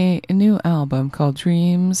from a new album called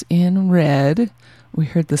Dreams in Red. We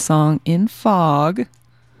heard the song In Fog,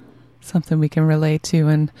 something we can relate to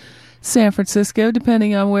in San Francisco,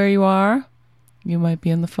 depending on where you are. You might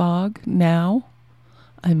be in the fog now.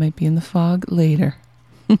 I might be in the fog later.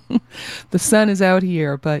 The sun is out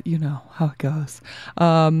here, but you know how it goes.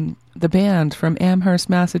 The band from Amherst,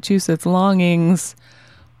 Massachusetts, Longings,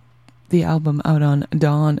 the album out on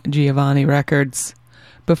Don Giovanni Records.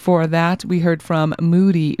 Before that, we heard from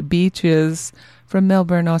Moody Beaches from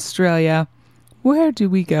Melbourne, Australia. Where do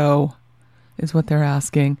we go, is what they're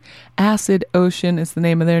asking. Acid Ocean is the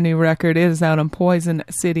name of their new record. It is out on Poison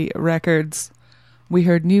City Records. We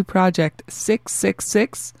heard new project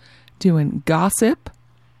 666 doing Gossip.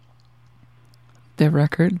 Their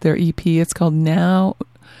record, their EP, it's called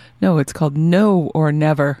it's called No or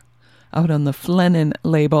Never, out on the Flennon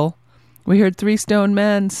label. We heard Three Stone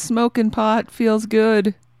Men, Smoking Pot Feels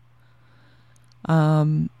Good.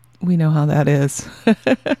 We know how that is.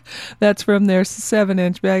 That's from their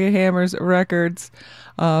 7-inch Bag of Hammers records.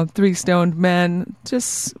 Three Stoned Men.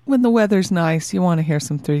 Just when the weather's nice, you want to hear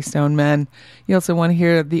some Three Stone Men. You also want to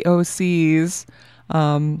hear the OCs.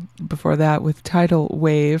 Before that with Tidal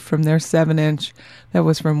Wave from their 7-inch. That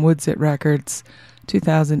was from Woodsit Records,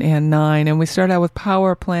 2009. And we start out with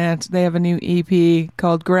Power Plant. They have a new EP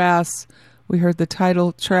called Grass. We heard the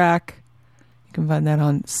title track. You can find that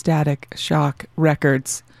on Static Shock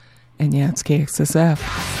Records. And yeah, it's KXSF.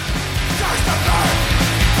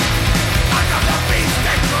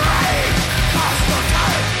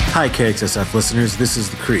 Hi KXSF listeners, this is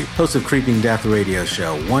The Creep, host of Creeping Death Radio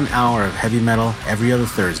Show, 1 hour of heavy metal every other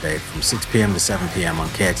Thursday from 6 p.m. to 7 p.m. on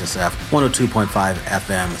KXSF 102.5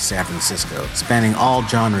 FM San Francisco, spanning all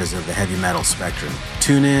genres of the heavy metal spectrum.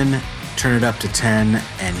 Tune in, turn it up to 10,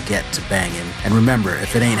 and get to banging. And remember,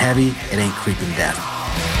 if it ain't heavy, it ain't Creeping Death.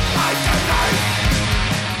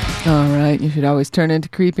 All right, you should always turn into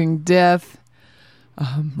Creeping Death.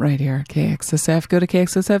 Right here, KXSF. Go to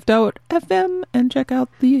KXSF.FM and check out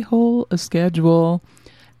the whole schedule.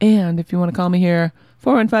 And if you want to call me here,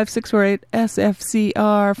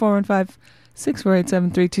 415-648-SFCR,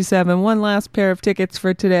 415-648-7327. One last pair of tickets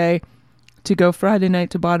for today to go Friday night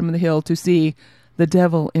to Bottom of the Hill to see The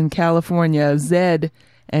Devil in California, Zed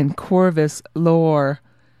and Corvus Lore.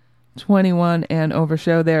 21 and over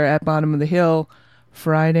show there at Bottom of the Hill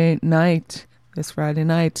Friday night. This Friday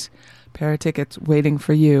night. Pair of tickets waiting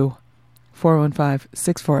for you.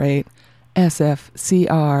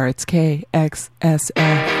 415-648-SFCR. It's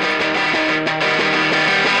KXSF.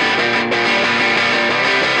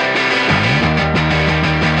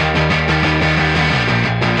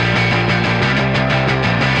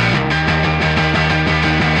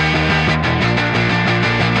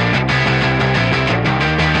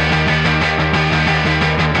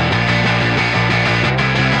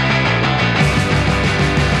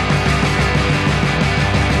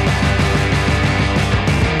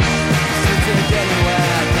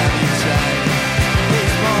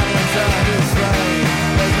 These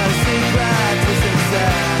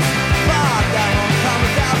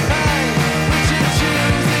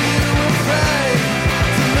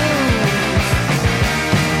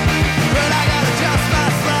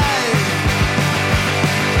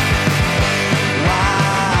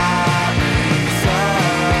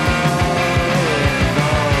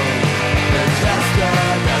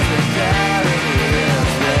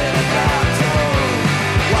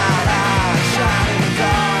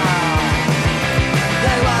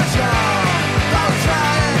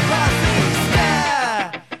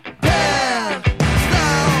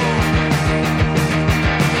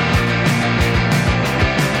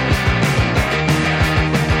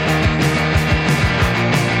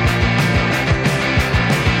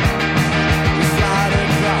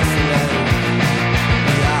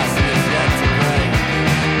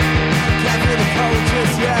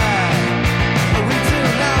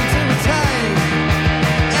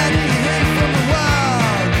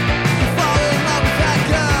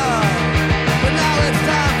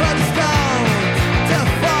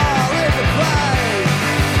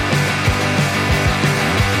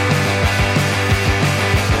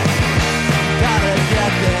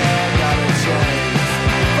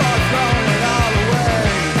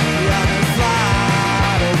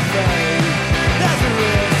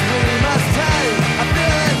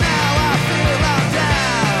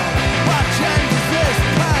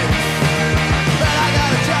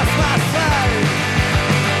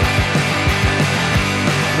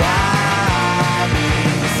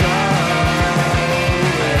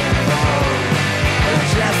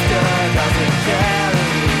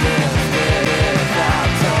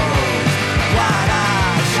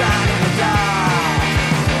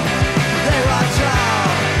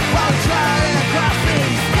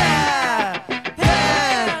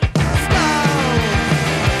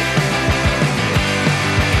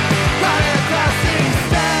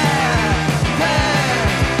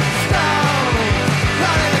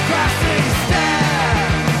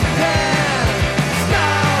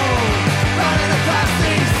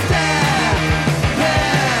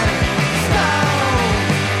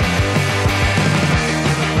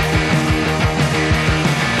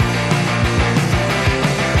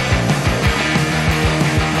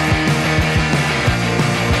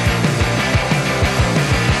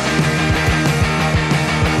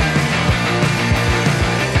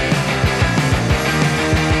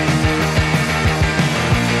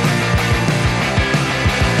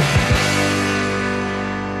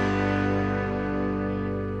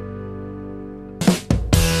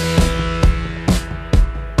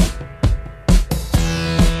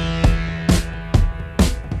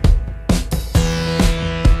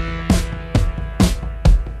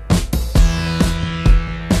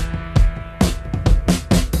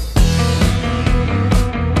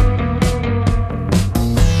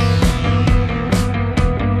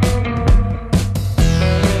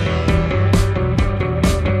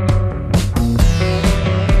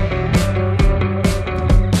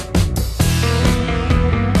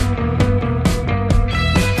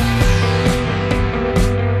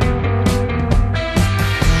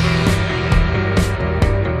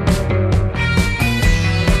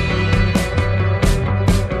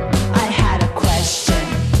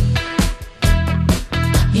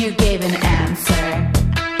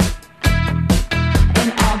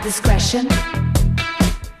passion.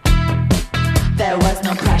 There was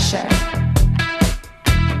no pressure.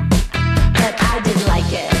 But I did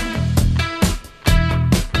like it.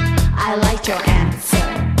 I liked your answer.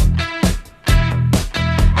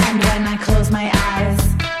 And when I close my eyes,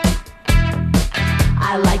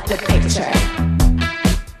 I like the picture.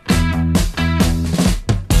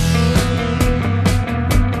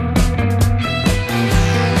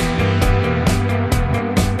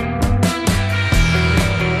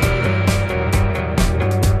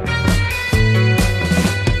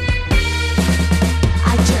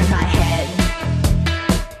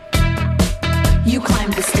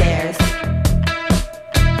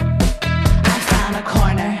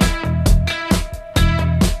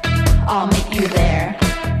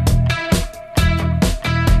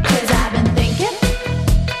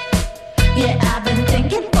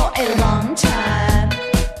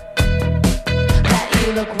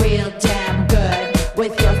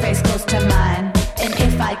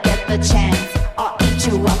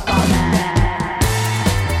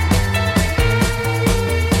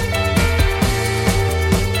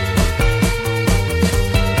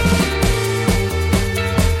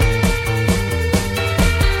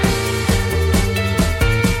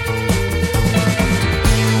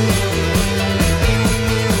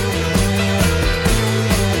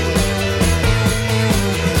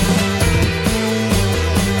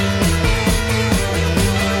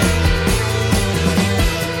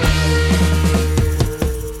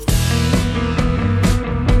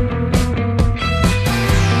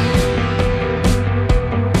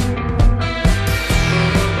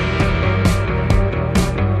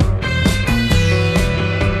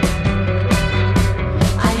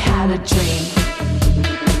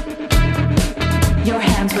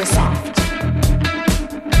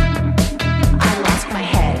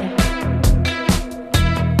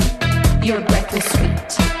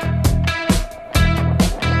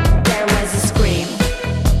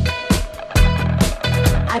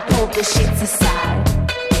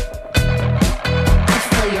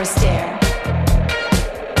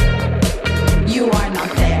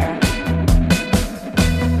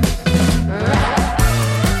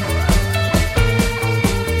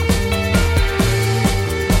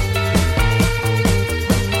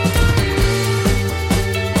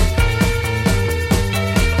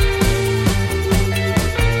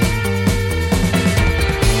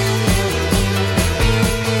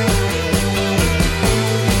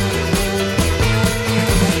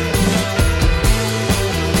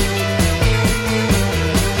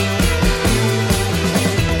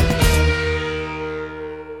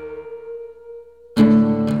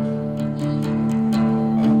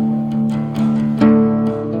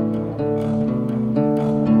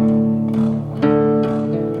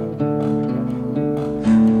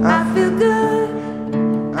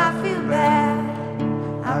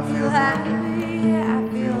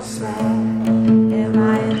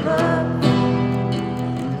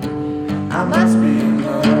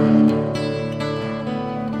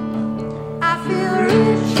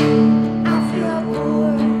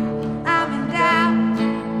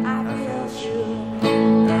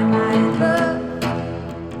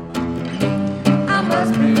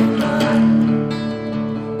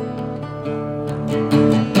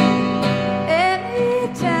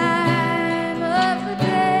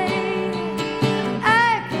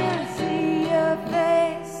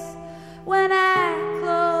 When I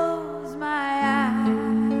close my eyes,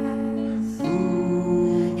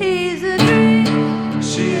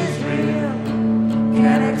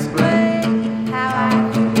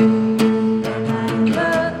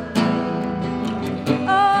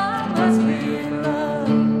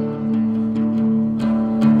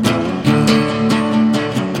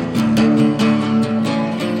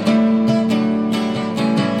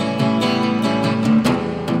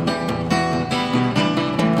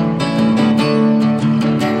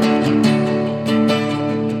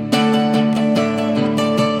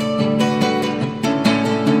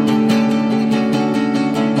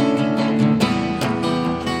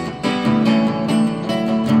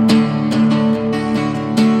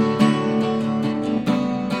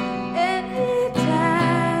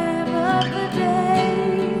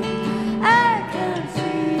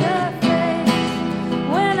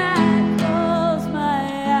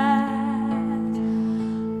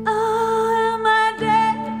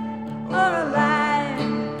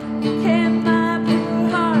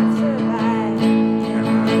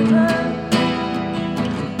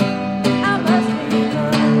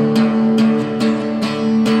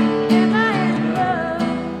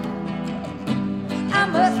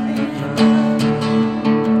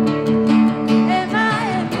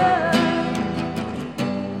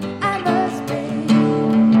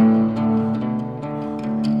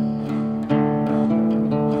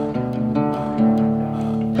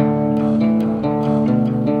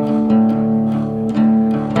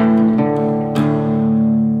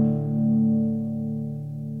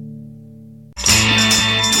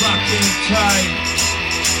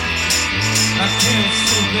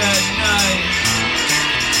 that night.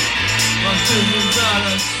 My vision's out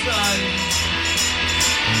of sight.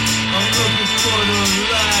 I'm looking for the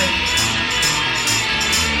light.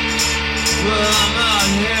 Well, I'm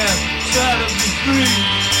out here trying to be free.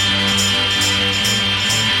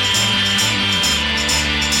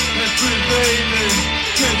 And pretty baby,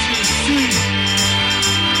 can't you see?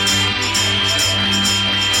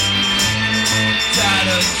 Tired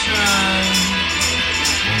of trying.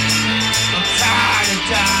 I'm tired of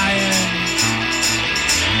dying.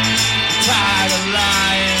 Tired of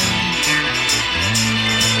lying.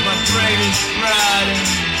 My brain is rotting.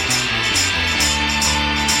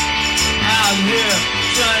 Out here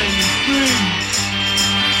trying to be free.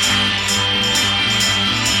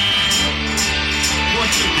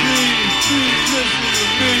 Won't you please listen to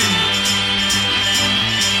me?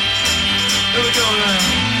 Here we go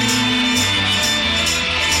now.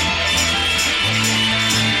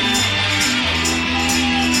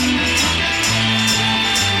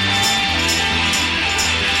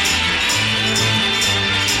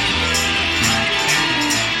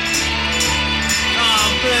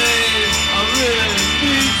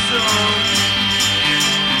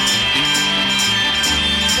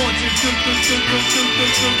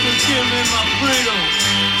 Give me my freedom.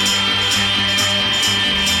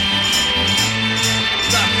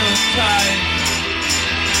 Locked up tight.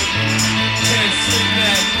 Can't sleep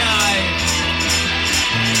at night.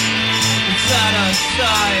 Inside our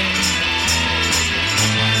sight.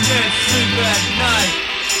 Can't sleep at night.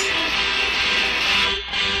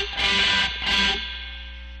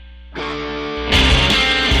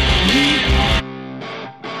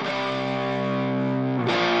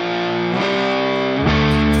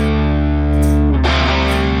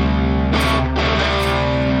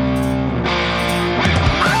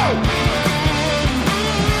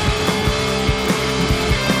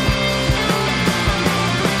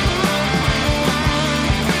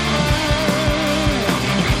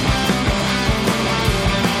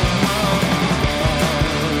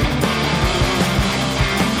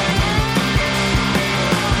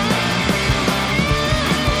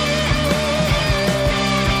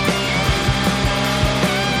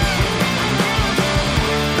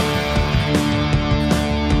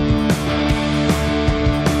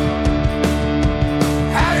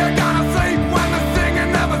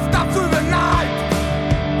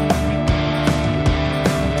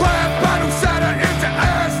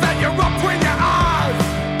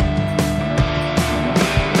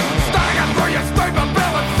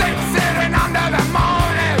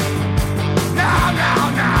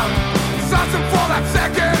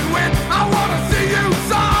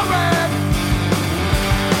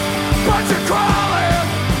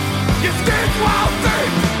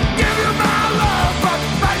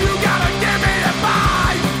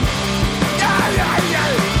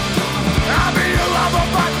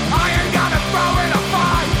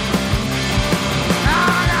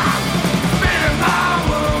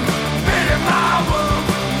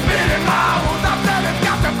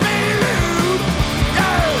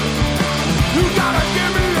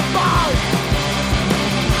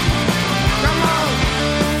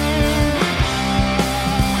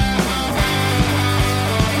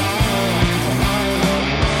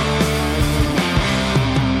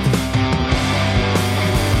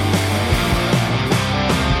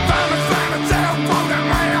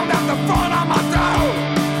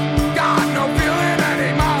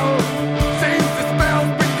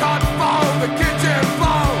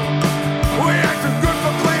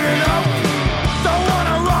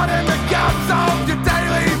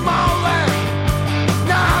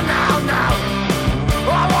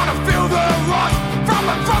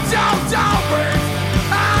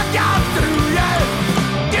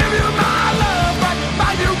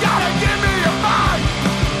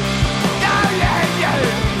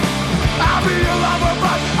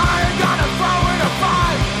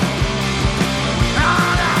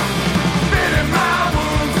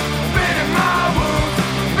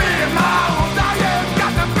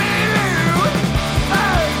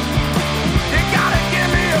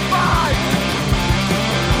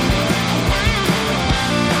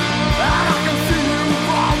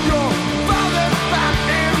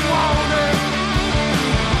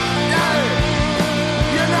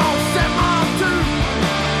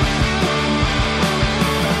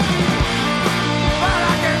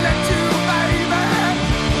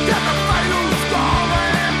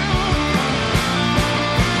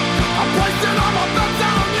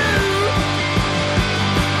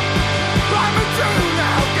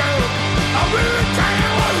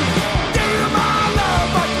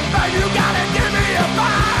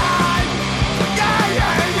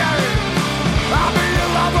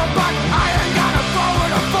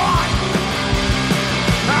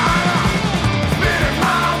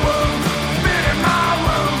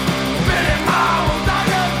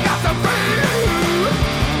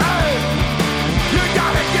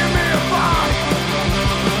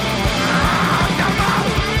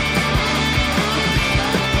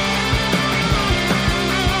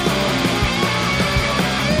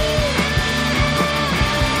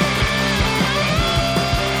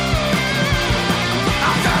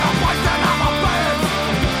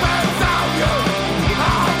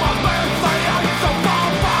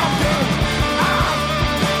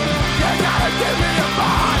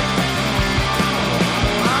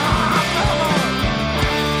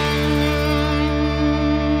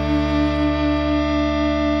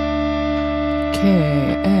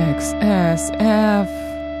 KXSF.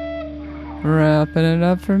 Wrapping it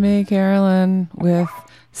up for me, Carolyn, with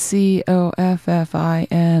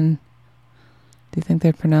C.O.F.F.I.N. Do you think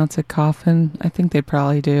they'd pronounce it coffin? I think they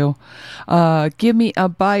probably do. Give Me a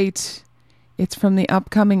Bite. It's from the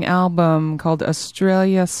upcoming album called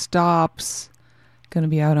Australia Stops. Going to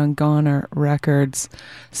be out on Goner Records.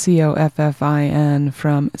 C.O.F.F.I.N.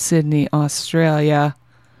 from Sydney, Australia.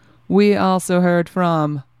 We also heard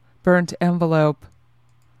from Burnt Envelope.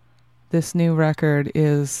 This new record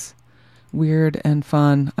is weird and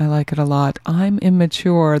fun. I like it a lot. I'm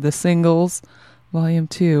Immature, the singles, Volume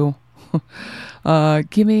 2.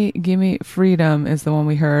 Gimme Freedom is the one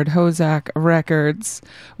we heard. Hozak Records.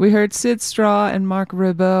 We heard Syd Straw and Marc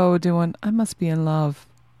Ribot doing I Must Be in Love.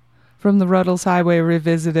 From the Ruddles Highway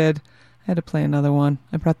Revisited. I had to play another one.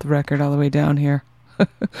 I brought the record all the way down here.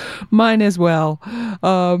 Mine as well.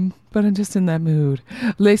 But I'm just in that mood.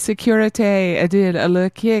 Les Sécurité did Le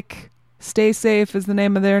Kick. Stay Safe is the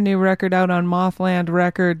name of their new record out on Mothland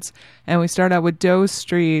Records. And we start out with Doe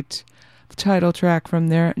St, the title track from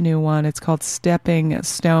their new one. It's called Stepping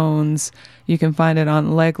Stones. You can find it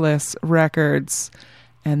on Legless Records.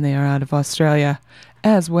 And they are out of Australia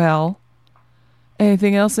as well.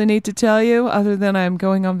 Anything else I need to tell you other than I'm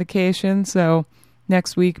going on vacation? So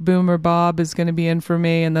next week, Boomer Bob is going to be in for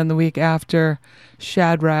me. And then the week after,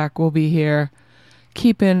 Shadrach will be here.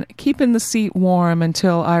 Keeping the seat warm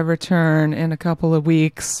until I return in a couple of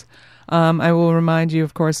weeks. I will remind you,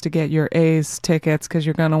 of course, to get your A's tickets because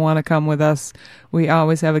you're going to want to come with us. We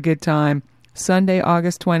always have a good time. Sunday,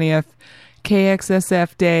 August 20th,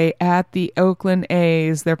 KXSF Day at the Oakland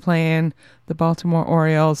A's. They're playing the Baltimore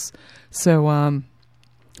Orioles. So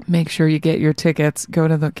make sure you get your tickets. Go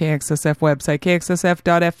to the KXSF website,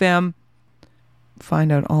 kxsf.fm.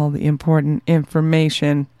 Find out all the important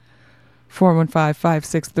information.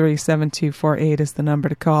 415-563-7248 is the number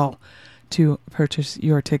to call to purchase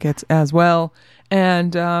your tickets as well.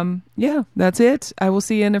 And yeah, that's it. I will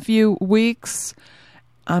see you in a few weeks.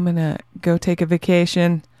 I'm going to go take a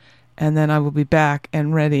vacation, and then I will be back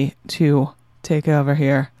and ready to take over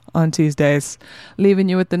here on Tuesdays. Leaving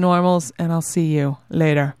you with the normals, and I'll see you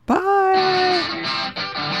later. Bye!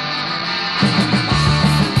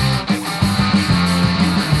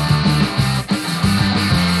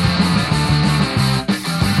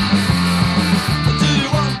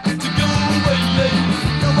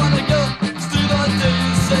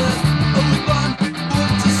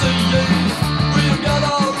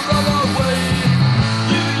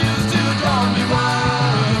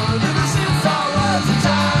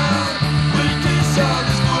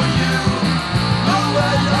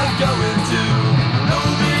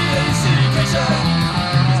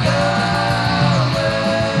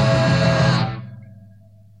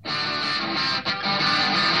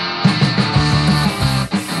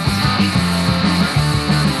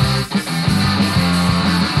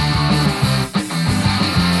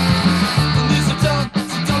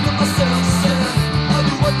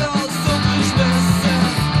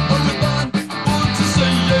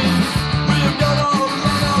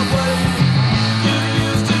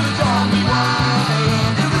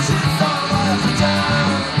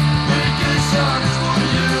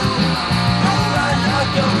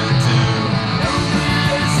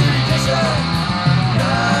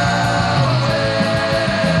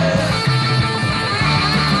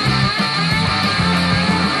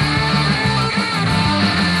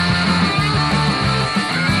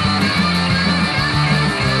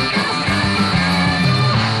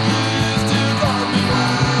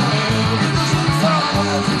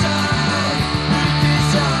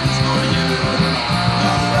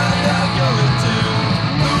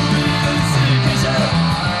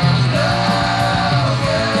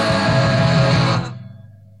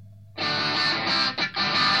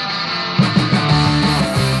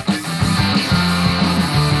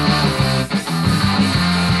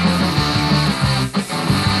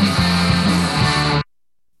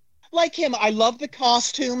 Like him, I love the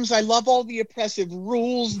costumes. I love all the oppressive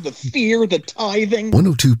rules, the fear, the tithing.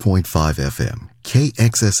 102.5 FM,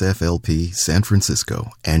 KXSF LP, San Francisco,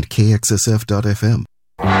 and KXSF.FM.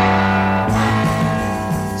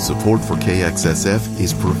 Support for KXSF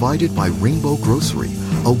is provided by Rainbow Grocery,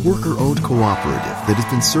 a worker-owned cooperative that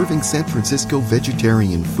has been serving San Francisco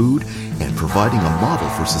vegetarian food and providing a model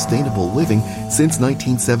for sustainable living since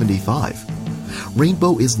 1975.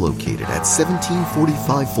 Rainbow is located at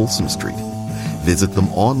 1745 Folsom Street. Visit them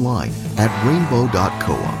online at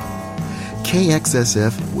rainbow.coop.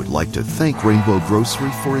 KXSF would like to thank Rainbow Grocery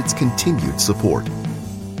for its continued support.